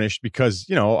got punished because,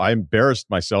 I embarrassed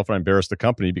myself and I embarrassed the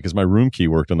company because my room key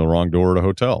worked on the wrong door at a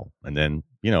hotel. And then,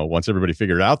 once everybody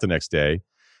figured it out the next day,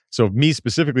 So me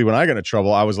specifically, when I got into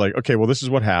trouble, I was like, okay, well, this is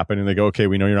what happened. And they go, okay,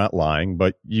 we know you're not lying,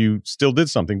 but you still did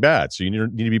something bad. So you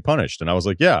need to be punished. And I was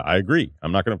like, yeah, I agree.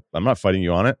 I'm not fighting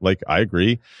you on it. Like, I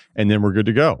agree. And then we're good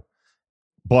to go.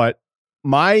 But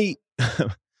I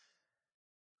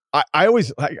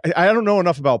don't know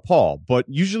enough about Paul, but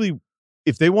usually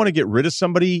if they want to get rid of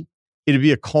somebody, it'd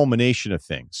be a culmination of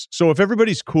things. So if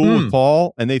everybody's cool with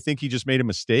Paul and they think he just made a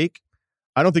mistake,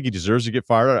 I don't think he deserves to get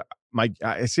fired.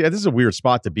 I see this is a weird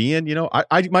spot to be in. You know,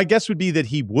 my guess would be that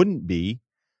he wouldn't be,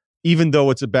 even though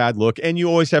it's a bad look. And you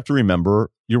always have to remember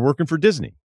you're working for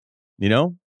Disney. You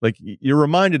know, like you're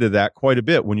reminded of that quite a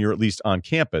bit when you're at least on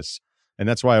campus. And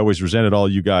that's why I always resented all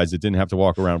you guys that didn't have to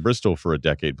walk around Bristol for a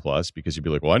decade plus, because you'd be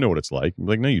like, well, I know what it's like. I'm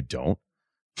like, no, you don't.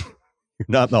 You're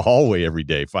not in the hallway every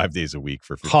day, 5 days a week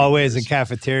for 15 hallways years. and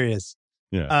cafeterias.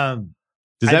 Yeah.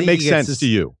 Does that make sense to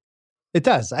you? It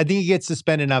does. I think he gets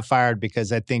suspended, not fired,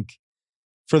 because I think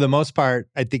for the most part,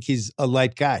 I think he's a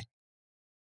light guy.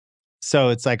 So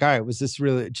it's like, all right, was this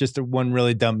really just one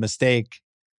really dumb mistake?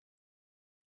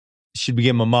 Should we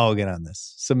give him a mulligan on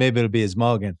this? So maybe it'll be his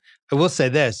mulligan. I will say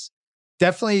this.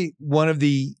 Definitely one of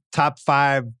the top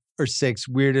 5 or 6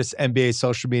 weirdest NBA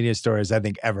social media stories I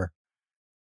think ever.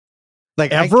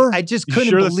 Like ever? I just You couldn't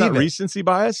sure believe that's not it. Recency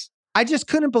bias? I just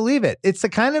couldn't believe it. It's the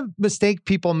kind of mistake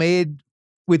people made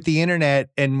with the internet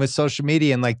and with social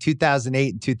media in like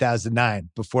 2008 and 2009,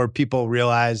 before people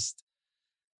realized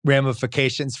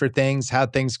ramifications for things, how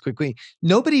things quickly.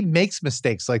 Nobody makes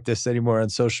mistakes like this anymore on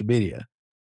social media.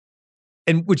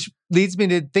 And which leads me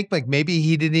to think like maybe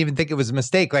he didn't even think it was a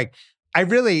mistake. Like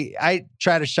I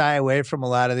try to shy away from a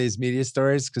lot of these media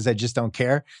stories because I just don't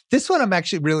care. This one, I'm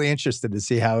actually really interested to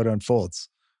see how it unfolds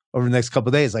over the next couple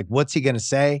of days. Like, what's he going to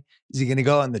say? Is he going to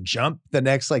go on the jump the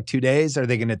next like 2 days? Are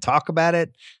they going to talk about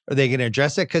it? Are they going to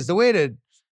address it? Because the way to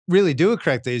really do it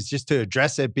correctly is just to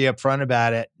address it, be upfront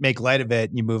about it, make light of it,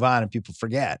 and you move on and people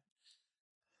forget.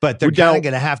 But they're kind of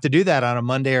going to have to do that on a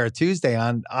Monday or a Tuesday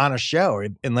on a show,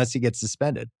 unless he gets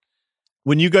suspended.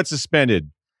 When you got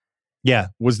suspended, yeah,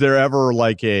 was there ever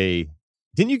like didn't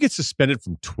you get suspended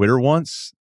from Twitter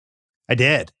once? I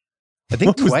did. I think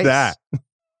what twice. Was that? I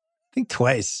think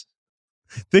twice.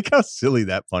 Think how silly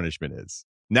that punishment is.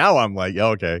 Now I'm like,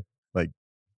 okay. Like,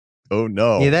 oh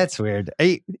no. Yeah, that's weird.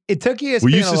 It took ESPN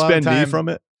Will you a long suspend time. me from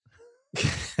it?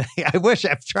 I wish.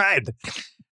 I've tried.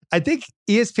 I think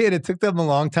ESPN, it took them a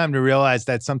long time to realize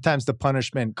that sometimes the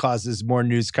punishment causes more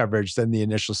news coverage than the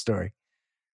initial story.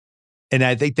 And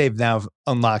I think they've now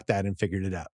unlocked that and figured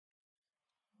it out.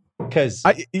 Because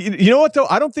you know what, though?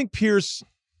 I don't think Pierce,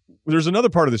 there's another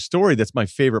part of the story that's my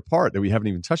favorite part that we haven't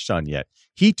even touched on yet.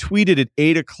 He tweeted at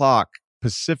 8:00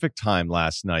 Pacific time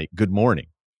last night, good morning.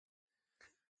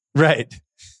 Right.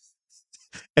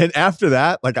 And after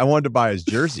that, like, I wanted to buy his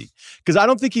jersey because I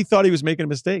don't think he thought he was making a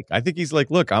mistake. I think he's like,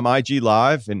 look, I'm IG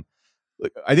Live. And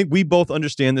look, I think we both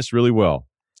understand this really well.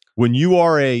 When you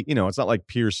are it's not like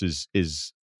Pierce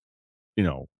is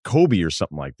Kobe or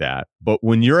something like that. But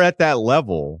when you're at that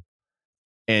level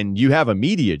and you have a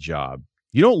media job,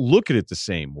 you don't look at it the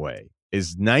same way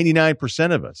as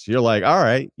 99% of us. You're like, all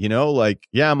right,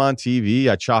 yeah, I'm on TV.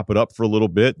 I chop it up for a little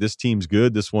bit. This team's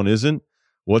good. This one isn't.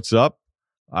 What's up?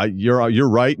 You're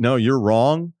right. No, you're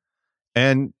wrong.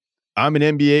 And I'm an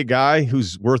NBA guy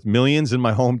who's worth millions in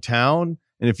my hometown.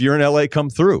 And if you're in LA, come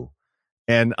through.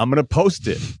 And I'm going to post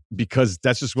it because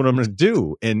that's just what I'm going to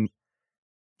do. And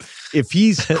if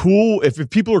he's cool, if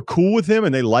people are cool with him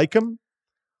and they like him,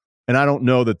 and I don't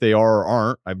know that they are or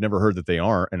aren't, I've never heard that they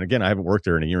aren't. And again, I haven't worked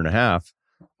there in a year and a half.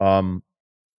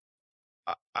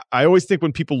 I always think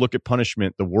when people look at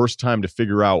punishment, the worst time to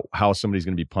figure out how somebody's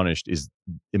going to be punished is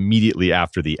immediately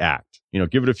after the act.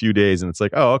 Give it a few days and it's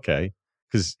like, oh, okay.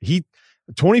 Because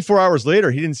 24 hours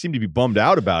later, he didn't seem to be bummed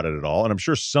out about it at all. And I'm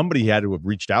sure somebody had to have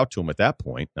reached out to him at that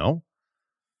point. No?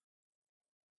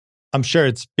 I'm sure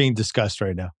it's being discussed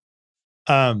right now.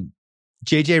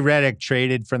 JJ Redick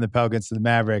traded from the Pelicans to the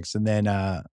Mavericks and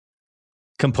then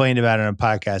complained about it on a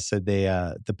podcast, said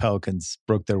the Pelicans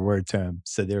broke their word to him,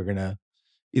 said they were going to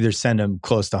either send him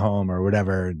close to home or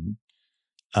whatever.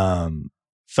 And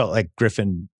felt like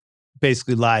Griffin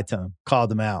basically lied to him,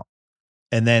 called him out.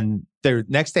 And then the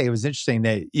next day, it was interesting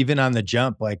that even on the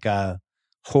jump, like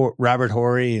Robert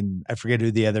Horry and I forget who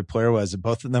the other player was, and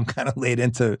both of them kind of laid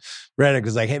into Redick.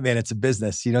 Was like, hey man, it's a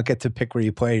business. You don't get to pick where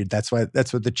you play. That's what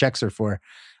the checks are for.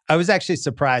 I was actually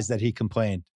surprised that he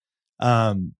complained.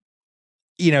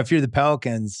 If you're the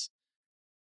Pelicans,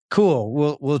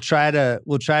 cool. We'll try to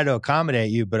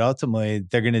accommodate you, but ultimately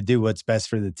they're going to do what's best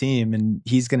for the team, and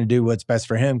he's going to do what's best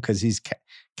for him because he's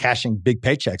cashing big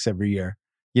paychecks every year.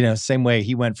 Same way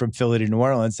he went from Philly to New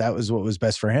Orleans. That was what was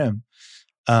best for him.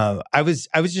 I was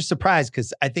just surprised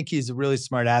because I think he's a really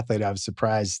smart athlete. I was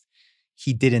surprised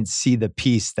he didn't see the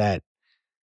piece that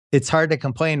it's hard to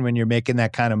complain when you're making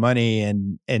that kind of money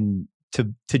and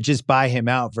to just buy him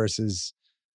out versus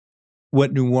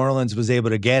what New Orleans was able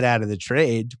to get out of the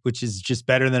trade, which is just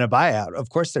better than a buyout. Of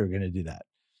course, they were going to do that.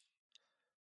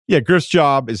 Yeah, Griff's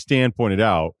job, as Stan pointed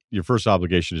out, your first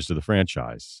obligation is to the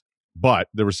franchise. But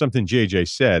there was something JJ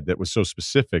said that was so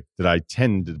specific that I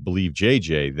tend to believe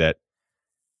JJ, that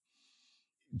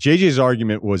JJ's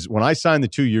argument was, when I signed the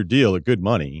 2-year deal at good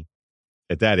money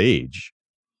at that age,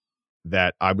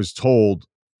 that I was told,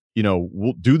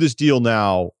 we'll do this deal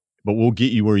now, but we'll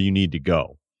get you where you need to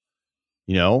go.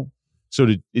 So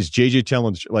is JJ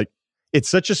telling, it's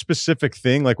such a specific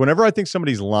thing. Like, whenever I think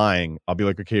somebody's lying, I'll be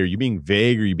like, okay, are you being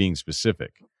vague or are you being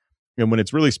specific? And when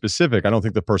it's really specific, I don't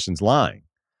think the person's lying.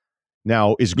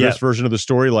 Now, is Griff's version of the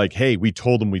story like, hey, we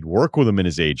told him we'd work with him and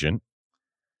his agent,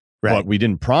 but we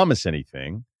didn't promise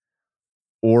anything?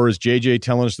 Or is JJ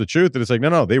telling us the truth that it's like,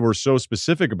 no, they were so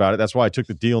specific about it. That's why I took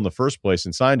the deal in the first place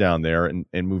and signed down there and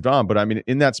moved on. But I mean,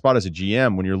 in that spot as a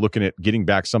GM, when you're looking at getting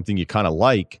back something you kind of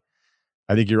like,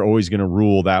 I think you're always going to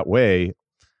rule that way.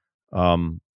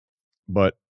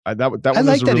 But that was like a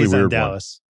that really he's weird on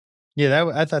Dallas. one.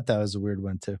 Yeah, I thought that was a weird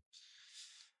one too.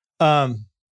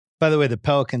 By the way, the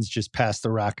Pelicans just passed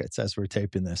the Rockets as we're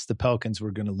taping this. The Pelicans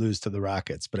were going to lose to the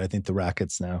Rockets, but I think the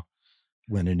Rockets now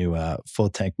went into full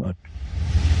tank mode.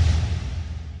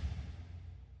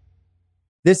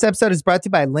 This episode is brought to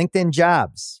you by LinkedIn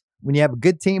Jobs. When you have a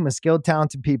good team of skilled,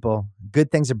 talented people, good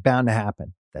things are bound to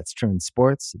happen. That's true in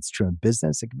sports. It's true in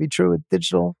business. It can be true with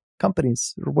digital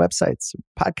companies or websites, or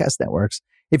podcast networks.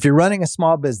 If you're running a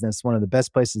small business, one of the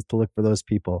best places to look for those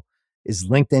people is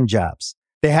LinkedIn Jobs.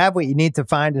 They have what you need to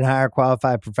find and hire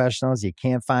qualified professionals you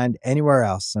can't find anywhere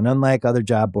else. And unlike other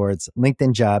job boards,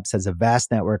 LinkedIn Jobs has a vast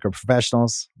network of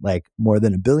professionals, like more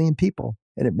than 1 billion people.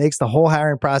 And it makes the whole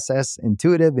hiring process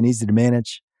intuitive and easy to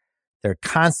manage. They're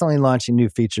constantly launching new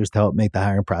features to help make the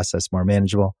hiring process more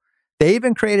manageable. They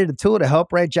even created a tool to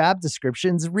help write job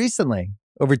descriptions recently.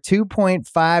 Over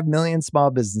 2.5 million small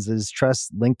businesses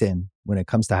trust LinkedIn when it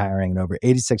comes to hiring, and over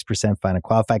 86% find a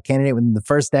qualified candidate within the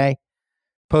first day.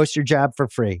 Post your job for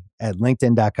free at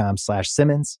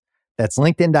linkedin.com/Simmons. That's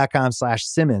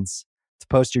linkedin.com/Simmons to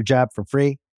post your job for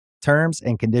free. Terms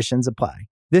and conditions apply.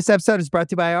 This episode is brought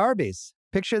to you by Arby's.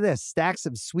 Picture this: stacks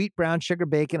of sweet brown sugar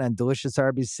bacon on delicious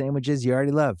Arby's sandwiches you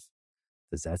already love.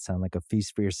 Does that sound like a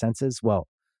feast for your senses? Well,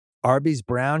 Arby's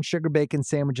brown sugar bacon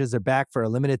sandwiches are back for a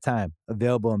limited time.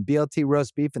 Available in BLT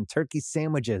roast beef and turkey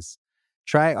sandwiches.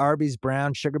 Try Arby's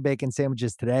brown sugar bacon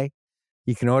sandwiches today.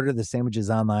 You can order the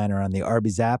sandwiches online or on the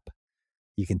Arby's app.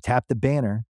 You can tap the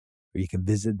banner, or you can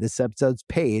visit this episode's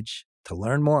page to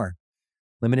learn more.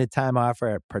 Limited time offer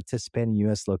at participating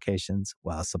U.S. locations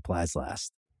while supplies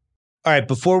last. All right,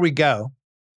 before we go,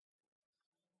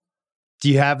 do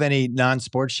you have any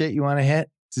non-sports shit you want to hit?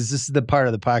 This is the part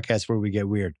of the podcast where we get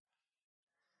weird.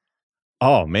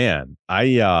 Oh man,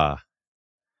 I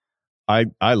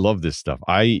love this stuff.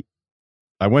 I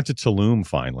went to Tulum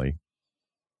finally.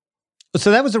 So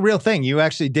that was a real thing. You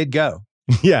actually did go.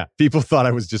 Yeah, people thought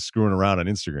I was just screwing around on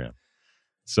Instagram.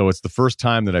 So it's the first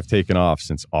time that I've taken off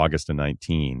since August of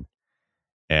 19.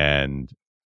 And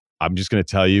I'm just going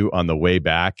to tell you, on the way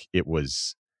back, it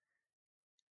was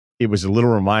a little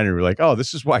reminder. We're like, oh,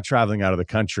 this is why traveling out of the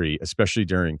country, especially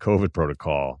during COVID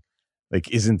protocol,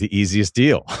 isn't the easiest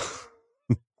deal.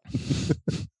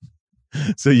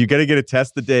 So you got to get a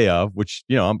test the day of, which,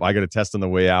 I got a test on the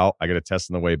way out. I got a test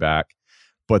on the way back.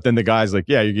 But then the guy's like,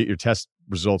 yeah, you get your test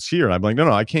results here. And I'm like,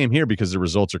 no, I came here because the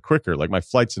results are quicker. Like, my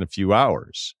flight's in a few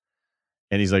hours.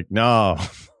 And he's like, no.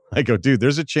 I go, dude,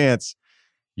 there's a chance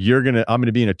I'm going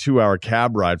to be in a 2-hour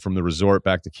cab ride from the resort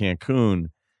back to Cancun.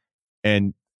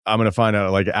 And I'm going to find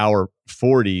out at hour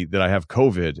 40 that I have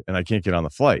COVID and I can't get on the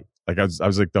flight. I was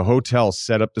like, the hotel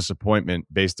set up this appointment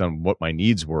based on what my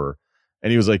needs were.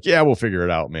 And he was like, yeah, we'll figure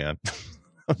it out, man.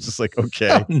 I was just like,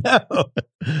 okay. Oh, no.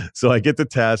 So I get the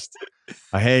test.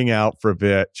 I hang out for a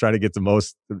bit, try to get the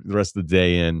rest of the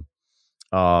day in.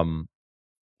 I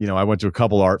went to a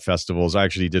couple art festivals. I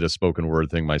actually did a spoken word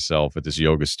thing myself at this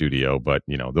yoga studio, but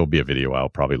there'll be a video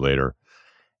out probably later.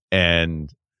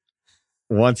 And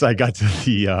once I got to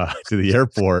the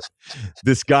airport,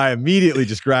 this guy immediately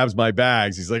just grabs my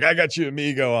bags. He's like, I got you,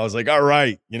 amigo. I was like, all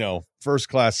right, first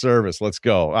class service. Let's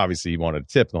go. Obviously, he wanted a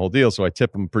tip and the whole deal. So I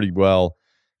tip him pretty well.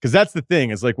 Because that's the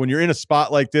thing. It's like, when you're in a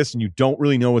spot like this and you don't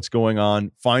really know what's going on,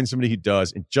 find somebody who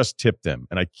does and just tip them.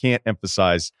 And I can't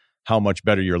emphasize how much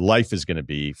better your life is going to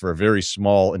be for a very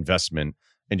small investment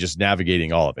and just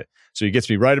navigating all of it. So he gets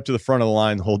me right up to the front of the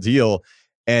line, the whole deal.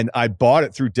 And I bought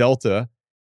it through Delta,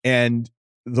 and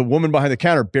the woman behind the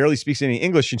counter barely speaks any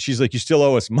English, and she's like, "You still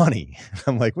owe us money."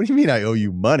 I'm like, "What do you mean I owe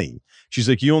you money?" She's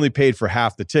like, "You only paid for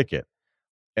half the ticket."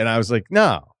 And I was like,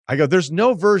 "No." I go, "There's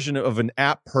no version of an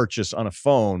app purchase on a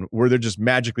phone where they're just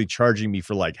magically charging me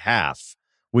for like half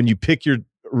when you pick your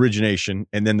origination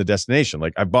and then the destination.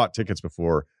 Like, I bought tickets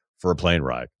before for a plane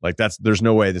ride. Like, there's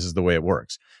no way this is the way it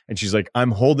works." And she's like,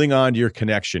 "I'm holding on to your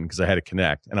connection," because I had to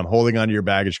connect, "and I'm holding on to your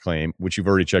baggage claim, which you've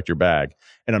already checked your bag,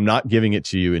 and I'm not giving it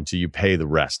to you until you pay the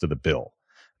rest of the bill."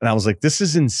 And I was like, "This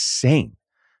is insane."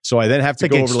 So I then have to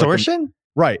like go extortion? over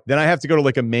right. Then I have to go to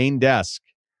like a main desk,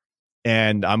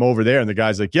 and I'm over there, and the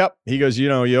guy's like, "Yep." He goes,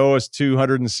 "You owe us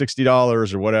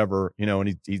 $260 or whatever,"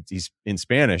 and he's in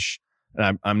Spanish.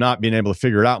 And I'm not being able to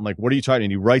figure it out. I'm like, "What are you talking?"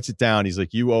 And he writes it down. He's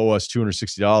like, "You owe us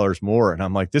 $260 more." And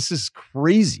I'm like, "This is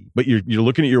crazy." But you're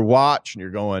looking at your watch and you're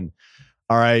going,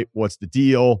 "All right, what's the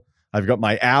deal?" I've got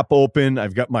my app open.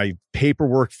 I've got my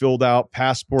paperwork filled out,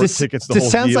 passport, tickets, the whole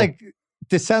deal.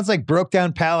 This sounds like Broke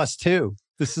Down Palace 2.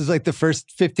 This is like the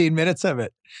first 15 minutes of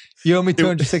it. You owe me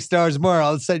 $260 more.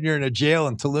 All of a sudden you're in a jail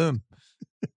in Tulum.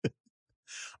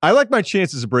 I like my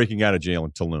chances of breaking out of jail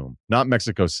in Tulum, not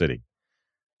Mexico City.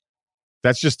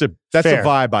 That's a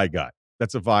vibe I got.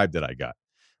 That's a vibe that I got.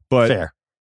 But fair.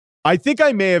 I think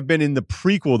I may have been in the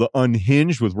prequel, The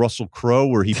Unhinged, with Russell Crowe,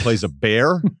 where he plays a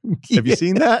bear. Have you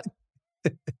seen that?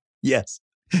 Yes.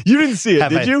 You didn't see it,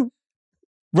 did you?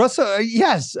 Russell,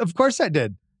 yes, of course I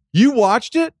did. You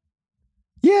watched it?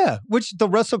 Yeah. The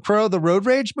Russell Crowe, the road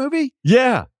rage movie?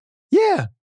 Yeah. Yeah.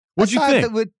 What'd you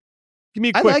think? Give me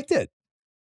a quick.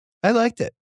 I liked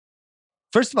it.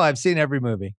 First of all, I've seen every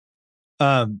movie.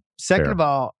 Second Fair. of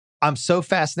all, I'm so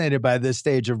fascinated by this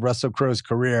stage of Russell Crowe's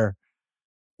career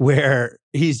where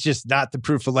he's just not the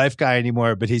proof of life guy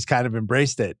anymore, but he's kind of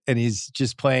embraced it. And he's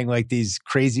just playing like these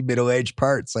crazy middle-aged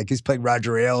parts. Like he's playing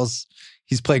Roger Ailes.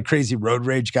 He's playing crazy road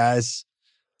rage guys.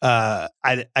 I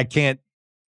can't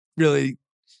really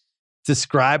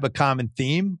describe a common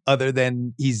theme other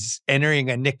than he's entering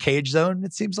a Nick Cage zone,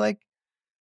 it seems like.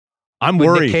 I'm When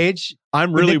worried. Nick Cage,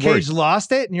 I'm really Nick worried. Cage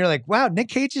lost it, and you're like, wow, Nick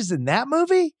Cage is in that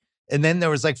movie? And then there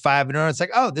was like 5 in a row. It's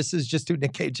like, oh, this is just who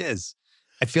Nick Cage is.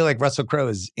 I feel like Russell Crowe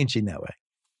is inching that way.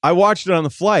 I watched it on the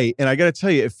flight, and I got to tell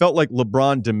you, it felt like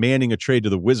LeBron demanding a trade to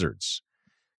the Wizards.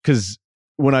 Because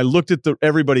when I looked at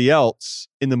everybody else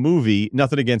in the movie,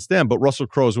 nothing against them, but Russell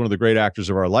Crowe is one of the great actors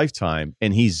of our lifetime,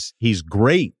 and he's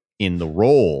great in the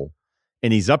role.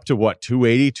 And he's up to what,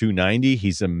 280, 290?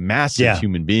 He's a massive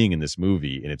human being in this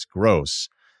movie, and it's gross.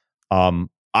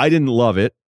 I didn't love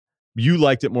it. You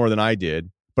liked it more than I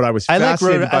did, but I was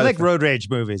fascinated I like road rage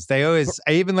movies. I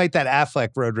even like that Affleck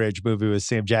road rage movie with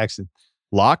Sam Jackson.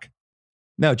 Locke?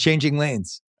 No, Changing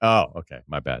Lanes. Oh, okay.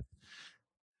 My bad.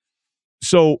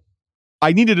 So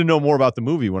I needed to know more about the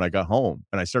movie when I got home,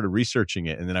 and I started researching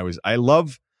it. And then I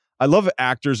love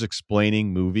actors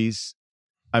explaining movies.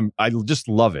 I just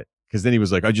love it. Because then he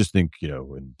was like, I just think,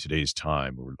 in today's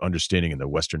time, we're understanding in the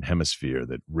Western Hemisphere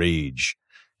that rage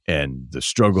and the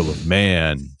struggle of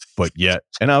man, but yet,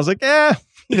 and I was like,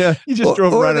 you just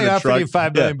drove around in a truck. You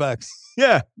 $5 million.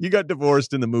 Yeah, you got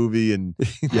divorced in the movie and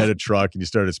you had a truck and you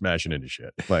started smashing into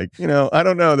shit. Like, I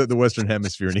don't know that the Western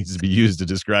Hemisphere needs to be used to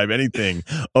describe anything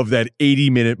of that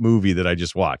 80-minute movie that I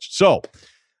just watched. So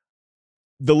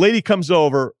the lady comes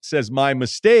over, says, my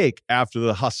mistake after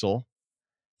the hustle.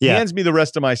 Hands me the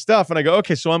rest of my stuff. And I go,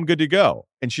 okay, so I'm good to go.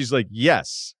 And she's like,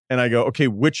 yes. And I go, okay,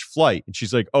 which flight? And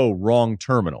she's like, oh, wrong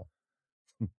terminal.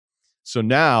 So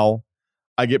now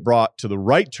I get brought to the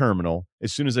right terminal.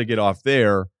 As soon as I get off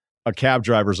there, a cab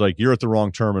driver's like, you're at the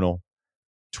wrong terminal.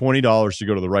 $20 to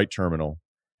go to the right terminal.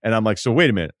 And I'm like, so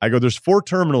wait a minute. I go, there's 4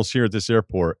 terminals here at this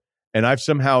airport, and I've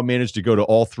somehow managed to go to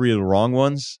all 3 of the wrong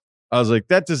ones. I was like,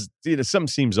 something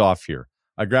seems off here.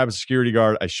 I grab a security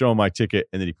guard, I show him my ticket,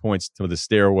 and then he points to the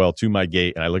stairwell to my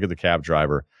gate, and I look at the cab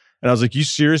driver, and I was like, you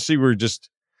seriously were just,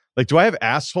 like, do I have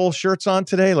asshole shirts on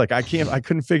today? Like, I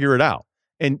couldn't figure it out.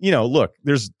 And, look,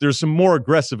 there's some more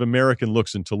aggressive American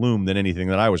looks in Tulum than anything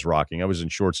that I was rocking. I was in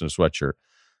shorts and a sweatshirt.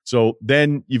 So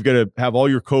then you've got to have all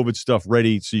your COVID stuff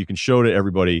ready so you can show to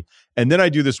everybody. And then I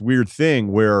do this weird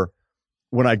thing where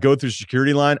when I go through the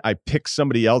security line, I pick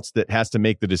somebody else that has to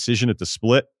make the decision at the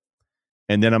split.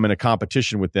 And then I'm in a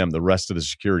competition with them the rest of the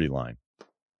security line.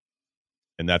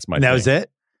 And that's my thing. That was it?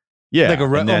 Yeah. Like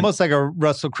almost like a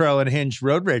Russell Crowe and Hinge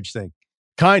road rage thing.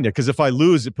 Kind of, because if I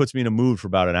lose, it puts me in a mood for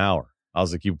about an hour. I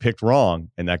was like, you picked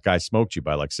wrong, and that guy smoked you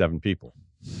by like 7 people.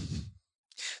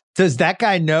 Does that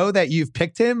guy know that you've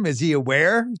picked him? Is he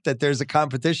aware that there's a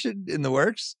competition in the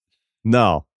works?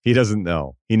 No, he doesn't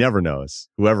know. He never knows,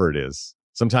 whoever it is.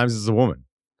 Sometimes it's a woman,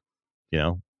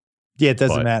 Do Yeah, it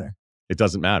doesn't matter. It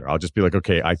doesn't matter. I'll just be like,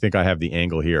 okay, I think I have the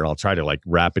angle here. I'll try to like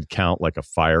rapid count like a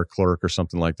fire clerk or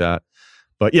something like that.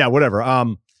 But yeah, whatever. I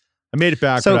made it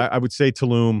back, So- but I would say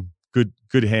Tulum,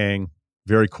 good hang,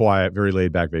 very quiet, very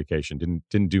laid back vacation.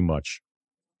 Didn't do much.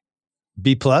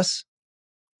 B plus.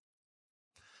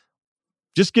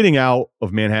 Just getting out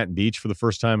of Manhattan Beach for the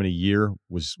first time in a year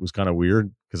was kind of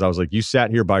weird because I was like, you sat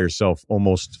here by yourself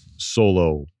almost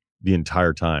solo the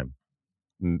entire time.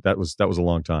 And that was a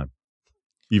long time,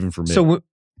 even for me. So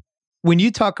when you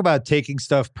talk about taking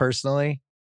stuff personally,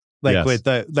 like Yes.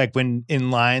 with when in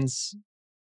lines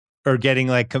or getting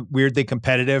like weirdly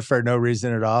competitive for no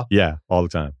reason at all. Yeah, all the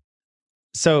time.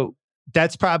 So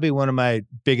that's probably one of my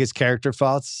biggest character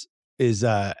faults is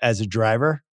as a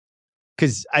driver.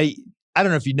 Cause I don't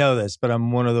know if you know this, but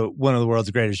I'm one of the world's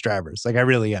greatest drivers. Like I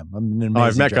really am. I'm an amazing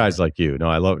I've met driver. guys like you. No,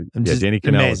 I love it. I'm Yeah, just Danny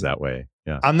Cannell is amazing. that way.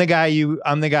 Yeah. I'm the guy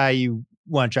you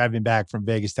want driving back from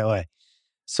Vegas to LA.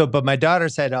 So, but my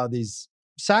daughter's had all these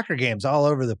soccer games all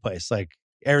over the place, like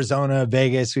Arizona,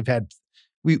 Vegas.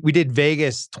 We did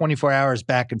Vegas 24 hours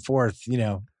back and forth,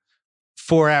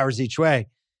 4 hours each way.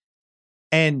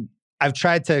 And I've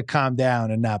tried to calm down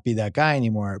and not be that guy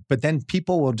anymore. But then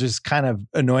people will just kind of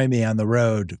annoy me on the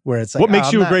road where it's like, what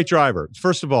makes you a great driver?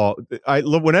 First of all,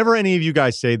 whenever any of you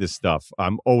guys say this stuff,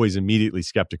 I'm always immediately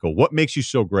skeptical. What makes you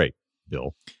so great,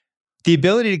 Bill? The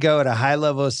ability to go at a high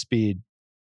level of speed,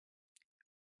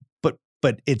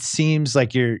 but it seems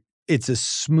like it's a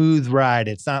smooth ride.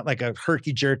 It's not like a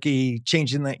herky jerky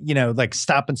changing like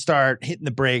stop and start, hitting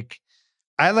the brake.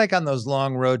 I like on those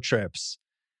long road trips,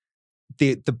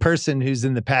 the person who's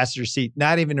in the passenger seat,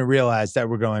 not even to realize that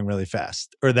we're going really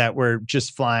fast or that we're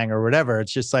just flying or whatever.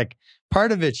 It's just like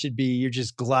part of it should be you're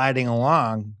just gliding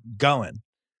along, going.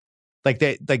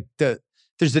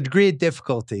 There's a degree of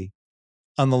difficulty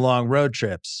on the long road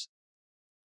trips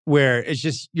where it's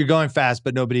just you're going fast,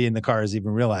 but nobody in the car is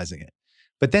even realizing it.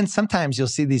 But then sometimes you'll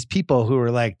see these people who are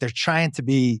like, they're trying to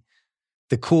be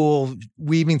the cool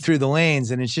weaving through the lanes.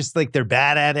 And it's just like, they're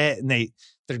bad at it. And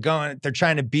they're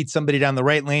trying to beat somebody down the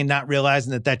right lane, not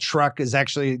realizing that truck is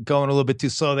actually going a little bit too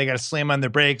slow. They got to slam on their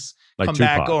brakes, Like come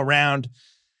Tupac. back, go around.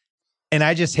 And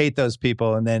I just hate those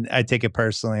people. And then I take it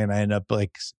personally and I end up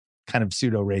like kind of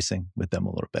pseudo racing with them a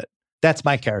little bit. That's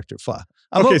my character flaw.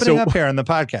 I'm opening up here on the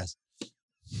podcast.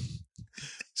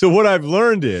 So what I've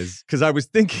learned is, because I was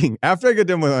thinking, after I got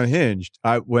done with Unhinged,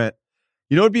 I went,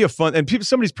 it'd be a fun, and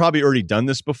somebody's probably already done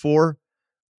this before,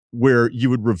 where you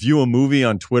would review a movie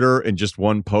on Twitter in just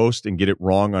one post and get it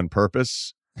wrong on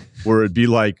purpose, where it'd be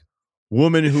like,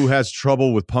 woman who has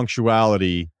trouble with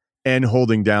punctuality and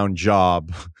holding down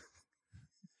job,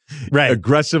 right,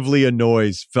 aggressively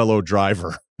annoys fellow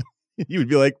driver. You would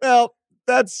be like, well,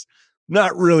 that's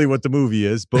not really what the movie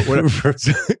is, but whatever.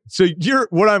 So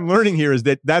what I'm learning here is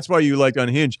that's why you liked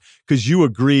Unhinged, because you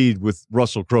agreed with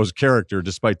Russell Crowe's character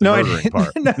despite the murdering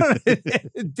part. No,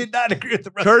 I did not agree with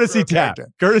the Russell Courtesy Crowe tap.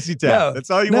 character. Courtesy tap. No, that's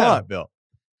all you want, Bill.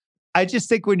 I just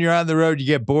think when you're on the road, you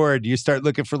get bored. You start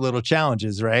looking for little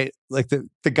challenges, right? Like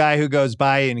the guy who goes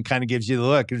by and kind of gives you the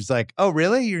look. It's like, oh,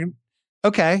 really? You're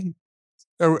okay.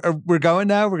 We're going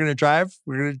now. We're going to drive.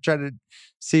 We're going to try to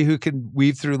see who can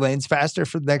weave through lanes faster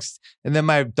for the next. And then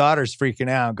my daughter's freaking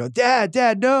out and go,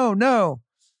 Dad, no.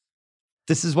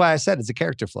 This is why I said it's a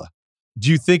character flaw.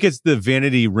 Do you think it's the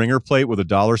vanity ringer plate with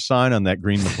a $sign on that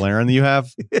green McLaren that you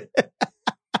have?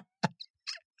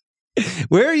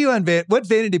 Where are you on what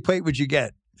vanity plate would you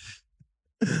get?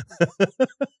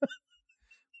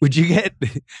 Would you get?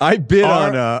 I bid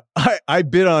on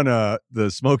the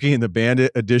Smokey and the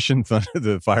Bandit edition,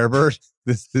 the Firebird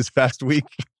this past week.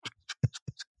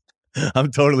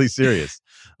 I'm totally serious.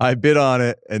 I bid on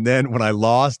it, and then when I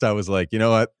lost, I was like, you know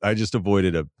what? I just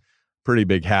avoided a pretty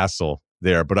big hassle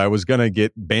there. But I was gonna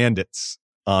get Bandits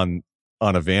on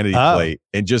a vanity plate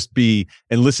and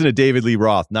listen to David Lee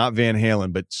Roth, not Van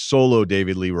Halen, but solo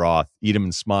David Lee Roth, eat 'em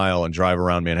and smile and drive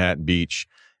around Manhattan Beach,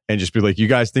 and just be like, you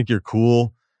guys think you're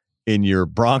cool in your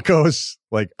Broncos?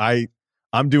 Like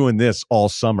I'm doing this all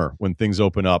summer when things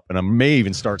open up, and I may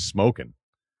even start smoking.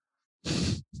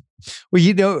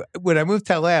 Well, when I moved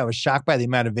to LA, I was shocked by the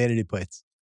amount of vanity plates.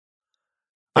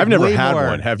 I've never had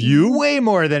one. Have you? Way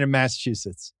more than in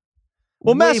Massachusetts.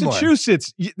 Well, Way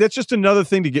Massachusetts, that's just another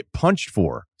thing to get punched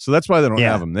for. So that's why they don't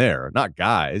have them there, not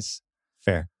guys.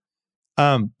 Fair.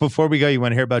 Before we go, you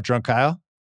want to hear about Drunk Kyle?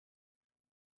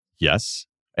 Yes,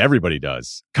 everybody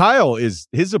does. Kyle his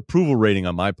approval rating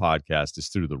on my podcast is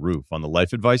through the roof on the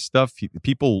life advice stuff.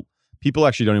 People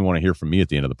actually don't even want to hear from me at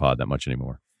the end of the pod that much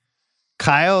anymore.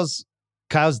 Kyle's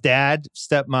dad,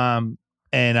 stepmom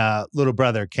and little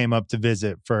brother came up to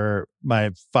visit for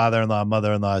my father-in-law,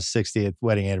 mother-in-law's 60th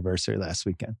wedding anniversary last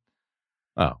weekend.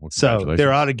 Oh, well, so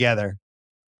they're all together.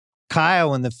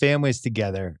 Kyle and the family's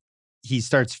together. He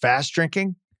starts fast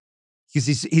drinking because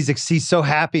he's so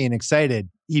happy and excited.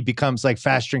 He becomes like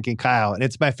fast drinking Kyle, and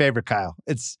it's my favorite Kyle.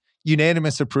 It's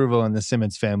unanimous approval in the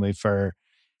Simmons family for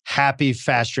happy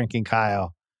fast drinking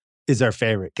Kyle is our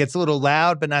favorite. Gets a little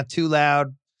loud, but not too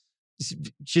loud.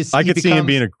 I could see him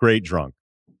being a great drunk.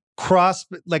 Cross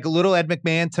like a little Ed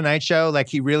McMahon Tonight Show. Like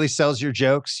he really sells your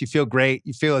jokes. You feel great.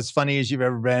 You feel as funny as you've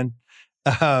ever been.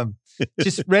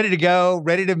 Just ready to go,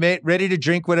 ready to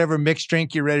drink whatever mixed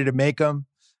drink you're ready to make them.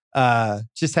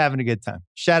 Just having a good time.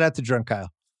 Shout out to Drunk Kyle.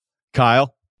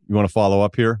 Kyle, you want to follow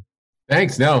up here?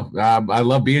 Thanks. No, I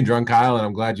love being Drunk Kyle, and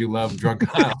I'm glad you love Drunk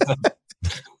Kyle.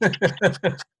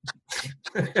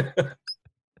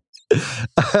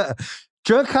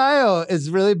 Drunk Kyle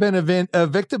has really been a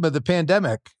victim of the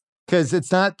pandemic because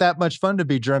it's not that much fun to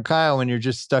be Drunk Kyle when you're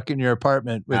just stuck in your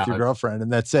apartment with your girlfriend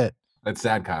and that's it. That's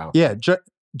sad Kyle. Yeah,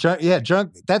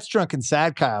 drunk. That's drunk and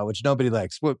sad Kyle, which nobody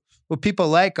likes. What people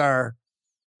like are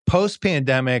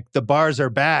post-pandemic. The bars are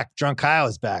back. Drunk Kyle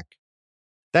is back.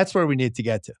 That's where we need to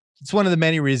get to. It's one of the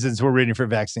many reasons we're waiting for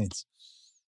vaccines.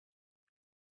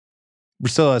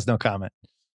 Russillo has no comment.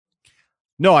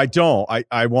 No, I don't.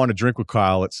 I want to drink with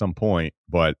Kyle at some point,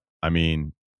 but I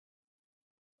mean,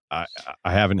 I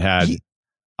haven't had.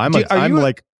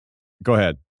 Go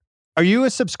ahead. Are you a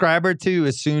subscriber to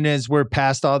as soon as we're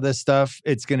past all this stuff,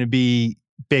 it's going to be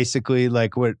basically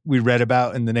like what we read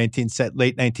about in the late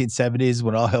 1970s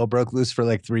when all hell broke loose for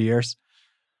like 3 years?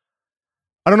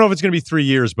 I don't know if it's going to be 3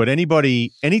 years, but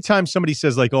anytime somebody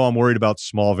says like, "Oh, I'm worried about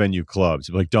small venue clubs,"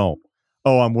 like, don't.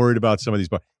 Oh, I'm worried about some of these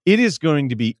bars. It is going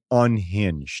to be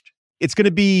unhinged. It's going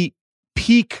to be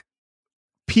peak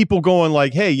people going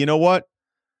like, "Hey, you know what?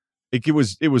 It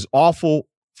was awful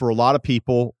for a lot of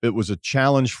people. It was a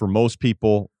challenge for most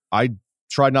people. I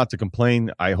tried not to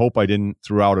complain. I hope I didn't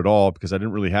throughout it all because I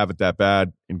didn't really have it that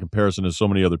bad in comparison to so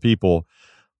many other people.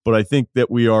 But I think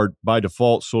that we are by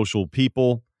default social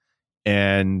people,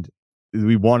 and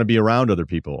we want to be around other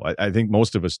people. I think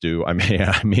most of us do. I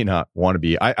may not want to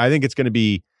be. I think it's going to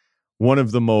be one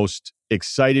of the most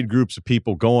excited groups of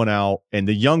people going out, and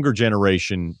the younger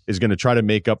generation is going to try to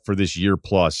make up for this year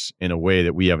plus in a way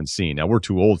that we haven't seen. Now, we're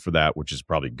too old for that, which is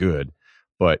probably good.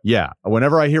 But yeah,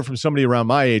 whenever I hear from somebody around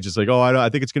my age, it's like, oh, I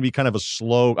think it's going to be kind of a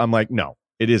slow. I'm like, no,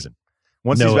 it isn't.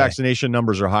 Once these vaccination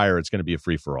numbers are higher, it's going to be a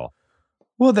free-for-all.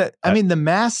 Well, the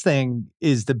mask thing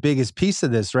is the biggest piece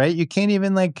of this, right? You can't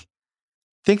even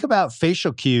think about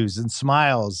facial cues and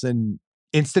smiles and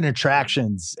instant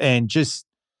attractions and just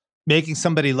making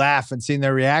somebody laugh and seeing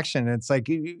their reaction. And it's like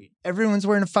everyone's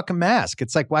wearing a fucking mask.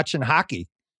 It's like watching hockey,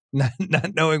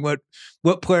 not knowing what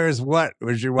player is what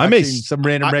as you're watching some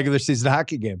random regular season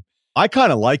hockey game. I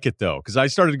kind of like it though, because I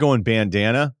started going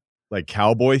bandana, like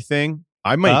cowboy thing.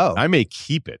 I may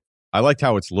keep it. I liked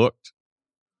how it's looked.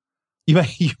 You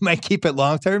might keep it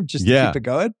long term just to keep it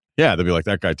going? Yeah, they'll be like,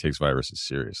 that guy takes viruses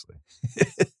seriously.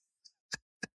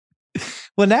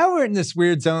 Well, now we're in this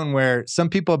weird zone where some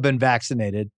people have been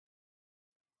vaccinated.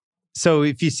 So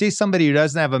if you see somebody who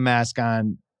doesn't have a mask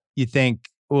on, you think,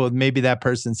 well, maybe that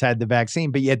person's had the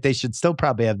vaccine, but yet they should still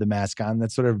probably have the mask on.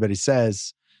 That's what everybody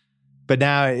says. But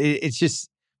now it's just,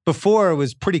 before it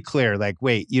was pretty clear, like,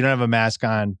 wait, you don't have a mask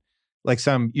on. Like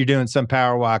you're doing some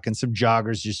power walk and some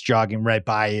joggers just jogging right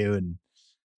by you and,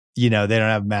 they don't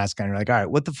have a mask on. You're like, all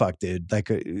right, what the fuck, dude? Like,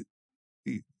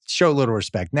 show a little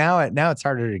respect. Now it's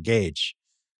harder to gauge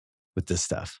with this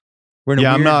stuff. We're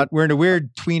in a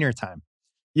weird tweener time.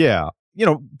 Yeah.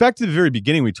 Back to the very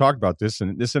beginning, we talked about this,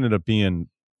 and this ended up being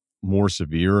more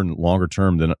severe and longer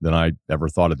term than I ever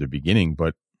thought at the beginning.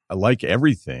 But like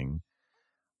everything,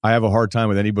 I have a hard time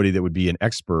with anybody that would be an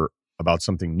expert about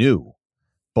something new.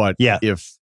 But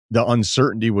if the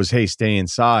uncertainty was, hey, stay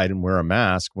inside and wear a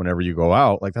mask whenever you go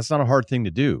out, like, that's not a hard thing to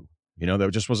do. That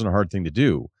just wasn't a hard thing to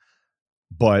do.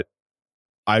 But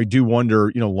I do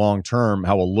wonder, long term,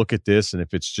 how we'll look at this, and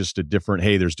if it's just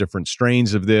there's different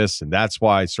strains of this, and that's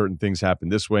why certain things happen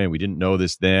this way, and we didn't know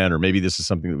this then, or maybe this is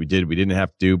something that we didn't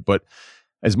have to do. But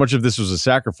as much of this was a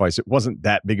sacrifice, it wasn't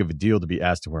that big of a deal to be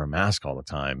asked to wear a mask all the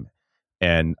time.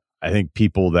 And I think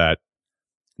people that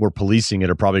were policing it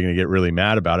are probably going to get really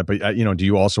mad about it. But, do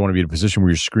you also want to be in a position where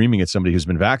you're screaming at somebody who's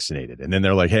been vaccinated? And then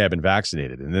they're like, hey, I've been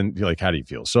vaccinated. And then you're like, how do you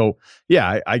feel? So,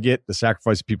 yeah, I get the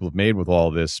sacrifice people have made with all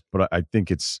of this, but I think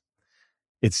it's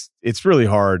really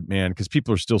hard, man, because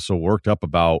people are still so worked up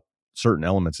about certain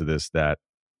elements of this that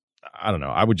I don't know.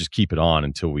 I would just keep it on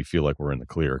until we feel like we're in the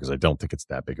clear, because I don't think it's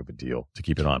that big of a deal to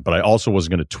keep it on. But I also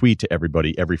wasn't going to tweet to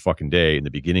everybody every fucking day in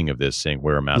the beginning of this saying,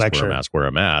 wear a mask, wear a mask, wear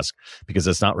a mask, because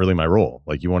that's not really my role.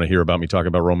 Like, you want to hear about me talking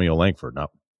about Romeo Langford,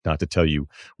 not to tell you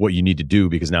what you need to do,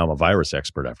 because now I'm a virus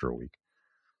expert after a week.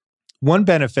 One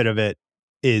benefit of it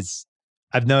is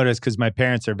I've noticed, because my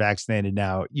parents are vaccinated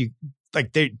now,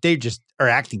 they just are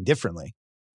acting differently.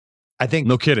 I think.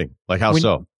 No kidding. Like, how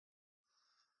so?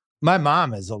 My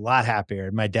mom is a lot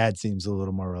happier. My dad seems a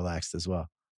little more relaxed as well.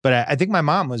 But I think my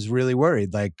mom was really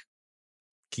worried, like,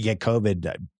 could get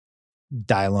COVID,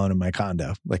 die alone in my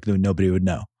condo. Like, nobody would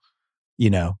know,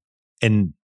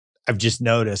 And I've just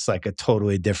noticed like a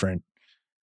totally different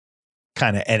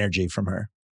kind of energy from her.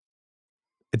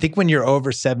 I think when you're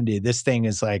over 70, this thing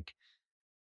is like,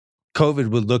 COVID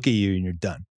would look at you and you're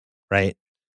done, right?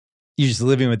 You're just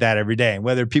living with that every day. And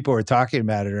whether people were talking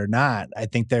about it or not, I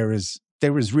think there was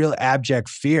real abject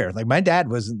fear. Like, my dad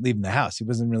wasn't leaving the house. He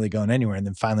wasn't really going anywhere. And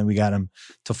then finally we got him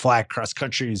to fly across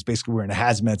country. He's basically wearing a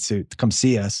hazmat suit to come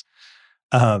see us.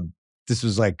 This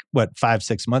was like,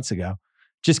 5-6 months ago,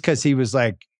 just because he was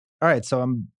like, all right, so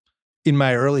I'm in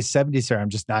my early 70s here. I'm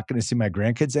just not going to see my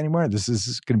grandkids anymore. This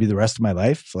is going to be the rest of my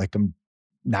life. Like, I'm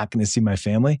not going to see my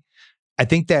family. I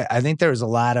think there was a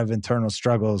lot of internal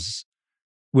struggles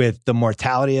with the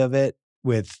mortality of it,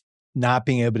 with not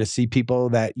being able to see people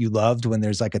that you loved when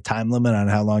there's like a time limit on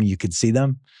how long you could see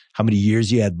them, how many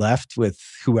years you had left with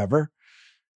whoever.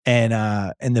 And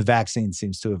the vaccine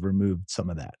seems to have removed some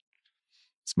of that.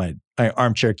 It's my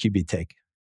armchair QB take.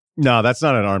 No, that's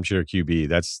not an armchair QB.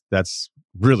 That's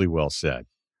really well said.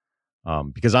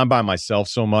 Because I'm by myself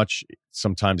so much,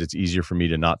 sometimes it's easier for me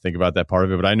to not think about that part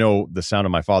of it. But I know the sound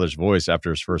of my father's voice after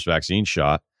his first vaccine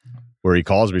shot, where he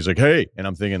calls me, he's like, hey, and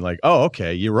I'm thinking like, oh,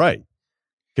 okay, you're right.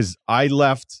 Because I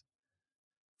left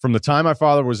from the time my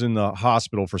father was in the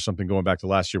hospital for something going back to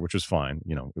last year, which was fine.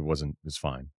 It's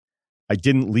fine. I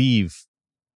didn't leave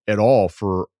at all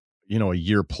for, a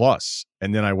year plus.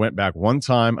 And then I went back one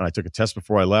time and I took a test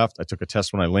before I left. I took a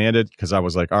test when I landed, because I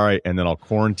was like, all right, and then I'll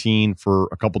quarantine for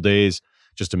a couple days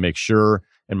just to make sure.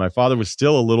 And my father was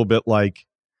still a little bit like,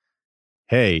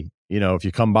 hey, if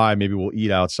you come by, maybe we'll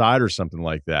eat outside or something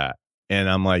like that. And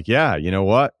I'm like, yeah, you know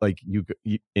what? Like, you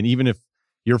and even if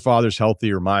your father's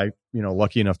healthy or my,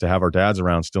 lucky enough to have our dads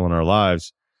around still in our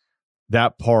lives,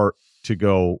 that part to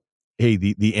go, hey,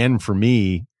 the end for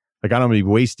me, like, I don't want to be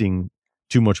wasting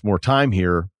too much more time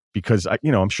here, because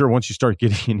I'm sure once you start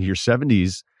getting into your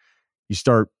 70s, you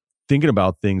start thinking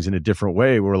about things in a different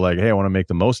way. We're like, hey, I want to make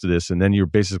the most of this. And then you're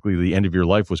basically, the end of your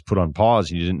life was put on pause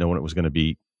and you didn't know when it was going to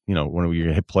be, when we were going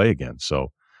to hit play again.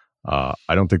 So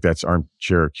I don't think that's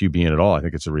armchair QBing at all. I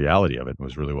think it's a reality of it. It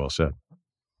was really well said.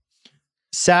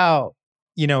 Sal,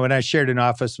 when I shared an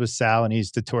office with Sal, and he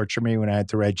used to torture me when I had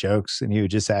to write jokes, and he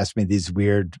would just ask me these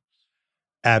weird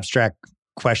abstract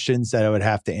questions that I would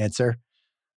have to answer.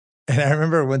 And I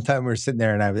remember one time we were sitting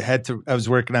there and I was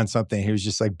working on something. He was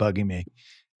just like bugging me.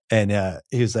 And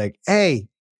he was like, hey,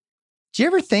 do you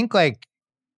ever think like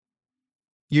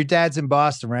your dad's in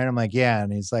Boston, right? I'm like, yeah.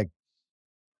 And he's like,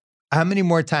 how many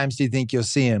more times do you think you'll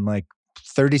see him? Like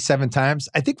 37 times?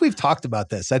 I think we've talked about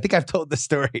this. I think I've told the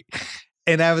story.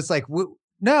 And I was like,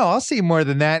 no, I'll see more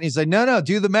than that. And he's like, no,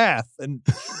 do the math. And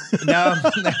now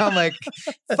I'm like,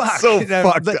 fuck. So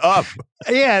fucked up.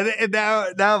 Yeah. And now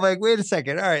I'm like, wait a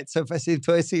second. All right. So if I see him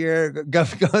twice a year go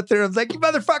through, I was like, you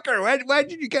motherfucker, why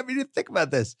did you get me to think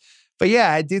about this? But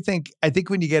yeah, I think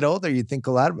when you get older, you think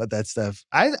a lot about that stuff.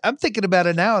 I'm thinking about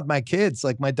it now with my kids.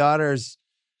 Like, my daughter's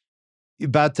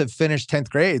about to finish 10th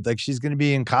grade. Like, she's going to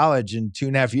be in college in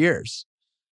 2.5 years.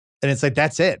 And it's like,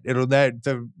 that's it.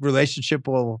 The relationship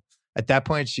will, at that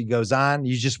point, she goes on.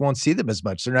 You just won't see them as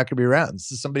much. They're not going to be around.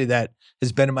 This is somebody that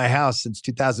has been in my house since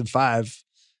 2005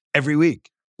 every week.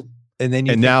 And then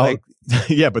now,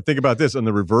 yeah, but think about this. On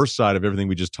the reverse side of everything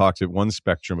we just talked at one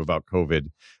spectrum about COVID,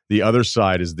 the other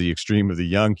side is the extreme of the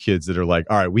young kids that are like,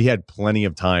 all right, we had plenty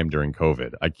of time during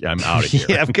COVID. I'm out of here.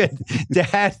 Yeah, I'm good.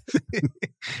 Dad,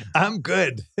 I'm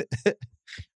good.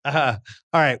 All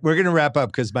right, we're going to wrap up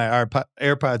because my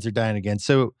AirPods are dying again.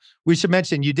 So we should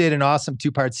mention you did an awesome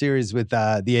 2-part series with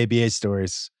the ABA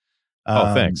stories.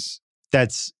 Thanks.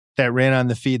 That ran on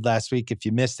the feed last week. If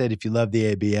you missed it, if you love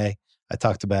the ABA, I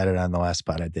talked about it on the last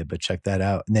pod I did, but check that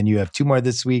out. And then you have 2 more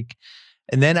this week.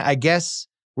 And then I guess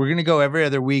we're going to go every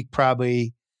other week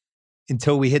probably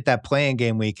until we hit that playing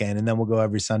game weekend. And then we'll go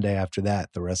every Sunday after that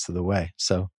the rest of the way.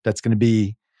 So that's going to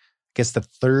be, I guess, the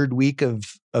 3rd week of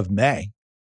May.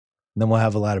 And then we'll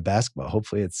have a lot of basketball.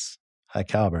 Hopefully it's high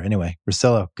caliber. Anyway,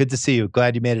 Russillo, good to see you.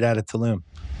 Glad you made it out of Tulum.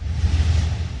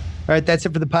 All right, that's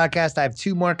it for the podcast. I have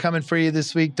 2 more coming for you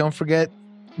this week. Don't forget,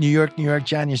 New York,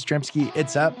 John Yastrzemski.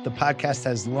 It's up. The podcast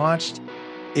has launched.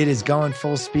 It is going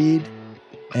full speed.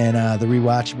 And the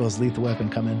rewatchables, Lethal Weapon,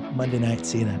 coming Monday night.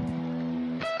 See you then.